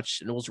just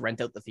watch, and we'll just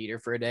rent out the theater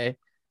for a day.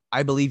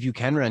 I believe you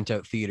can rent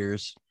out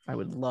theaters. I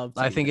would love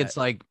to. I think it's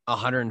like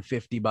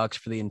 $150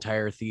 for the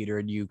entire theater,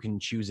 and you can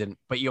choose it,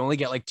 but you only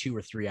get like 2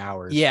 or 3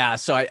 hours. Yeah,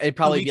 so it'd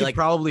probably be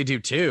probably do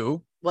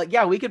 2. Like,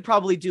 yeah, we could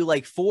probably do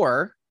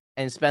 4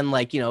 and spend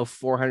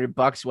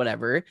 $400,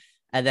 whatever,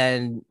 and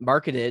then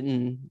market it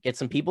and get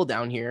some people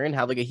down here and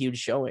have a huge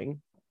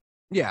showing.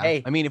 Yeah.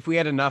 Hey. I mean, if we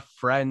had enough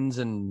friends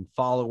and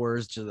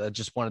followers that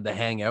just wanted to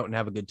hang out and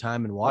have a good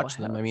time and watch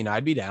them, I mean,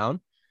 I'd be down.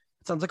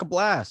 It sounds like a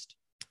blast.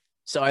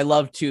 So I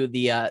love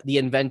the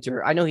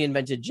inventor. I know he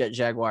invented Jet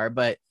Jaguar,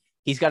 but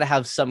he's got to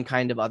have some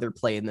kind of other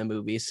play in the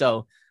movie.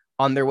 So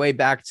on their way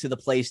back to the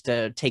place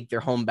to take their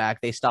home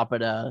back, they stop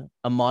at a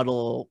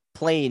model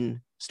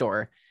plane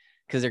store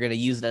because they're going to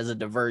use it as a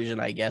diversion,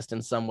 I guess,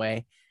 in some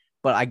way.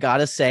 But I got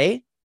to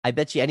say, I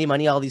bet you any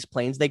money all these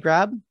planes they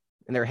grab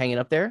and they're hanging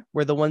up there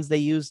were the ones they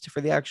used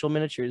for the actual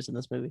miniatures in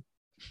this movie.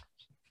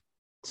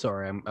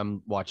 Sorry,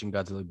 I'm watching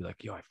Godzilla be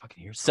like, yo, I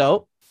fucking hear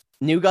something. So,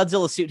 new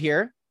Godzilla suit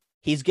here.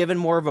 He's given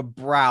more of a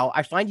brow.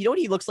 I find, you know what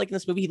he looks like in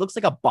this movie? He looks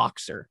like a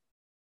boxer.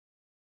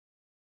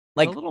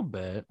 Like a little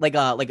bit.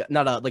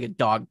 Not a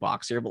dog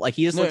boxer, but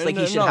he just looks like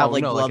he should have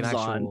gloves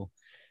on.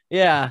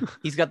 Yeah,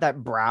 he's got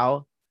that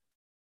brow.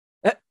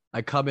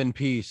 I come in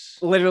peace.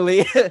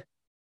 Literally.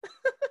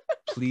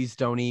 Please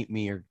don't eat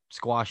me or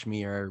squash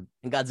me or.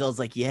 And Godzilla's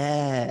like,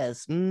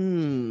 yes,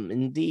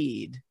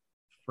 indeed.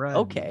 Friend.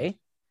 Okay.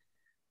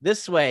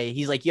 This way,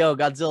 he's like, yo,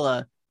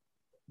 Godzilla,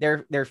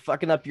 they're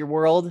fucking up your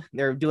world.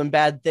 They're doing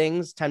bad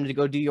things. Time to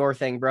go do your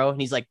thing, bro.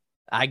 And he's like,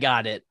 I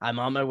got it. I'm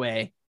on my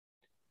way.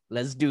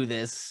 Let's do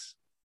this.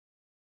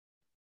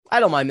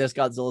 I don't mind this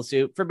Godzilla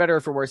suit. For better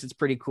or for worse, it's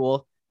pretty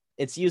cool.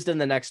 It's used in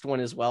the next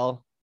one as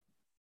well.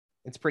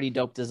 It's pretty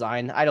dope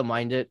design. I don't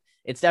mind it.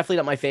 It's definitely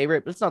not my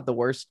favorite, but it's not the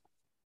worst.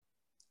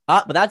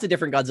 But that's a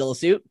different Godzilla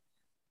suit.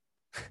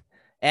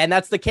 And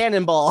that's the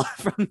cannonball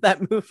from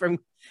that move from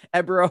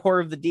Ebirah Horror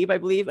of the Deep, I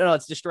believe. No,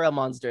 it's Destroy All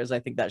Monsters. I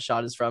think that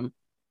shot is from.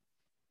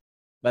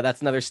 But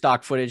that's another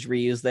stock footage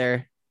reused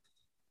there.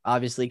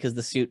 Obviously, because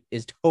the suit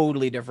is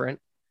totally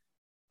different.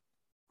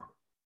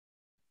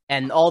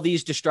 And all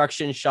these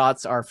destruction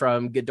shots are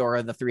from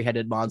Ghidorah, the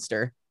 3-headed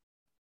monster.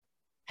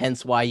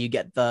 Hence why you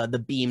get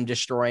the beam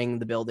destroying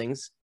the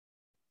buildings.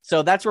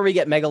 So that's where we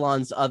get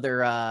Megalon's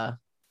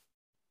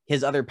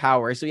his other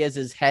power. So he has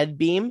his head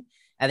beam,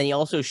 and then he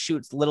also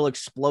shoots little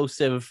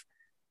explosive,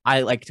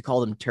 I like to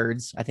call them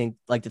turds.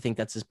 Like to think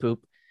that's his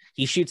poop.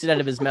 He shoots it out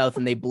of his mouth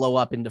and they blow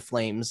up into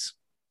flames.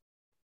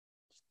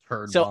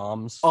 Turd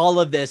bombs. All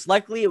of this,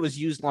 luckily it was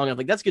used long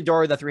enough. That's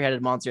Ghidorah, the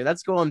 3-headed monster.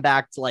 That's going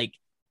back to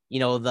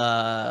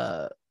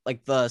the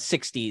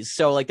 60s.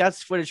 So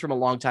that's footage from a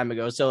long time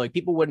ago. So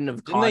people wouldn't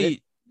have caught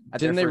it.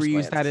 Didn't they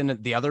reuse that in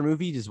the other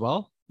movie as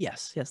well?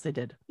 Yes, they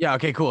did. Yeah,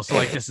 okay, cool. So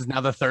this is now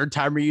the 3rd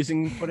time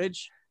reusing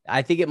footage?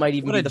 I think it might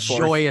even be the 4th.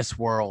 Joyous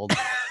world.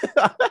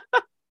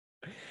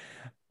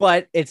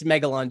 But it's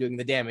Megalon doing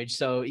the damage,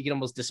 so you can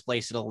almost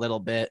displace it a little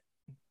bit.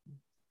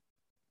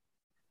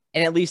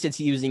 And at least it's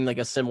using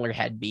a similar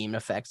head beam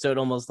effect, so it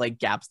almost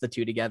gaps the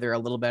two together a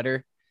little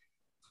better.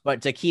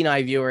 But to keen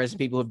eye viewers and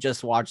people who've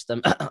just watched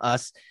them,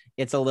 us,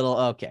 it's a little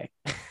okay.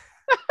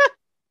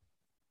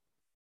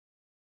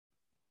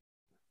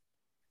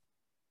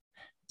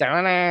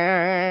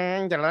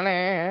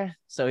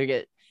 So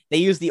they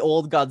use the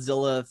old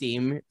Godzilla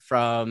theme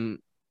from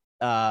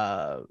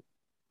Godzilla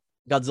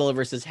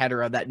versus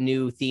Hedorah, that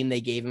new theme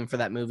they gave him for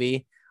that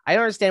movie I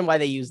don't understand why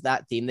they used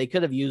that theme. They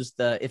could have used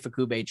the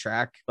Ifukube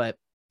track, but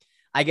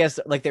I guess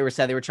like they were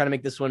said, they were trying to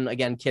make this one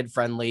again kid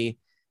friendly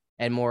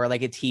and more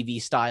like a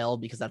TV style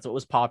because that's what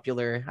was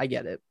popular. I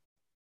get it.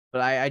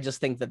 But I just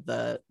think that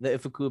the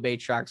Ifukube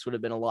tracks would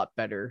have been a lot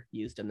better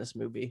used in this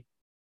movie.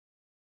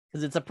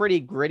 Because it's a pretty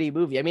gritty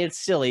movie. I mean, it's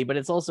silly, but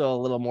it's also a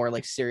little more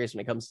like serious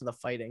when it comes to the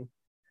fighting.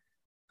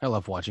 I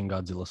love watching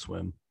Godzilla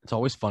swim. It's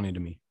always funny to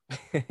me.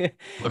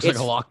 Looks like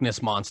a Loch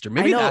Ness monster.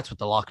 Maybe that's what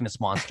the Loch Ness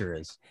monster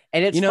is.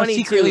 And it's funny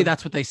secretly too,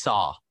 that's what they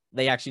saw.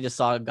 They actually just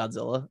saw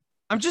Godzilla.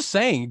 I'm just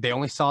saying they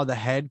only saw the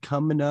head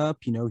coming up.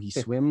 He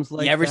swims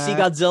like. You ever see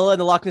Godzilla and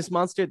the Loch Ness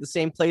monster at the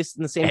same place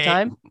in the same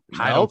time?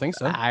 I don't think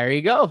so. There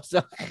you go.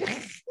 So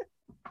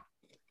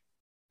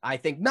I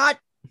think not.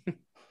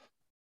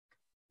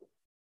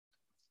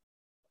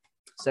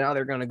 So now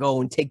they're gonna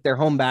go and take their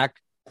home back.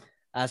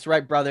 That's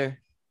right, brother.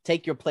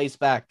 Take your place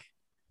back.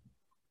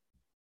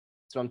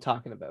 That's what I'm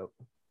talking about.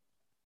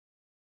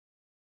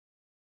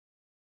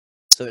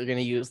 So they're going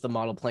to use the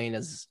model plane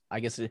as,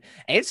 I guess, and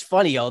it's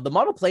funny, the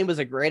model plane was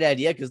a great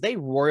idea because they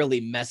royally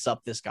mess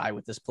up this guy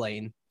with this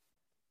plane.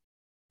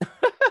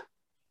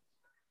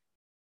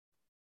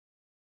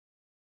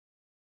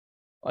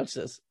 Watch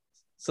this.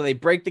 So they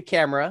break the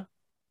camera.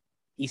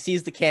 He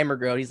sees the camera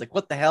go. He's like,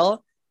 what the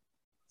hell?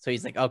 So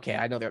he's like, okay,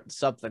 I know there's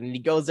something. And he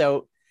goes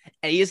out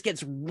and he just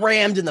gets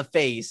rammed in the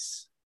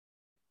face.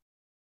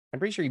 I'm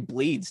pretty sure he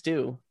bleeds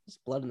too. There's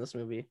blood in this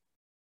movie.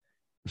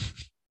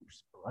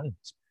 There's blood.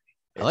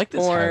 I like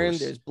this porn, house.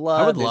 There's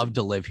blood. I would love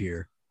to live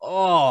here.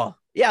 Oh,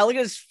 yeah. Look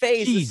at his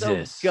face. Jesus.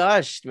 It's so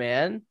gushed,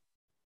 man.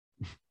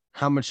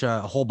 How much?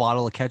 A whole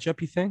bottle of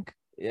ketchup, you think?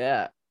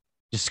 Yeah.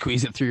 Just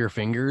squeeze it through your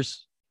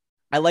fingers.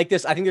 I like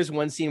this. I think there's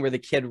one scene where the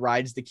kid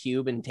rides the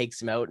cube and takes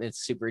him out, and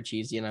it's super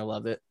cheesy, and I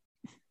love it.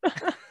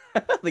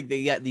 Like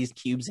they got these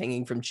cubes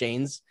hanging from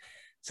chains.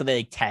 So they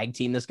like tag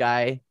team this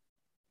guy.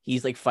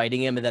 He's like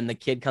fighting him, and then the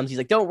kid comes. He's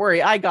like, don't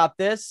worry, I got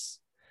this.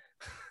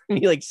 And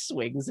he like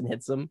swings and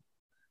hits him.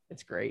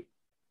 It's great.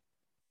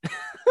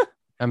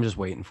 I'm just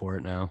waiting for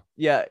it now.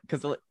 Yeah,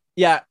 because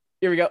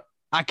here we go.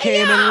 I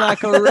came in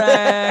like a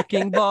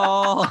wrecking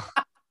ball.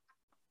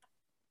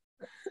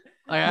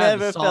 I had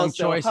the song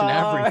choice and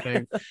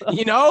everything.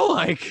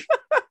 Like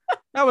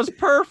that was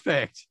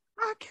perfect.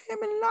 I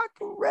came in like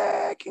a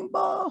wrecking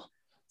ball.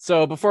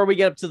 So before we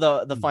get up to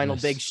the final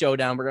big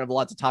showdown, we're gonna have a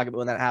lot to talk about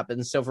when that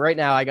happens. So for right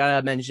now, I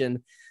gotta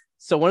mention.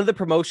 So one of the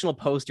promotional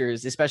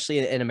posters, especially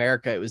in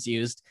America, it was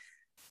used.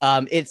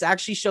 It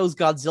actually shows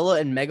Godzilla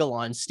and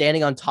Megalon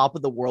standing on top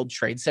of the World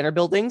Trade Center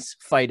buildings,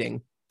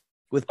 fighting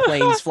with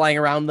planes flying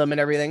around them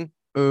and everything.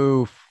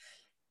 Oof.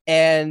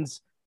 And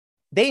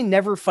they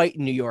never fight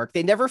in New York.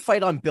 They never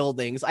fight on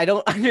buildings. I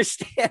don't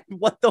understand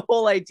what the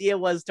whole idea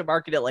was to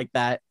market it like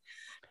that.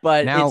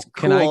 But now, it's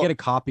cool. Can I get a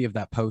copy of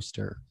that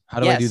poster? How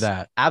do I do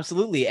that?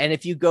 Absolutely. And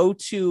if you go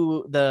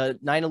to the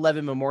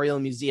 9/11 Memorial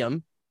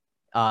Museum,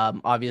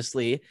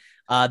 obviously,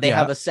 they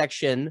have a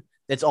section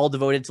that's all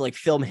devoted to like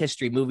film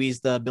history,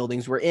 movies the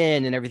buildings were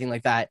in and everything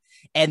like that.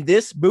 And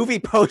this movie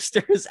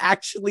poster is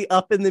actually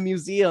up in the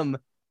museum.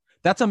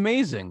 That's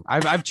amazing.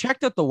 I've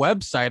checked out the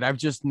website. I've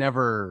just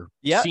never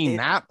seen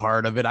that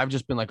part of it. I've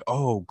just been like,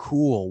 oh,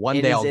 cool. One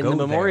day I'll go in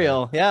the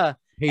memorial. There. Yeah.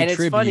 Pay and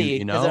tribute, it's funny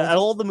because at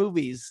all the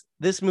movies,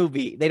 this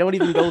movie, they don't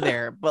even go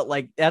there, but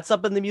like that's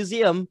up in the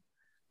museum.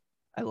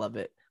 I love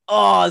it.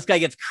 Oh, this guy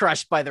gets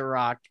crushed by the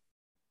rock.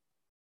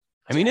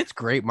 I mean, it's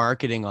great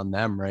marketing on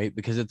them, right?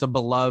 Because it's a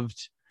beloved,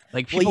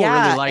 like people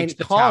really liked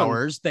the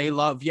towers. They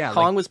love,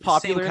 Kong was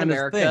popular in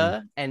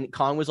America, and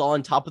Kong was all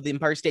on top of the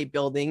Empire State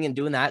Building and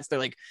doing that. So they're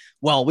like,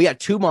 well, we got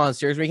two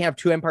monsters. We can have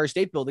two Empire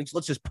State Buildings.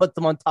 Let's just put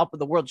them on top of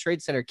the World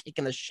Trade Center,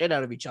 kicking the shit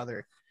out of each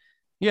other.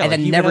 Yeah, and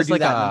then never do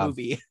that in the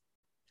movie.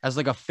 As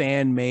like a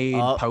fan-made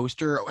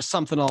poster or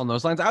something along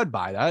those lines, I would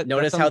buy that.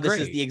 Notice how this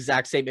is the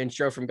exact same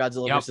intro from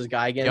Godzilla versus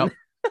Gigan. Yep.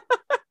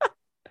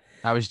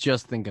 I was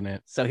just thinking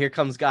it. So here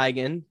comes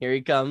Gigan. Here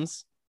he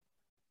comes.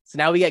 So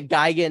now we get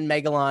Gigan,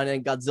 Megalon,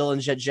 and Godzilla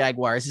and Jet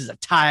Jaguar. This is a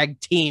tag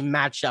team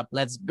matchup.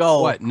 Let's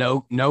go. What?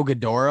 No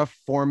Ghidorah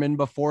forming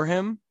before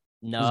him?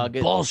 No,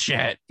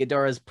 bullshit.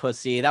 Ghidorah's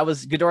pussy. That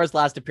was Ghidorah's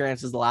last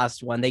appearance. Was the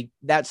last one.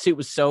 That suit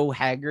was so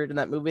haggard in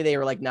that movie. They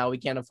were like, no, we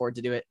can't afford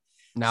to do it.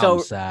 Now I'm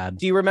sad.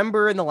 Do you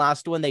remember in the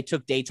last one they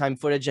took daytime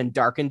footage and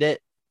darkened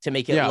it to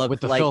make it look with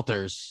the like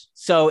filters?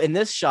 So in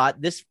this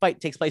shot, this fight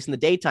takes place in the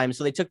daytime.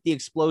 So they took the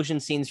explosion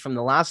scenes from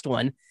the last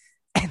one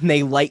and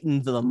they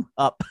lightened them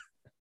up.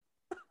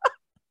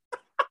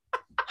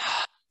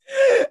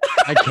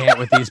 I can't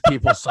with these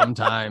people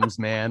sometimes,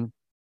 man.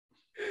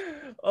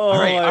 Oh,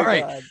 all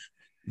right. God.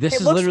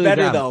 This is literally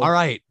better though. All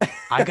right,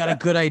 I got a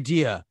good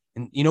idea.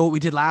 And you know what we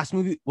did last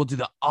movie? We'll do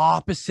the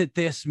opposite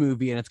this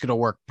movie, and it's gonna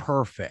work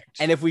perfect.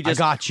 And if we just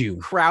got you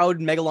crowd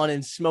Megalon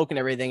in smoke and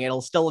everything,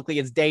 it'll still look like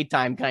it's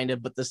daytime, kind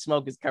of, but the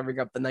smoke is covering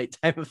up the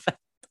nighttime effect.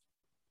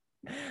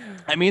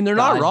 I mean, they're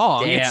not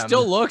wrong. Damn. It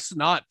still looks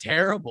not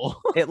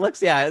terrible. It looks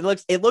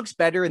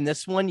better in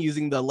this one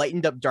using the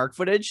lightened up dark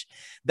footage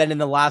than in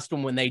the last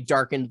one when they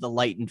darkened the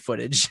lightened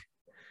footage.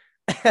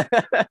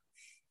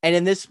 And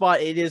in this spot,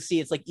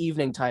 it's like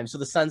evening time. So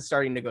the sun's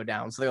starting to go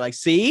down. So they're like,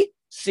 see,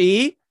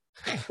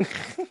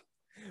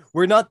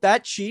 we're not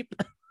that cheap.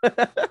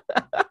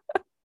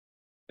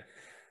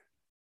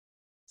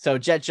 So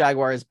Jet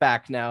Jaguar is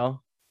back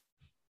now.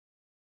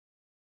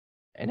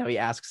 And now he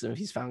asks him if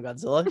he's found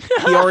Godzilla.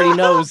 He already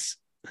knows.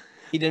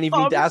 He didn't even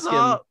need to ask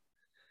him.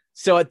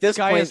 So at this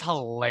point, is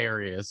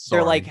hilarious.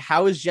 They're like,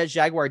 how is Jet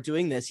Jaguar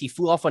doing this? He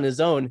flew off on his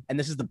own. And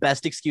this is the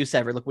best excuse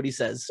ever. Look what he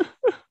says.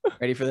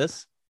 Ready for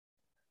this?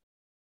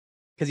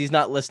 Because he's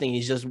not listening.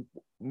 He's just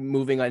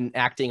moving and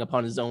acting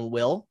upon his own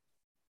will.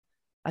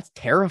 That's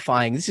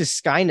terrifying. This is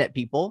Skynet,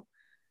 people.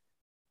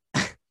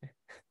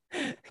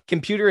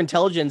 Computer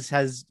intelligence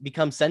has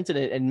become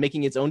sentient and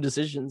making its own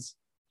decisions.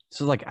 This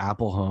is like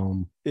Apple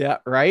Home. Yeah,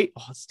 right?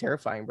 Oh, it's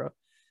terrifying, bro.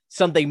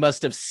 Something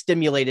must have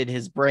stimulated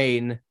his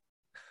brain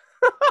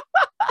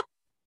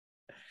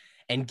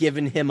and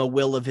given him a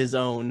will of his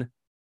own.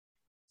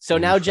 So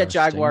now Jet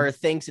Jaguar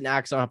thinks and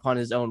acts upon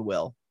his own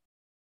will.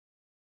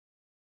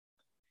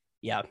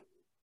 Yeah.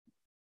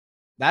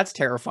 That's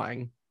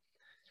terrifying.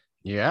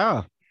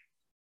 Yeah.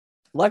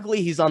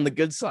 Luckily, he's on the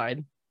good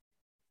side.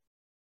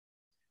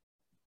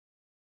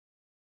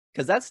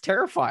 Because that's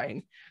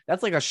terrifying.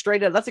 That's like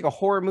that's like a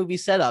horror movie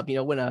setup. You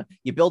know, when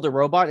you build a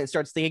robot and it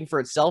starts thinking for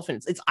itself,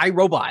 and it's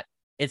iRobot.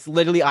 It's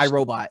literally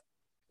iRobot.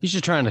 He's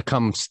just trying to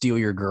come steal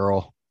your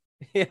girl.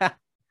 Yeah.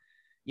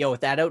 Yo,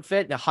 with that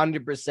outfit,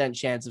 100%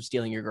 chance of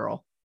stealing your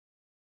girl.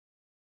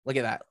 Look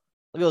at that.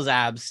 Look at those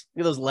abs.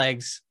 Look at those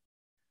legs.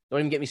 Don't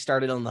even get me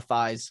started on the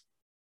thighs.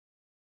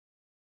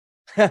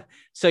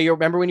 So you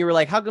remember when you were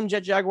like, how come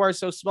Jet Jaguar is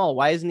so small?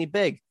 Why isn't he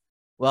big?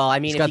 Well, I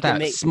mean, he's got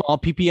that small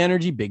PP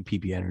energy, big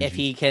PP energy. If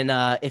he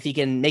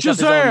can make up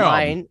his own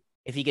mind,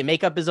 if he can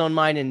make up his own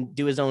mind and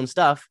do his own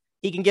stuff,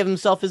 he can give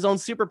himself his own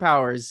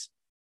superpowers.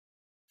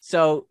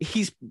 So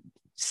he's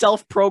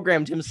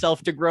self-programmed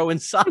himself to grow in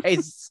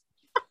size.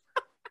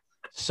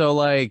 So,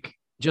 like,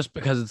 just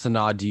because it's a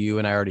nod to you,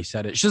 and I already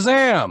said it,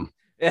 Shazam!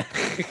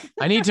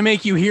 I need to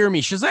make you hear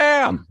me,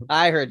 Shazam!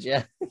 I heard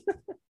you.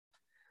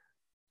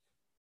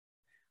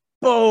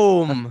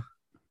 Boom.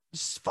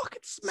 Just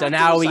fucking smack. So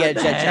now we get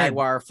Jet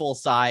Jaguar full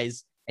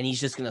size, and he's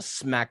just gonna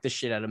smack the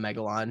shit out of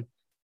Megalon.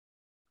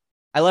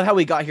 I love how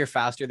we got here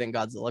faster than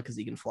Godzilla because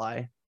he can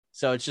fly.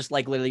 So it's just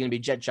like literally gonna be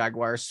Jet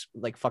Jaguar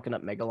like fucking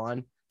up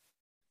Megalon.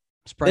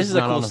 This is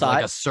a cool shot.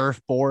 Like a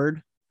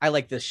surfboard. I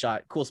like this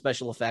shot. Cool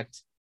special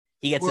effect.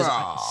 He gets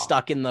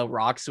stuck in the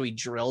rocks, so he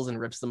drills and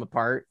rips them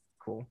apart.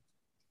 Cool.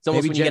 It's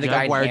almost maybe Jet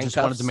Jaguar just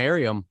wanted to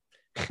marry him.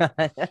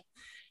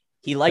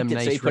 He liked it,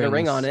 so he put a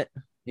ring on it.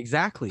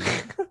 Exactly.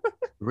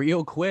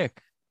 Real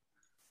quick.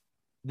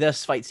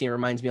 This fight scene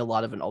reminds me a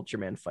lot of an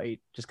Ultraman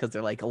fight, just because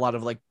they're like a lot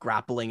of like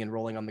grappling and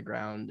rolling on the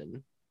ground.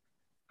 And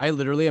I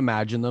literally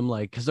imagine them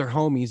like, because they're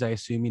homies, I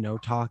assume, you know,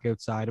 talk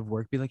outside of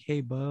work, be like,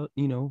 hey, bud,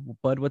 you know,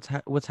 bud, what's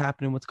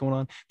happening? What's going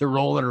on? They're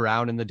rolling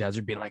around in the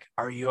desert, being like,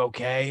 are you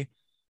okay?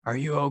 Are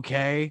you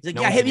okay? He's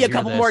like, yeah, hit me a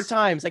couple more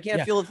times. I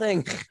can't feel a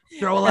thing.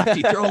 Throw a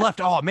lefty, throw a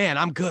left. Oh man,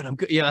 I'm good. I'm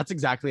good. Yeah, that's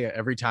exactly it.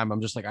 Every time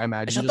I'm just like, I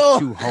imagine just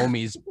two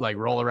homies like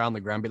roll around the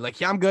ground, be like,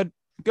 yeah, I'm good.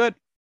 Good.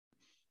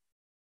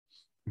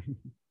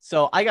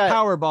 So I got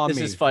powerbomb. This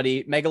is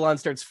funny. Megalon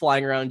starts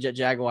flying around Jet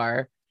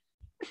Jaguar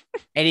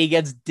and he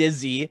gets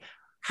dizzy.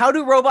 How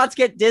do robots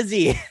get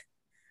dizzy?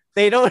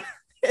 They don't.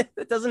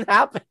 It doesn't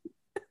happen.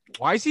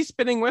 Why is he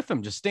spinning with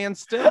him? Just stand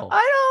still.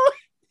 I don't.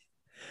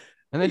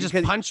 And then just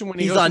punch him when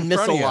he's on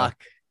missile lock.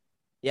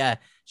 Yeah.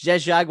 Jet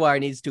Jaguar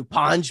needs to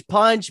punch.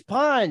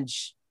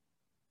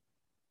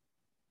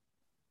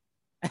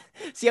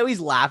 See how he's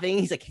laughing?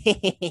 He's like,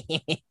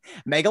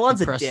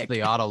 Megalon's a dick.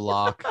 The auto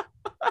lock.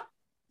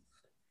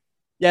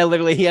 Yeah,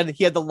 literally, he had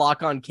the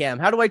lock on cam.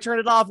 How do I turn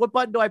it off? What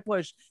button do I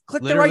push?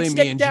 Click literally the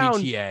right stick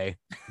down.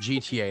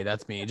 GTA,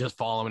 that's me. Just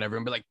following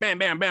everyone, be like, bam,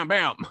 bam, bam,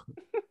 bam.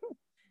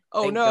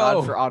 Oh Thank no!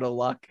 God for auto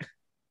lock.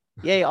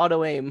 Yay,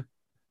 auto aim.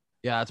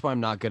 Yeah, that's why I'm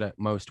not good at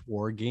most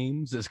war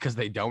games. Is because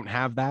they don't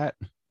have that.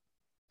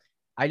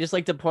 I just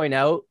like to point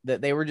out that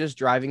they were just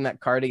driving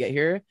that car to get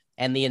here,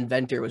 and the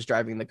inventor was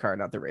driving the car,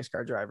 not the race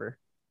car driver.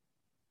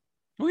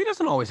 Well, he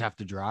doesn't always have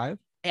to drive.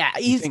 Yeah,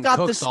 he's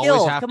got the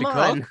skill. Come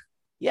on. Cook?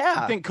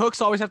 Yeah. You think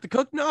cooks always have to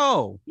cook?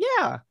 No.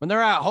 Yeah. When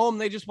they're at home,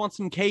 they just want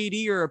some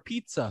KD or a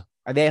pizza.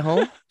 Are they at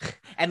home?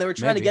 And they were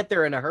trying to get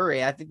there in a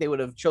hurry. I think they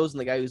would have chosen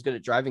the guy who's good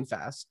at driving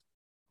fast.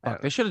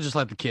 They should have just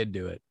let the kid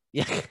do it.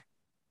 Yeah.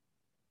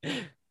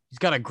 He's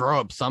got to grow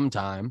up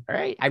sometime. All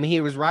right. I mean,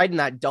 he was riding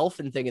that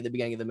dolphin thing at the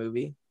beginning of the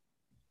movie.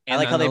 And I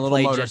like how they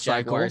played Jet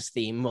Jaguar's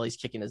theme while he's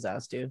kicking his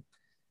ass, too.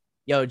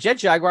 Yo, Jet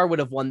Jaguar would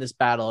have won this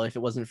battle if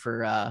it wasn't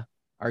for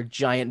our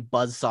giant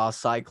buzzsaw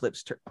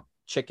Cyclops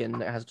chicken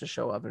that has to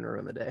show up and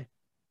ruin the day.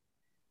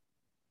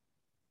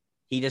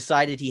 He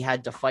decided he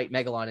had to fight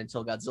Megalon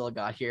until Godzilla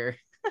got here.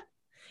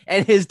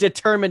 And his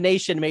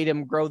determination made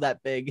him grow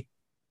that big.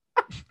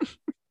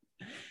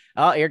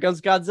 Oh, here comes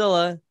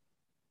Godzilla.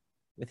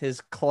 With his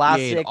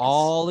classic,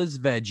 all his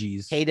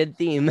veggies, hated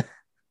theme.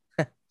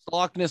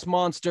 Loch Ness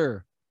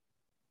Monster.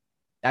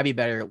 That'd be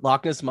better.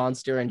 Loch Ness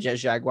Monster and Jet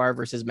Jaguar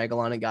versus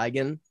Megalon and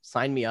Gigan.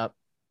 Sign me up.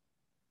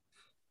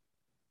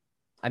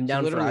 I'm So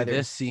down for literally either.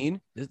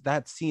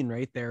 that scene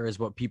right there is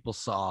what people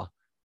saw.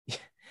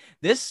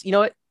 This, you know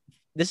what?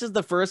 This is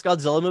the first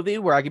Godzilla movie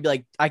where I could be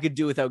like, I could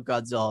do without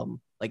Godzilla.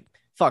 Like,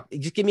 fuck,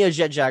 just give me a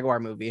Jet Jaguar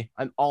movie.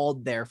 I'm all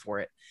there for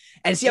it.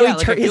 And see how Yeah,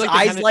 like, I feel his like they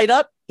eyes kinda- light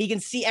up? He can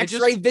see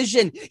X-ray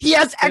vision. He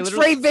has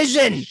X-ray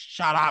vision.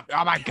 Shut up.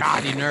 Oh my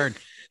God, you nerd.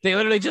 They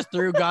literally just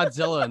threw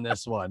Godzilla in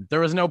this one. There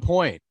was no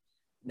point.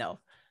 No.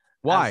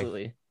 Why?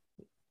 Absolutely.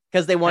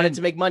 Because they wanted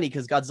to make money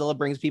because Godzilla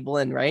brings people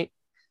in, right?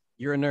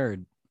 You're a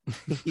nerd.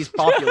 He's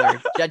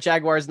popular. Jet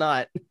Jaguar's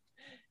not.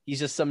 He's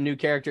just some new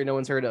character no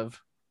one's heard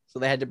of. So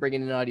they had to bring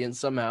in an audience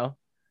somehow.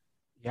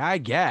 Yeah, I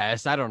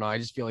guess. I don't know. I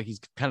just feel like he's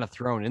kind of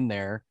thrown in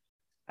there.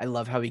 I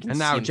love how he can. And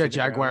now Jet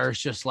Jaguar is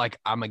just like,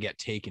 I'm gonna get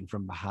taken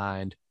from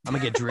behind. I'm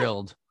gonna get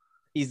drilled.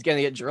 He's gonna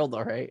get drilled,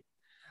 all right.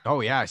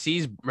 Oh yeah, see,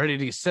 he's ready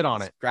to sit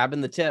on it.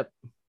 Grabbing the tip.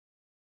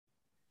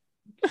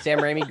 Sam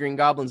Raimi, Green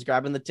Goblin's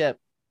grabbing the tip.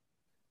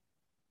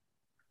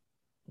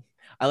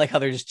 I like how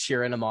they're just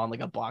cheering him on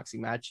like a boxing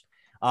match.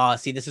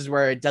 See, this is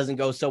where it doesn't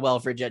go so well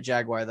for Jet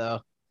Jaguar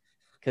though,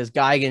 because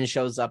Gigan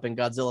shows up and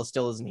Godzilla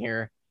still isn't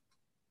here.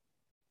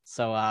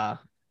 So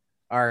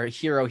our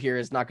hero here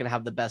is not gonna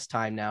have the best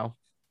time now.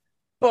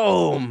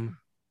 Boom!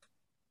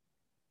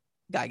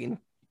 Gigan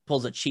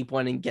pulls a cheap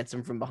one and gets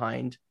him from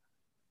behind.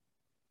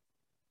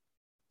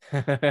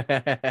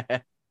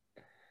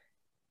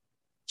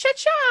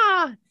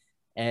 Cha-cha!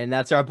 And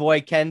that's our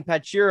boy Ken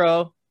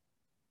Pachiro.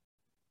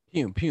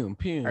 Pew, pew,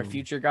 pew. Our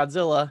future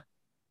Godzilla.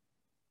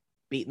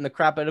 Beating the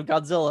crap out of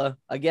Godzilla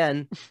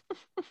again.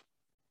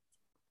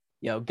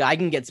 Yo,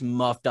 Gigan gets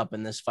muffed up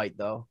in this fight,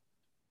 though.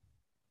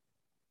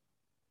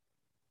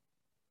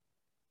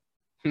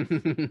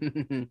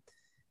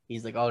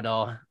 He's like, oh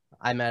no,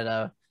 I'm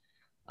at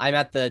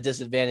the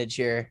disadvantage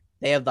here.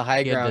 They have the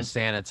high ground. To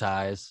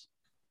sanitize.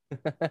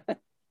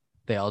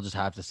 They all just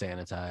have to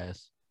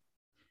sanitize.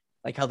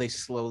 Like how they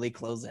slowly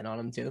close in on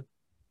him too.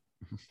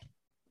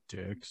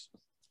 Dicks.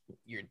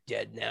 You're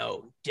dead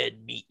now. Dead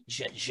meat,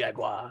 Jet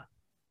Jaguar.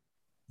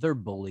 They're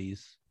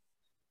bullies.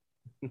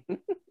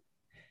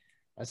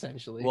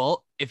 Essentially.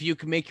 Well, if you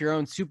can make your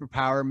own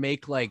superpower,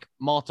 make like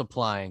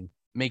multiplying.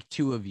 Make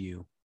two of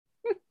you.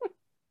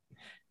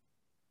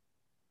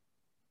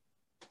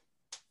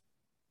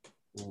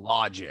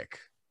 Logic.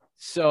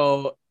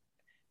 So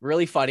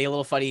really funny, a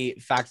little funny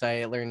fact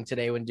I learned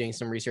today when doing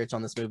some research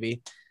on this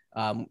movie.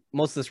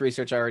 Most of this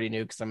research I already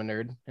knew because I'm a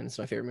nerd and it's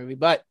my favorite movie.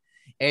 But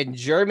in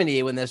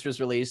Germany, when this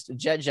was released,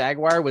 Jet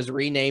Jaguar was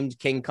renamed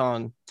King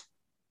Kong.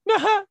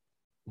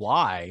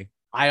 Why?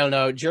 I don't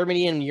know.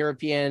 Germany and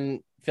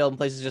European film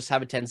places just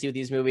have a tendency with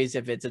these movies.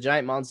 If it's a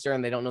giant monster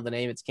and they don't know the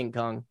name, it's King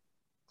Kong.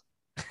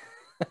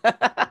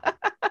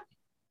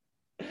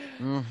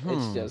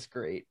 It's just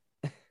great.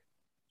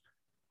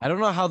 I don't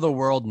know how the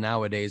world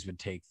nowadays would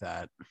take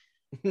that.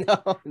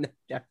 No,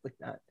 definitely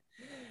not.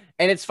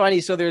 And it's funny.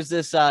 So there's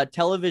this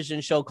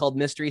television show called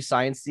Mystery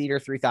Science Theater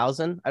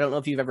 3000. I don't know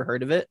if you've ever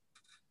heard of it.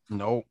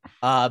 Nope.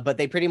 But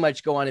they pretty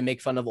much go on and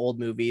make fun of old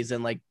movies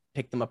and like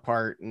pick them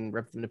apart and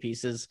rip them to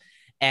pieces.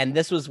 And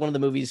this was one of the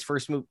movies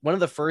one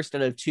of the first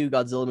out of two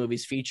Godzilla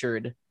movies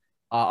featured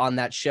on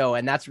that show.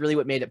 And that's really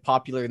what made it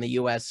popular in the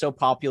US, so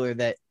popular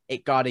that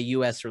it got a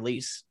US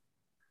release.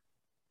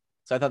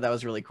 So I thought that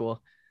was really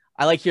cool.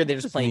 I like here they're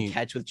just playing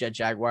catch with Jet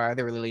Jaguar.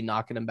 They were literally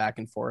knocking him back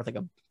and forth like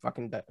a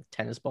fucking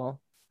tennis ball.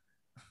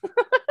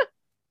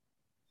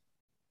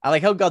 I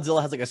like how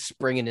Godzilla has like a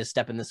spring in his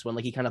step in this one.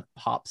 Like he kind of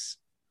pops.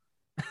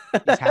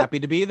 He's happy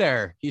to be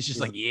there. He's just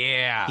like,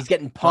 yeah. He's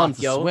getting pumped,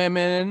 yo.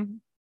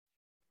 Swimming.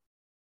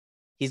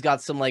 He's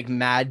got some like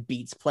mad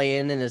beats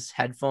playing in his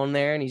headphone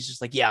there. And he's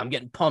just like, yeah, I'm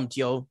getting pumped,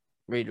 yo.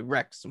 Ready to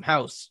wreck some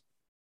house.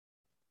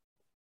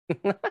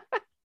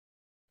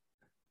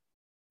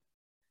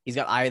 He's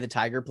got Eye of the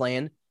Tiger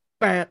playing.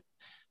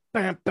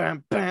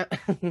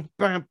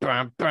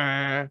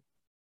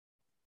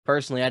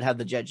 Personally, I'd have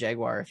the Jet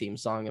Jaguar theme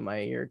song in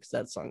my ear because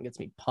that song gets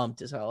me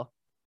pumped as hell.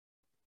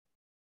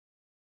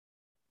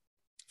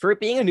 For it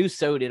being a new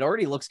Sode, it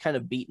already looks kind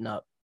of beaten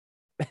up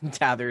and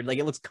tethered. Like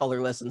it looks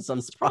colorless in some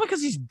spots. Probably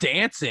because he's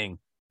dancing.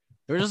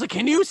 They're just like,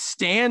 can you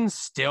stand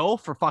still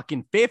for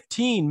fucking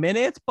 15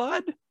 minutes,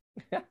 bud?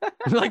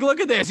 Like, look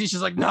at this. He's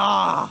just like,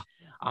 nah.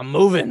 I'm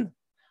moving.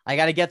 I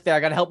got to get there.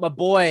 I got to help my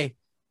boy.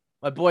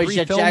 My boy,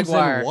 Jet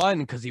Jaguar. One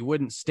because he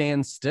wouldn't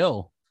stand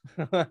still.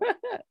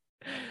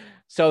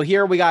 So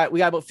here we got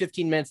about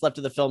 15 minutes left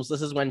of the film. So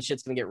this is when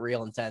shit's going to get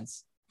real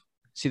intense.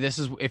 See, this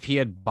is if he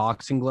had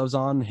boxing gloves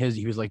on,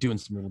 he was like doing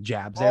some little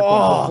jabs there.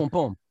 Oh. Boom, boom,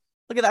 boom.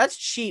 Look at that. That's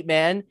cheap,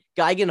 man.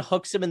 Gigan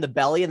hooks him in the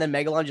belly and then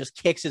Megalon just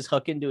kicks his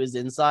hook into his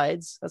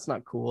insides. That's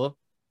not cool.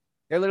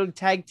 They're literally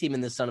tag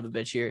teaming this son of a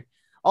bitch here.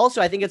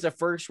 Also, I think it's a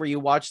first where you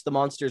watch the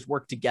monsters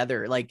work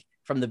together, like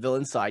from the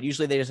villain side.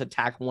 Usually they just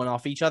attack one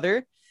off each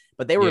other,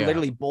 but they were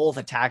literally both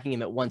attacking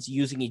him at once,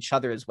 using each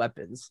other as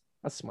weapons.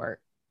 That's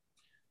smart.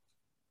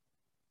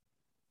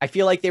 I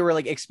feel like they were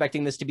like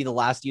expecting this to be the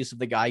last use of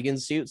the Gigan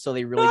suit, so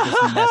they really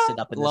just messed it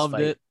up in this fight.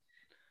 Loved it.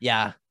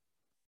 Yeah.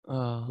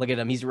 Look at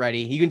him. He's ready.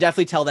 You can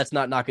definitely tell that's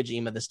not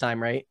Nakajima this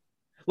time, right?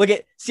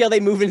 See how they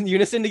move in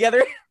unison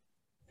together?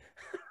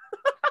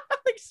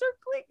 like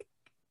circling.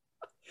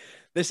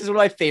 This is one of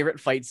my favorite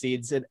fight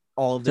scenes in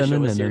all of the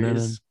show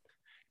series.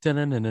 I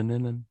don't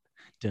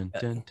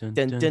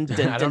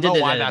know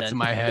why that's in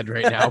my head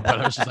right now, but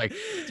I was just like,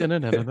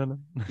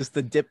 just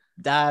the dip,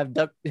 dive,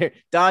 duck,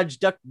 dodge,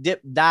 duck,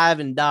 dip, dive,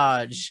 and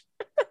dodge.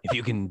 If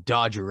you can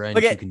dodge a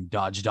wrench, you can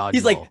dodge.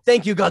 He's like,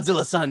 thank you,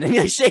 Godzilla son. And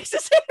he shakes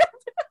his hand.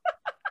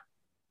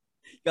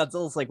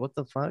 Godzilla's like, what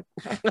the fuck?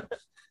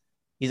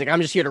 He's like,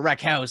 I'm just here to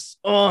wreck house.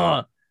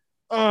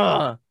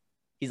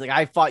 He's like,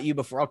 I fought you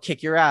before. I'll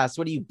kick your ass.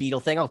 What are you,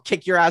 beetle thing? I'll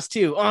kick your ass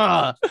too.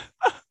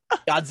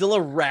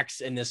 Godzilla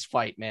wrecks in this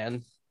fight,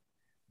 man.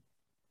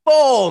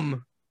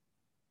 Boom.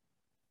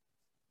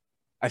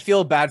 I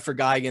feel bad for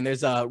Gigan.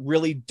 There's a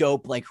really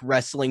dope, like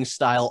wrestling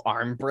style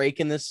arm break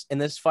in this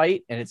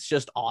fight, and it's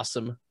just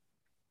awesome.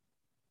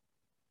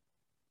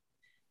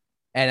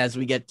 And as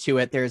we get to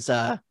it, there's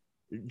a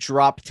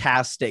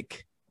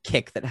drop-tastic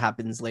kick that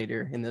happens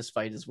later in this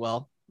fight as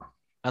well.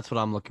 That's what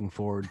I'm looking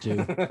forward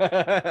to.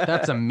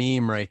 That's a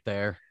meme right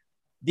there.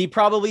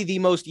 Probably the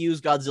most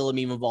used Godzilla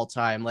meme of all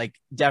time. Like,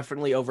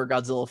 definitely over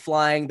Godzilla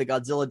flying, the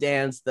Godzilla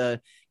dance, the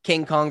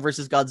King Kong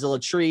versus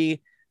Godzilla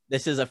tree.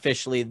 This is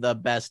officially the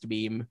best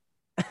meme.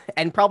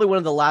 And probably one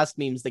of the last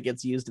memes that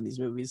gets used in these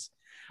movies.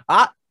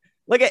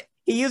 Look at,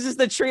 he uses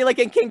the tree like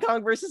in King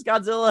Kong versus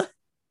Godzilla.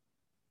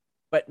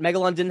 But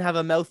Megalon didn't have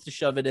a mouth to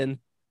shove it in.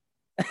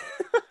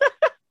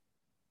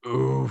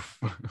 Oof.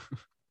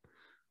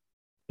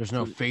 There's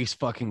no face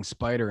fucking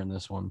spider in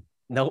this one.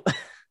 Nope.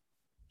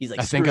 He's like,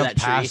 I think I've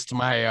passed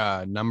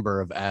my number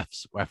of F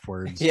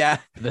words. Yeah.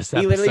 This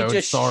episode. He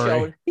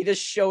literally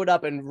just showed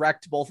up and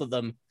wrecked both of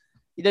them.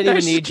 He didn't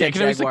even need Jet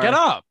Jaguar.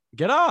 Like,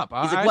 get up.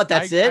 He's like, what?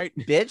 That's it,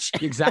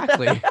 bitch.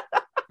 Exactly.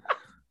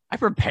 I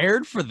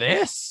prepared for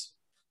this.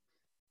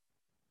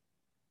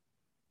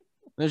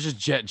 There's just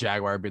Jet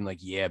Jaguar being like,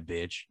 yeah,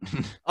 bitch.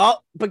 Oh,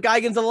 but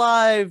Gigan's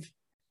alive.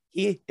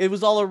 It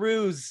was all a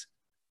ruse.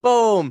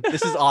 Boom.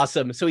 This is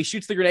awesome. So he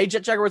shoots the grenade.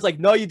 Jet Jaguar's like,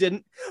 no, you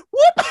didn't.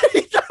 Whoop.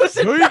 He throws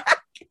it back.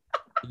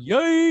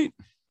 Yay.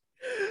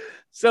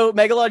 So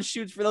Megalon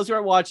shoots, for those who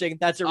aren't watching.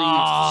 That's a reuse.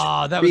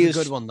 Oh, that was a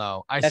good one,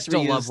 though. I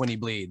still love when he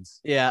bleeds.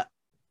 Yeah.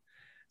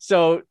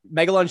 So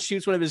Megalon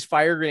shoots one of his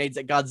fire grenades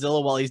at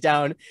Godzilla while he's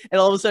down. And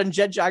all of a sudden,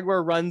 Jet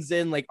Jaguar runs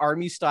in like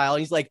army style.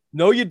 And he's like,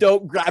 no, you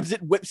don't. Grabs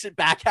it, whips it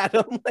back at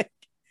him. Like,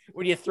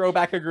 when you throw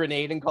back a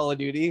grenade in Call of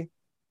Duty.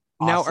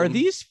 Awesome. Now, are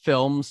these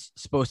films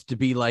supposed to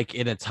be like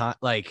in a time,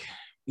 like,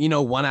 you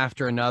know, one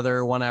after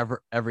another,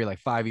 every like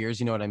 5 years?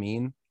 You know what I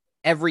mean?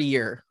 Every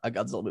year a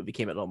Godzilla movie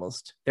came out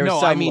almost.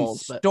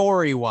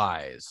 Story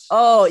wise.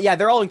 Oh, yeah.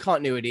 They're all in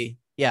continuity.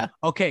 Yeah.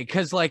 Okay.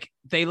 Cause like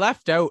they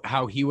left out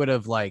how he would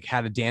have like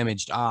had a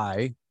damaged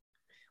eye.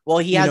 Well,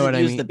 he hasn't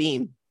used the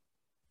beam.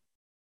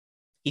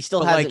 He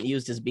still hasn't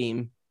used his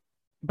beam.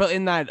 But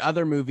in that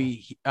other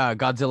movie,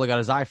 Godzilla got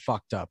his eye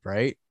fucked up,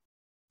 right?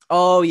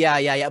 Oh,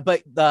 yeah.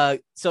 But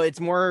so it's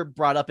more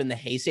brought up in the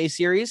Heisei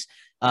series.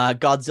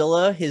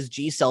 Godzilla, his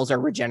G cells are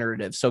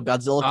regenerative. So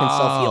Godzilla can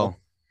self-heal.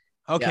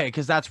 Okay,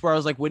 because that's where I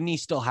was like, wouldn't he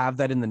still have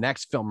that in the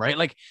next film, right?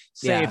 Like,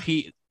 say if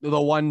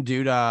the one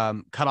dude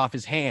cut off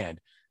his hand,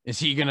 is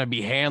he gonna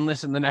be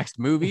handless in the next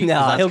movie? No,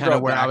 that's he'll kind of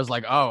grow where back. I was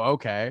like, oh,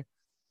 okay.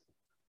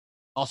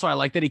 Also, I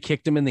like that he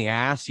kicked him in the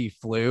ass. He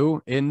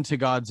flew into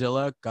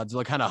Godzilla.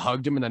 Godzilla kind of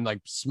hugged him and then like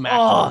smacked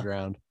him on the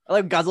ground. I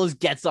like Godzilla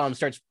gets on him,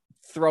 starts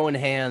throwing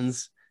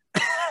hands.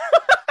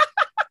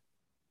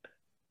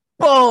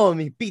 Boom!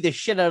 He beat the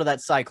shit out of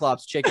that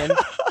Cyclops chicken.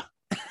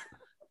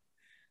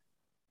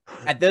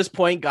 At this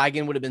point,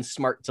 Gigan would have been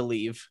smart to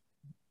leave.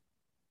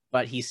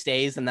 But he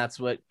stays, and that's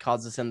what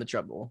causes him the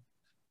trouble.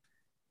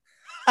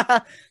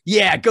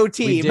 Yeah, go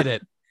team. We did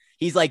it.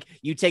 He's like,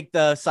 you take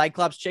the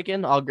Cyclops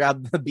chicken, I'll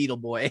grab the Beetle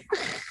Boy.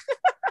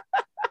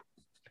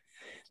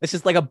 This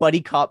is like a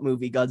buddy cop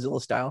movie, Godzilla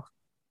style.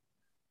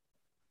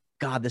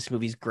 God, this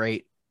movie's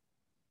great.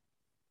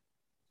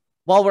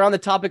 While we're on the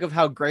topic of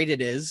how great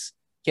it is,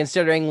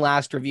 considering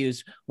last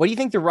reviews, what do you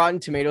think the Rotten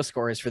Tomato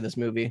score is for this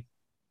movie?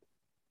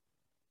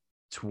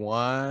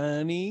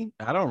 20?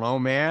 I don't know,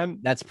 man.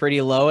 That's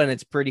pretty low, and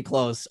it's pretty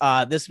close.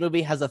 This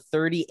movie has a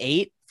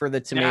 38 for the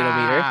tomato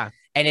meter,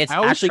 and it's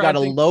actually got a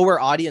lower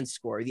audience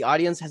score. The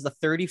audience has a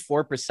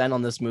 34%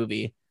 on this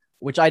movie,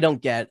 which I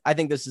don't get. I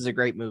think this is a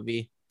great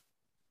movie.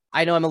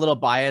 I know I'm a little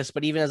biased,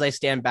 but even as I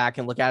stand back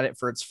and look at it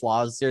for its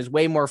flaws, there's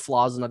way more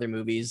flaws in other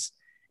movies,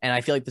 and I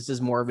feel like this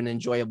is more of an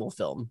enjoyable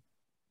film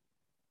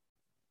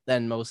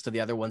than most of the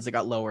other ones that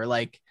got lower.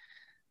 Like,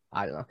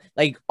 I don't know.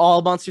 Like,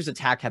 All Monsters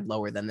Attack had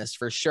lower than this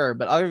for sure.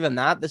 But other than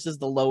that, this is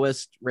the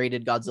lowest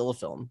rated Godzilla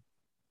film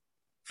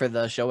for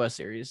the Showa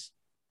series.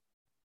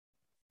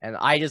 And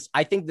I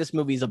think this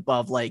movie's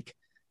above, like,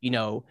 you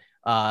know,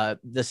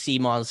 the sea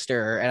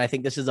monster. And I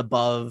think this is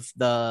above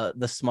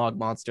the smog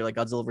monster, like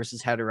Godzilla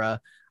versus Hedorah.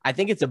 I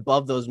think it's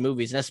above those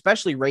movies, and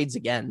especially Raids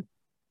Again.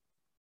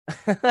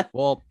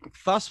 Well,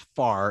 thus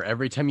far,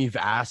 every time you've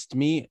asked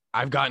me,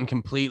 I've gotten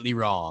completely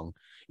wrong.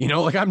 You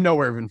know, like I'm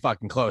nowhere even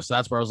fucking close. So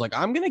that's where I was like,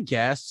 I'm going to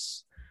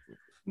guess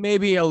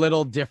maybe a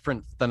little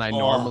different than I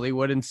normally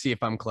would and see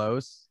if I'm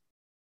close.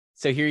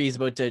 So here he's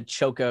about to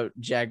choke out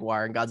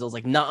Jaguar, and Godzilla's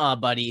like, "Nuh-uh,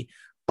 buddy."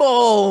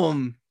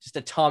 Boom! Just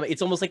atomic.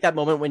 It's almost like that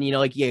moment when, you know,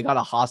 like you got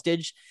a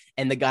hostage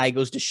and the guy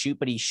goes to shoot,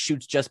 but he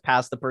shoots just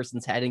past the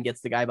person's head and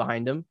gets the guy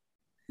behind him.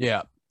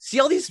 Yeah. See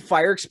all these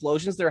fire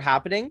explosions that are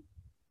happening?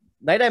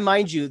 Might I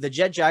mind you, the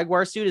Jet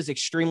Jaguar suit is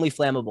extremely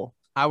flammable.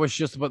 I was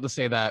just about to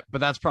say that, but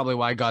that's probably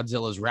why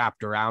Godzilla's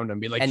wrapped around him.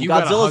 Be like, and you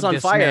Godzilla's gotta hug on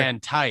this fire. man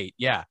tight.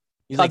 Yeah.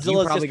 He's Godzilla's like,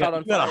 you probably just caught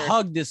on gotta fire.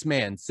 hug this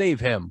man. Save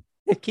him.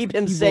 Keep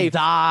him He safe. will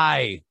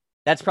die.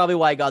 That's probably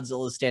why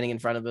Godzilla is standing in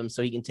front of him,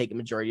 so he can take a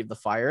majority of the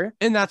fire.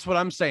 And that's what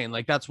I'm saying.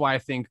 Like, that's why I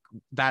think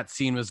that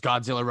scene was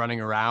Godzilla running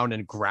around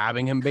and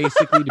grabbing him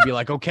basically to be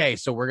like, okay,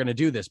 so we're going to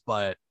do this.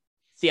 But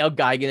see how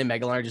Gigan and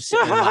Megalon are just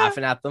sitting there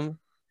laughing at them.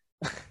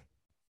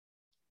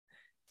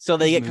 So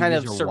they get kind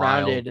of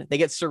surrounded. Wild. They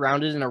get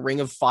surrounded in a ring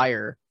of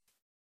fire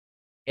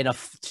in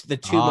the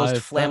two most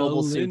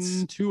flammable suits.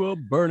 Into a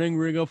burning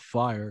ring of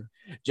fire.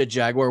 Jet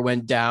Jaguar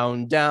went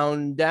down,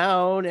 down,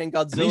 down, and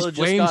Godzilla and these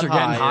flames are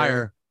getting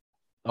higher.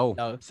 Oh,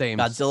 no, same.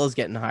 Godzilla's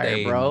getting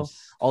higher, bro.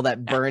 All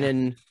that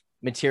burning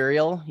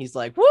material. He's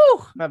like, woo,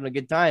 I'm having a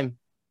good time.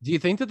 Do you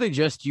think that they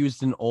just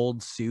used an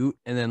old suit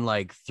and then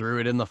like threw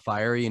it in the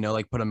fire, you know,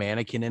 like put a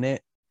mannequin in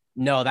it?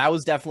 No, that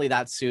was definitely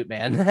that suit,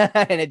 man.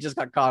 And it just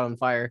got caught on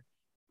fire.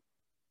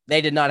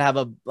 They did not have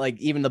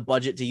even the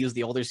budget to use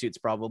the older suits,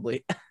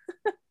 probably.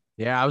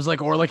 Yeah, I was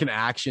like, or like an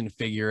action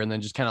figure and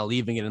then just kind of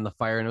leaving it in the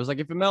fire. And it was like,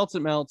 if it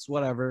melts,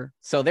 whatever.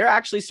 So they're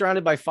actually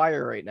surrounded by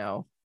fire right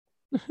now.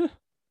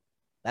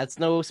 That's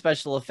no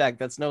special effect.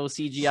 That's no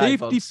CGI. Safety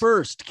folks.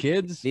 First,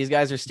 kids. These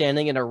guys are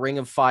standing in a ring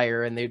of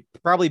fire, and they're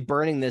probably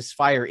burning this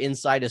fire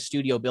inside a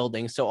studio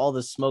building. So all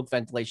the smoke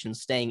ventilation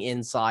is staying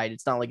inside.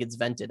 It's not like it's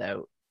vented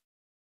out.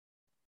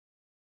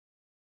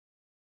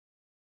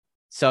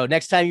 So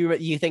next time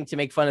you think to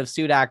make fun of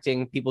suit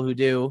acting, people who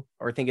do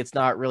or think it's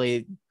not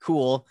really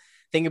cool,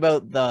 think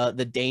about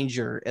the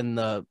danger and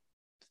the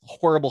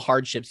horrible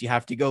hardships you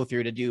have to go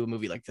through to do a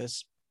movie like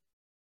this.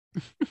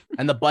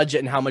 And the budget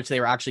and how much they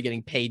were actually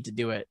getting paid to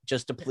do it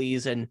just to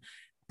please and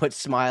put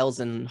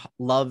smiles and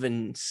love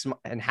and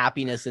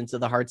happiness into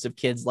the hearts of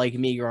kids like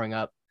me growing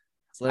up.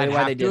 So that's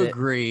why they did it.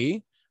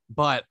 Agree,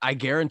 but I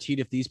guaranteed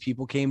if these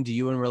people came to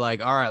you and were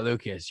like, "All right,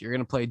 Lucas, you're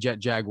gonna play Jet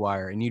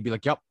Jaguar," and you'd be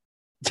like, "Yep."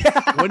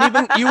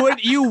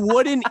 You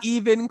wouldn't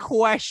even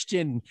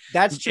question.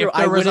 That's true. If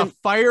there was a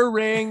fire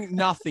ring,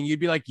 nothing. You'd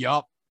be like,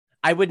 "Yup."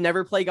 I would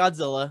never play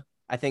Godzilla.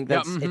 I think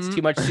it's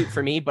too much suit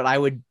for me, but I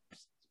would,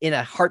 in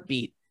a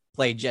heartbeat,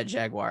 play Jet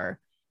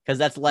Jaguar because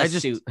that's less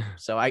suit.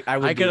 So I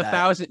would. I get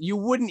 1,000. You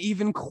wouldn't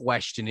even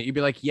question it. You'd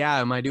be like, "Yeah,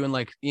 am I doing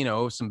like, you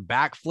know, some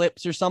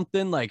backflips or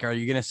something? Like, are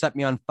you gonna set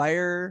me on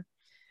fire?"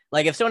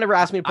 Like if someone ever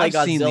asked me to play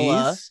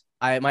Godzilla,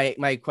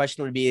 my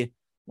question would be,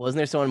 wasn't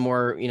there someone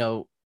more, you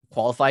know,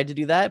 qualified to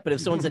do that? But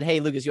if someone said, "Hey,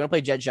 Lucas, you want to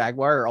play Jet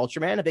Jaguar or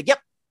Ultraman?" I'd be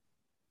like,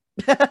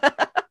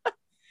 "Yep."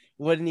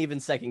 Wouldn't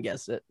even second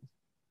guess it.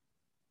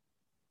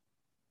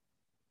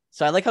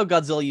 So I like how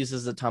Godzilla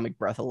uses atomic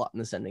breath a lot in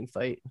this ending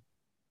fight.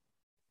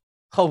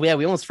 Oh yeah,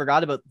 we almost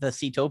forgot about the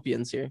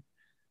Seatopians here.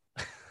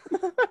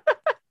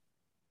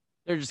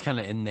 They're just kind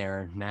of in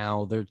there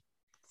now. They're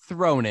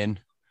thrown in.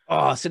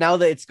 Oh, so now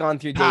that it's gone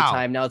through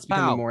daytime, now it's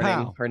becoming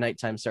morning or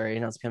nighttime. Sorry,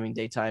 now it's becoming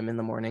daytime in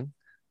the morning.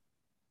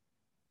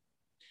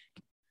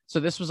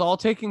 So this was all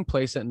taking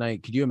place at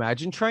night. Could you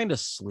imagine trying to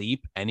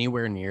sleep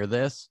anywhere near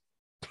this?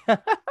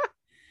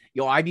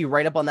 Yo, I'd be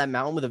right up on that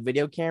mountain with a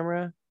video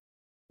camera.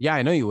 Yeah,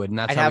 I know you would. And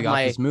that's how we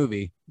got this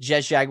movie.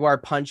 Jet Jaguar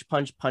punch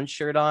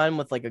shirt on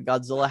with like a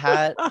Godzilla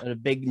hat and a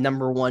big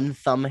 #1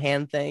 thumb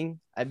hand thing.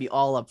 I'd be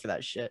all up for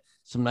that shit.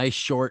 Some nice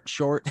shorts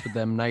with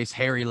them nice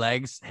hairy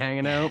legs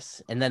hanging out.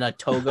 And then a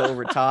toga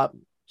over top.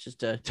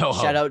 Just a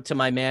shout out to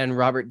my man,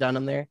 Robert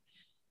Dunham there.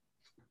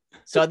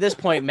 So at this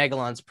point,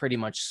 Megalon's pretty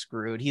much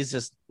screwed. He's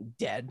just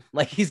dead.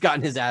 Like he's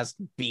gotten his ass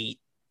beat.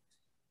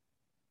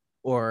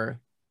 Or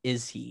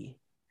is he?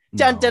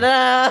 No. Dun, dun,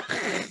 dun.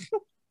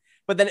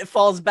 But then it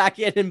falls back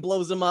in and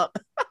blows him up.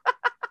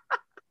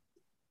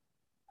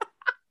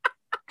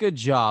 Good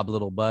job,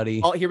 little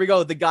buddy. Oh, here we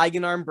go. The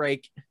Gigan arm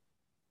break.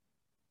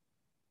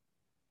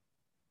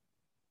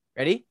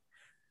 Ready?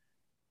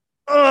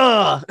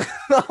 Ugh.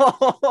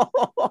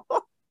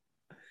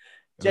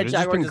 Jet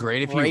Jaguar been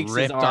great if he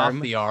ripped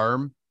off the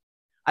arm.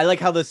 I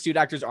like how the suit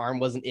actor's arm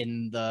wasn't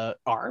in the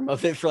arm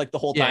of it for like the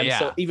whole time. Yeah.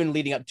 So even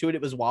leading up to it,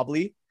 it was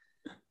wobbly.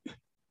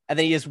 And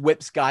then he just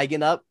whips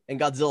Gigan up and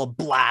Godzilla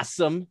blasts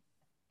him.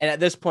 And at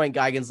this point,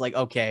 Gigan's like,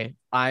 okay,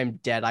 I'm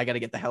dead. I got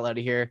to get the hell out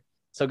of here.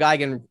 So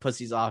Gigan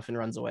pussies off and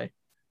runs away.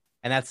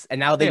 And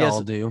now they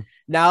all do.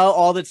 Now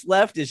all that's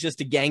left is just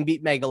to gang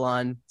beat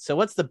Megalon. So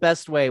what's the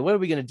best way? What are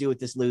we going to do with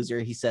this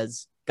loser? He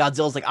says.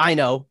 Godzilla's like, I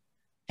know.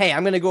 Hey,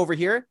 I'm going to go over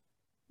here.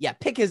 Yeah,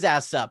 pick his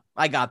ass up.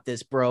 I got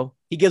this, bro.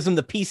 He gives him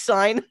the peace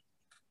sign.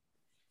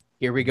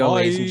 Here we go,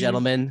 ladies and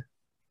gentlemen.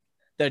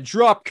 The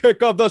drop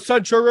kick of the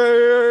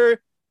century.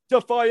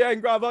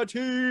 Defying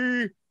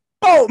gravity.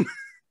 Boom.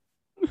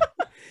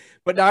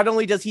 But not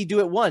only does he do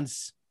it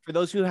once, for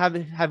those who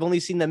have only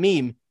seen the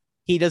meme,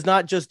 he does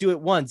not just do it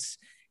once.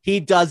 He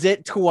does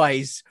it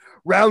twice.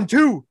 Round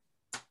 2.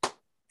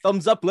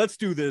 Thumbs up. Let's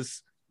do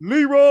this.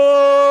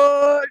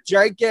 Leroy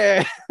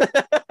Jenkins.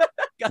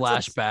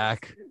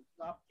 Flashback.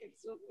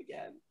 Kicks him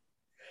again.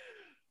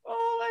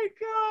 Oh my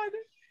god!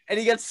 And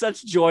he gets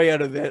such joy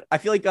out of it. I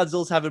feel like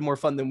Godzilla's having more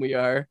fun than we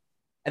are.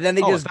 And then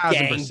they just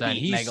gang beat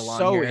He's Megalon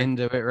so here.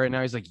 into it right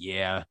now. He's like,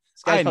 yeah,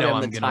 I know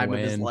I'm gonna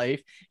win. Of his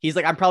life. He's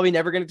like, I'm probably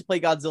never going to play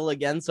Godzilla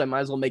again, so I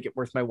might as well make it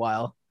worth my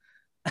while.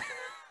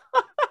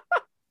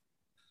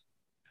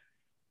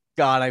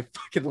 God, I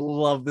fucking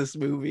love this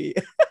movie.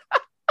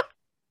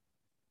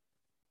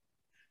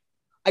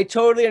 I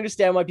totally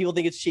understand why people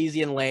think it's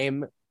cheesy and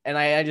lame, and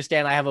I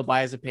understand I have a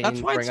biased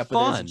opinion growing up with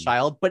it as a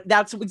child, but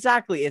that's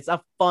exactly, it's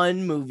a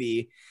fun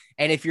movie.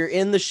 And if you're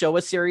in the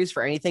Showa series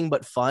for anything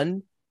but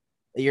fun,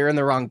 you're in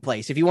the wrong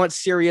place. If you want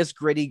serious,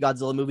 gritty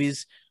Godzilla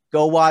movies,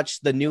 go watch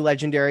the new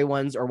Legendary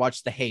ones or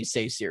watch the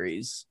Heisei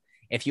series.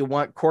 If you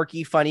want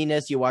quirky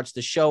funniness, you watch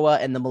the Showa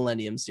and the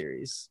Millennium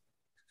series.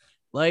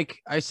 Like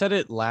I said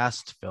it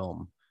last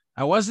film,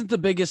 I wasn't the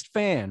biggest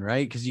fan,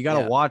 right? Because you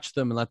got to watch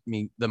them and let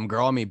them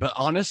grow on me. But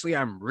honestly,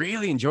 I'm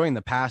really enjoying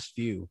the past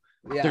few.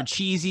 Yeah. They're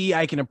cheesy.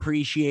 I can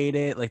appreciate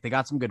it. Like they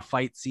got some good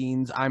fight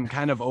scenes. I'm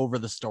kind of over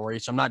the story,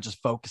 so I'm not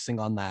just focusing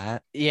on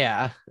that.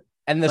 Yeah.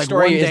 And the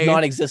story is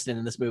non-existent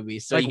in this movie.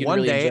 So like you can one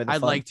really day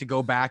I'd like to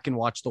go back and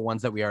watch the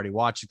ones that we already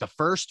watched. Like the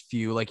first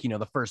few, like,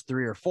 the first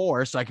 3 or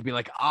 4. So I could be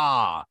like,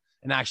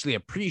 and actually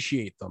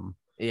appreciate them.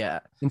 Yeah.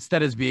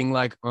 Instead of being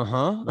like,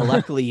 Well,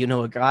 luckily, you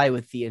know a guy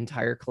with the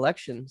entire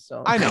collection.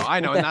 So I know.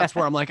 And that's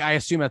where I'm like, I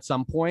assume at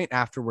some point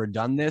after we're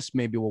done this,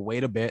 maybe we'll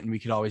wait a bit and we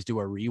could always do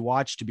a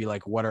rewatch to be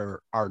like, what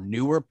are our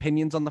newer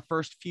opinions on the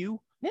first few?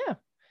 Yeah.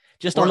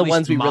 Just on the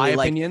ones we really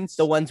like,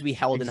 the ones we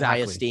held in high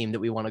esteem that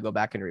we want to go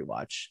back and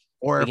rewatch.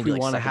 Or if we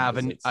want to have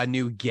a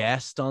new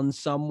guest on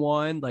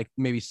someone, like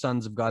maybe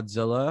Sons of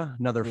Godzilla,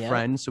 another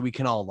friend, so we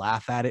can all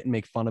laugh at it and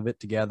make fun of it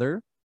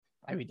together.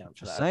 I'd be down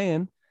for that.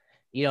 Saying.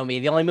 You know me,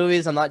 the only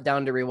movies I'm not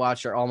down to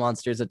rewatch are All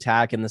Monsters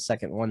Attack and the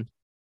second one.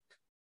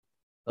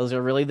 Those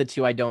are really the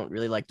two I don't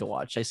really like to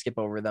watch. I skip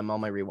over them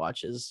on my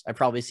rewatches. I've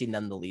probably seen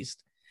them the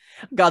least.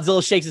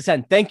 Godzilla shakes his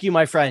head. Thank you,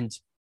 my friend.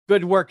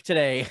 Good work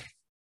today.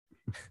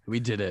 We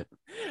did it.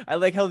 I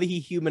like how he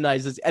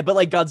humanizes, but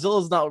like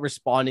Godzilla's not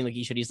responding like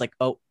he should. He's like,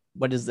 oh,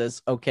 what is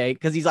this? Okay.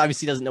 Because he's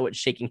obviously doesn't know what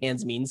shaking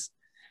hands means.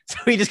 So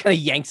he just kind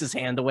of yanks his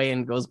hand away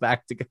and goes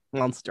back to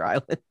Monster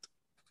Island.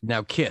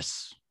 Now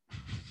kiss.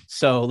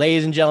 So,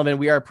 ladies and gentlemen,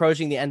 we are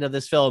approaching the end of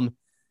this film.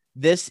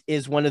 This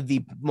is one of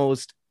the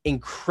most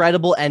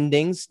incredible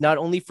endings, not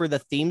only for the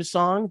theme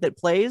song that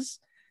plays,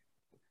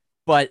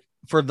 but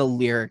for the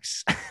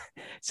lyrics.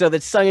 So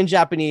that's sung in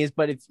Japanese,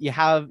 but if you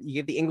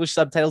get the English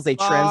subtitles, they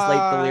translate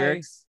the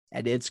lyrics,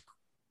 and it's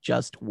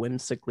just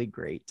whimsically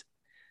great.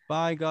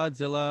 Bye,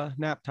 Godzilla.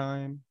 Nap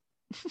time.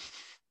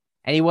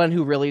 Anyone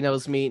who really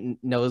knows me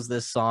knows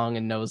this song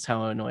and knows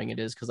how annoying it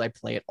is because I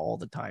play it all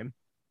the time.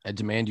 I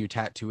demand you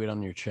tattoo it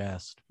on your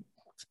chest.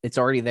 It's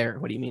already there.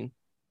 What do you mean?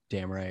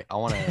 Damn right. I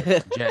want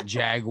a Jet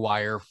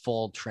Jaguar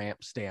full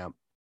tramp stamp.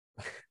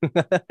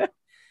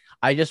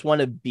 I just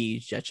want to be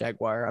Jet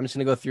Jaguar. I'm just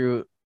going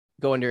to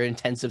go under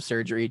intensive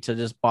surgery to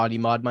just body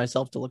mod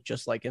myself to look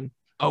just like him.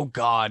 Oh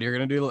God, you're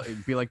going to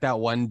be like that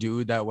one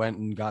dude that went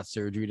and got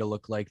surgery to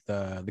look like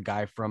the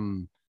guy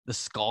from the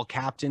Skull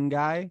Captain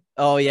guy.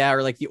 Oh yeah,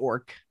 or like the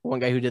orc, one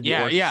guy who did the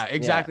orc. Yeah,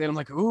 exactly. Yeah. And I'm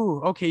like,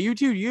 ooh, okay, you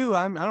do.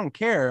 I don't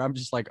care. I'm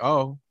just like,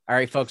 oh. All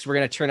right, folks, we're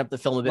gonna turn up the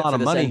film a bit for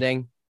this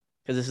ending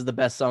because this is the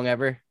best song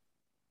ever.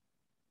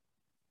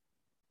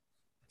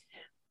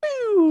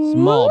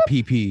 Small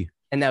PP.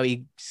 And now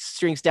he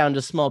shrinks down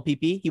to small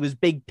PP. He was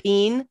big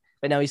peen,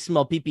 but now he's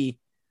small PP.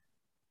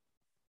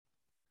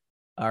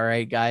 All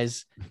right,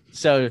 guys.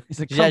 So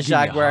like, Jet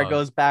Jaguar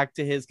goes back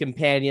to his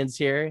companions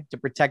here to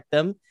protect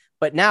them.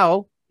 But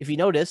now, if you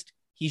noticed,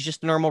 he's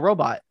just a normal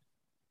robot.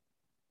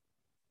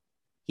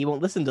 He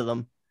won't listen to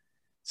them.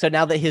 So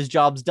now that his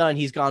job's done,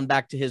 he's gone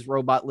back to his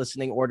robot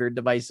listening order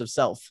device of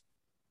self.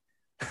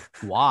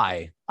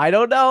 Why? I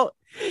don't know.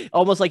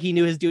 Almost like he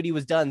knew his duty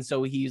was done.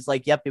 So he's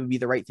like, yep, it would be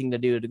the right thing to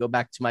do to go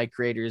back to my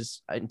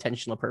creator's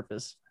intentional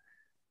purpose.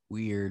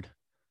 Weird.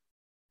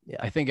 Yeah.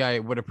 I think I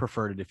would have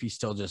preferred it if he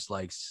still just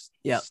like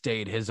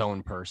stayed his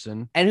own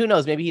person. And who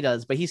knows, maybe he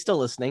does, but he's still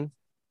listening.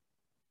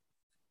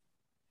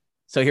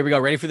 So here we go.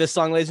 Ready for this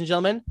song, ladies and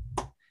gentlemen?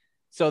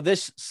 So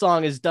this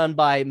song is done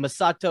by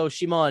Masato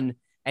Shimon,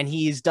 and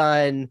he's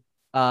done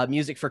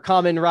music for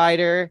Kamen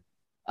Rider,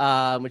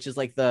 which is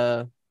like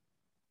the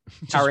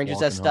Power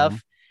Rangers stuff.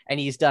 Home. And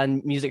he's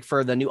done music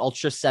for the new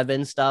Ultra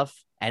 7 stuff.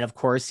 And of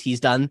course, he's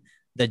done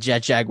the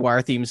Jet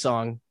Jaguar theme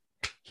song.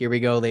 Here we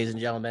go, ladies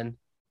and gentlemen.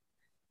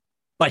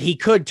 But he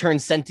could turn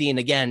sentient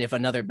again if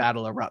another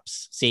battle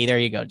erupts. See, there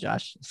you go,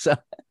 Josh. So,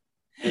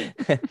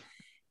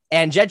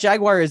 and Jet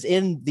Jaguar is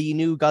in the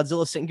new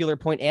Godzilla Singular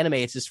Point anime.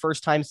 It's his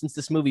first time since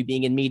this movie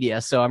being in media.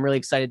 So I'm really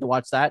excited to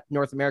watch that.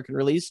 North American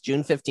release,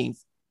 June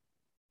 15th.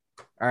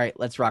 All right,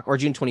 let's rock. Or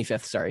June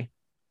 25th, sorry.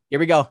 Here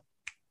we go.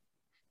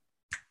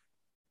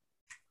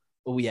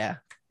 Oh, yeah.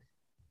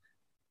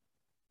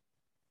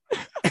 He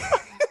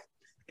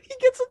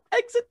gets an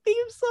exit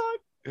theme song.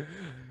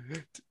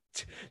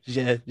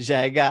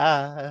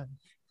 Jaga.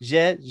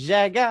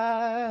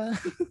 Jaga.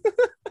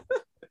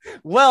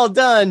 Well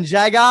done,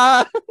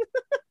 Jaga.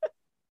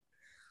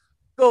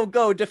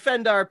 Go,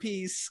 defend our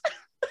peace.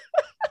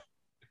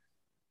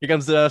 Here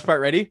comes the best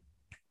part. Ready?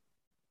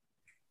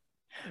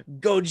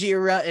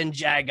 Gojira and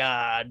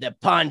Jaga. The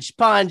punch.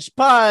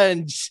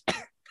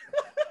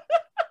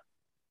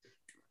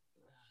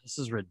 This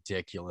is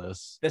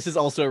ridiculous. This is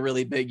also a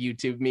really big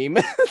YouTube meme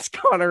that's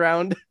gone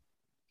around.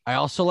 I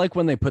also like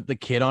when they put the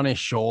kid on his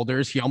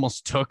shoulders. He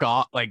almost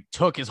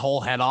took his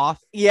whole head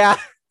off. Yeah.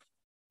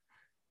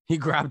 He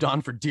grabbed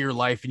on for dear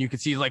life, and you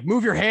could see he's like,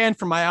 move your hand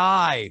from my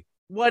eye.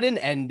 What an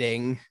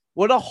ending.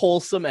 What a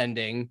wholesome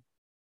ending.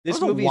 This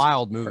was a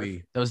wild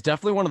movie. That was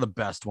definitely one of the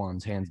best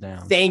ones, hands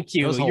down. Thank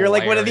you. You're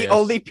like one of the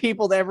only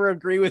people to ever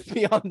agree with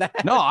me on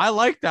that. No, I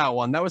liked that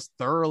one. That was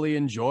thoroughly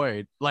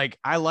enjoyed. Like,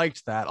 I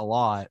liked that a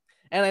lot.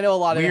 And I know a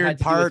lot of it had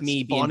to do with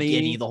me being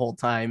giddy the whole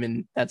time,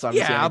 and that's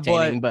obviously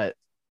entertaining, but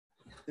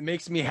it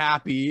makes me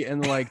happy.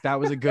 And like, that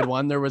was a good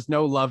one. There was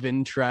no love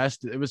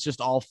interest. It was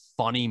just all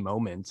funny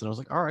moments. And I was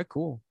like, all right,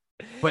 cool.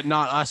 But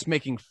not us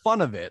making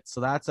fun of it.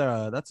 So that's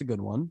a good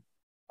one.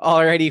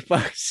 Alrighty,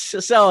 folks.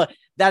 So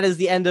that is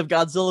the end of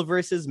Godzilla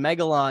versus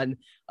Megalon.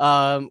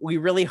 We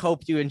really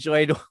hope you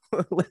enjoyed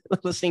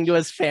listening to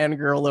us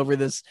fangirl over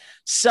this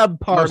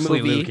subpar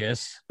movie.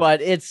 Lucas.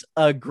 But it's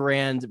a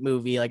grand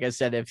movie. Like I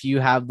said, if you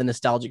have the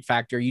nostalgic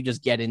factor, you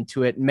just get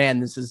into it. Man,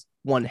 this is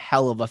one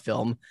hell of a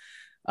film.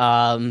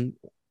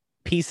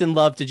 Peace and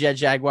love to Jet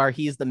Jaguar.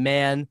 He's the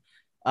man.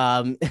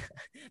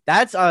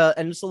 That's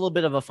and just a little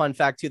bit of a fun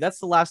fact too. That's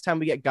the last time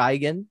we get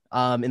Gigan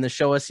in the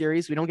Showa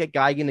series. We don't get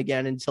Gigan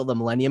again until the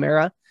Millennium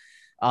Era.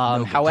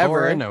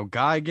 However, no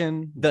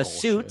Gigan. The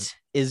suit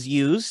is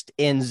used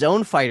in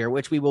Zone Fighter,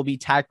 which we will be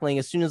tackling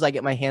as soon as I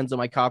get my hands on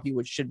my copy,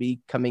 which should be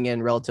coming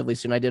in relatively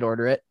soon. I did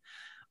order it.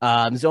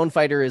 Zone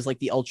Fighter is like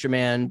the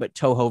Ultraman, but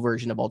Toho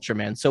version of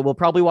Ultraman. So we'll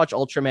probably watch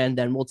Ultraman,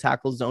 then we'll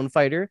tackle Zone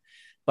Fighter.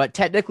 But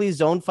technically,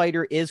 Zone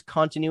Fighter is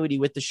continuity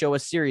with the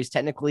Showa series.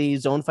 Technically,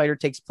 Zone Fighter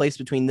takes place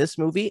between this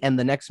movie and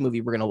the next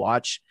movie we're going to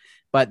watch.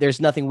 But there's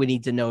nothing we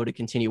need to know to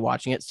continue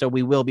watching it. So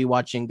we will be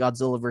watching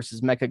Godzilla versus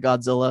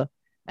Mechagodzilla,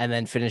 and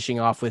then finishing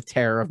off with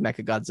Terror of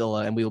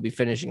Mechagodzilla. And we will be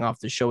finishing off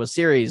the Showa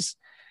series.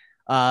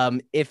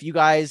 If you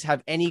guys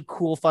have any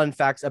cool, fun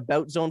facts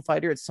about Zone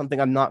Fighter, it's something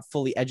I'm not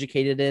fully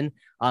educated in.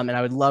 And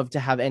I would love to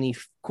have any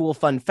cool,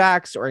 fun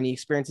facts or any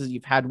experiences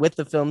you've had with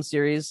the film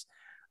series.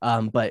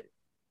 But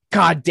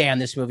God damn,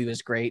 this movie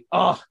was great.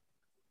 Oh,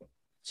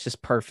 it's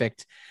just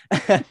perfect.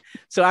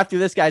 So after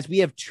this, guys, we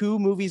have 2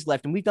 movies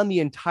left, and we've done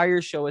the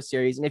entire Showa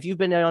series. And if you've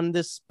been on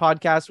this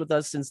podcast with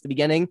us since the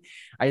beginning,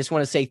 I just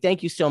want to say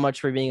thank you so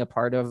much for being a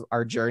part of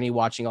our journey,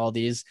 watching all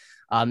these.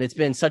 It's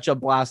been such a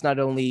blast, not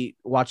only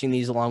watching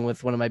these along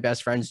with one of my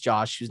best friends,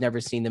 Josh, who's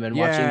never seen them, and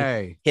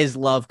watching his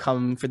love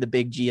come for the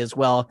big G as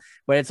well.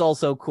 But it's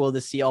also cool to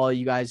see all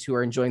you guys who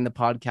are enjoying the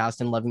podcast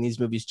and loving these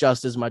movies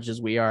just as much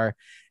as we are.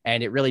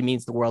 And it really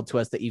means the world to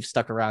us that you've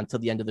stuck around till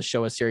the end of the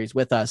Showa series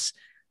with us.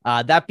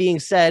 That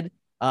being said,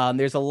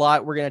 there's a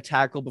lot we're going to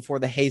tackle before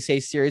the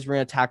Heisei series. We're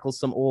going to tackle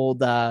some old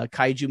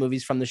kaiju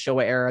movies from the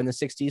Showa era in the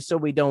 60s, so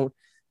we don't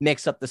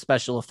mix up the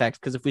special effects.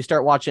 Because if we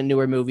start watching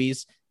newer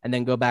movies and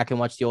then go back and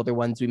watch the older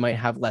ones, we might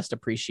have less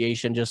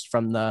appreciation just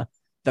from the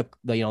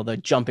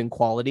jump in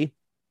quality.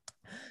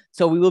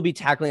 So we will be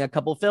tackling a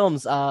couple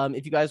films.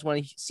 If you guys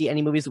want to see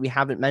any movies that we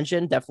haven't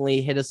mentioned,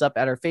 definitely hit us up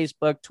at our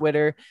Facebook,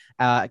 Twitter,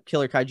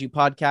 Killer Kaiju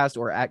Podcast,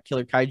 or at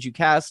Killer Kaiju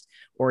Cast,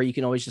 or you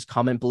can always just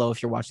comment below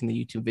if you're watching the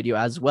YouTube video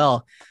as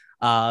well.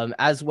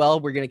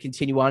 We're going to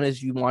continue on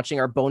as you've been watching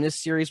our bonus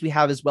series we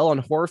have as well on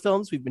horror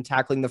films. We've been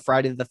tackling the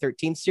Friday the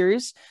 13th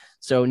series.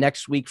 So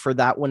next week for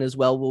that one as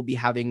well, we'll be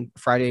having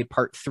Friday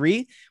Part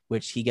 3,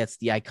 which he gets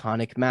the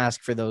iconic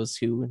mask for those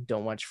who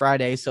don't watch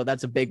Friday. So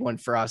that's a big one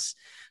for us.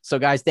 So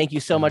guys, thank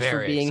you so much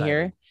for being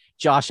here.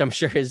 Josh, I'm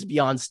sure is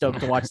beyond stoked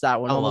to watch that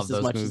one almost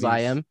as much as I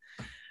am.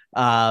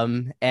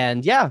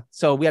 And yeah,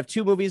 so we have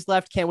 2 movies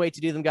left. Can't wait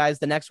to do them, guys.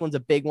 The next one's a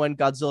big one,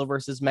 Godzilla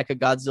versus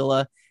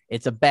Mechagodzilla.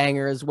 It's a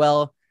banger as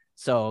well.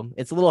 So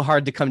it's a little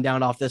hard to come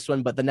down off this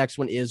one, but the next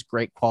one is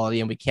great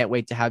quality, and we can't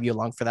wait to have you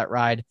along for that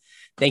ride.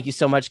 Thank you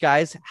so much,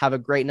 guys. Have a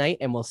great night,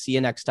 and we'll see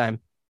you next time.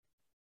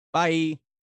 Bye.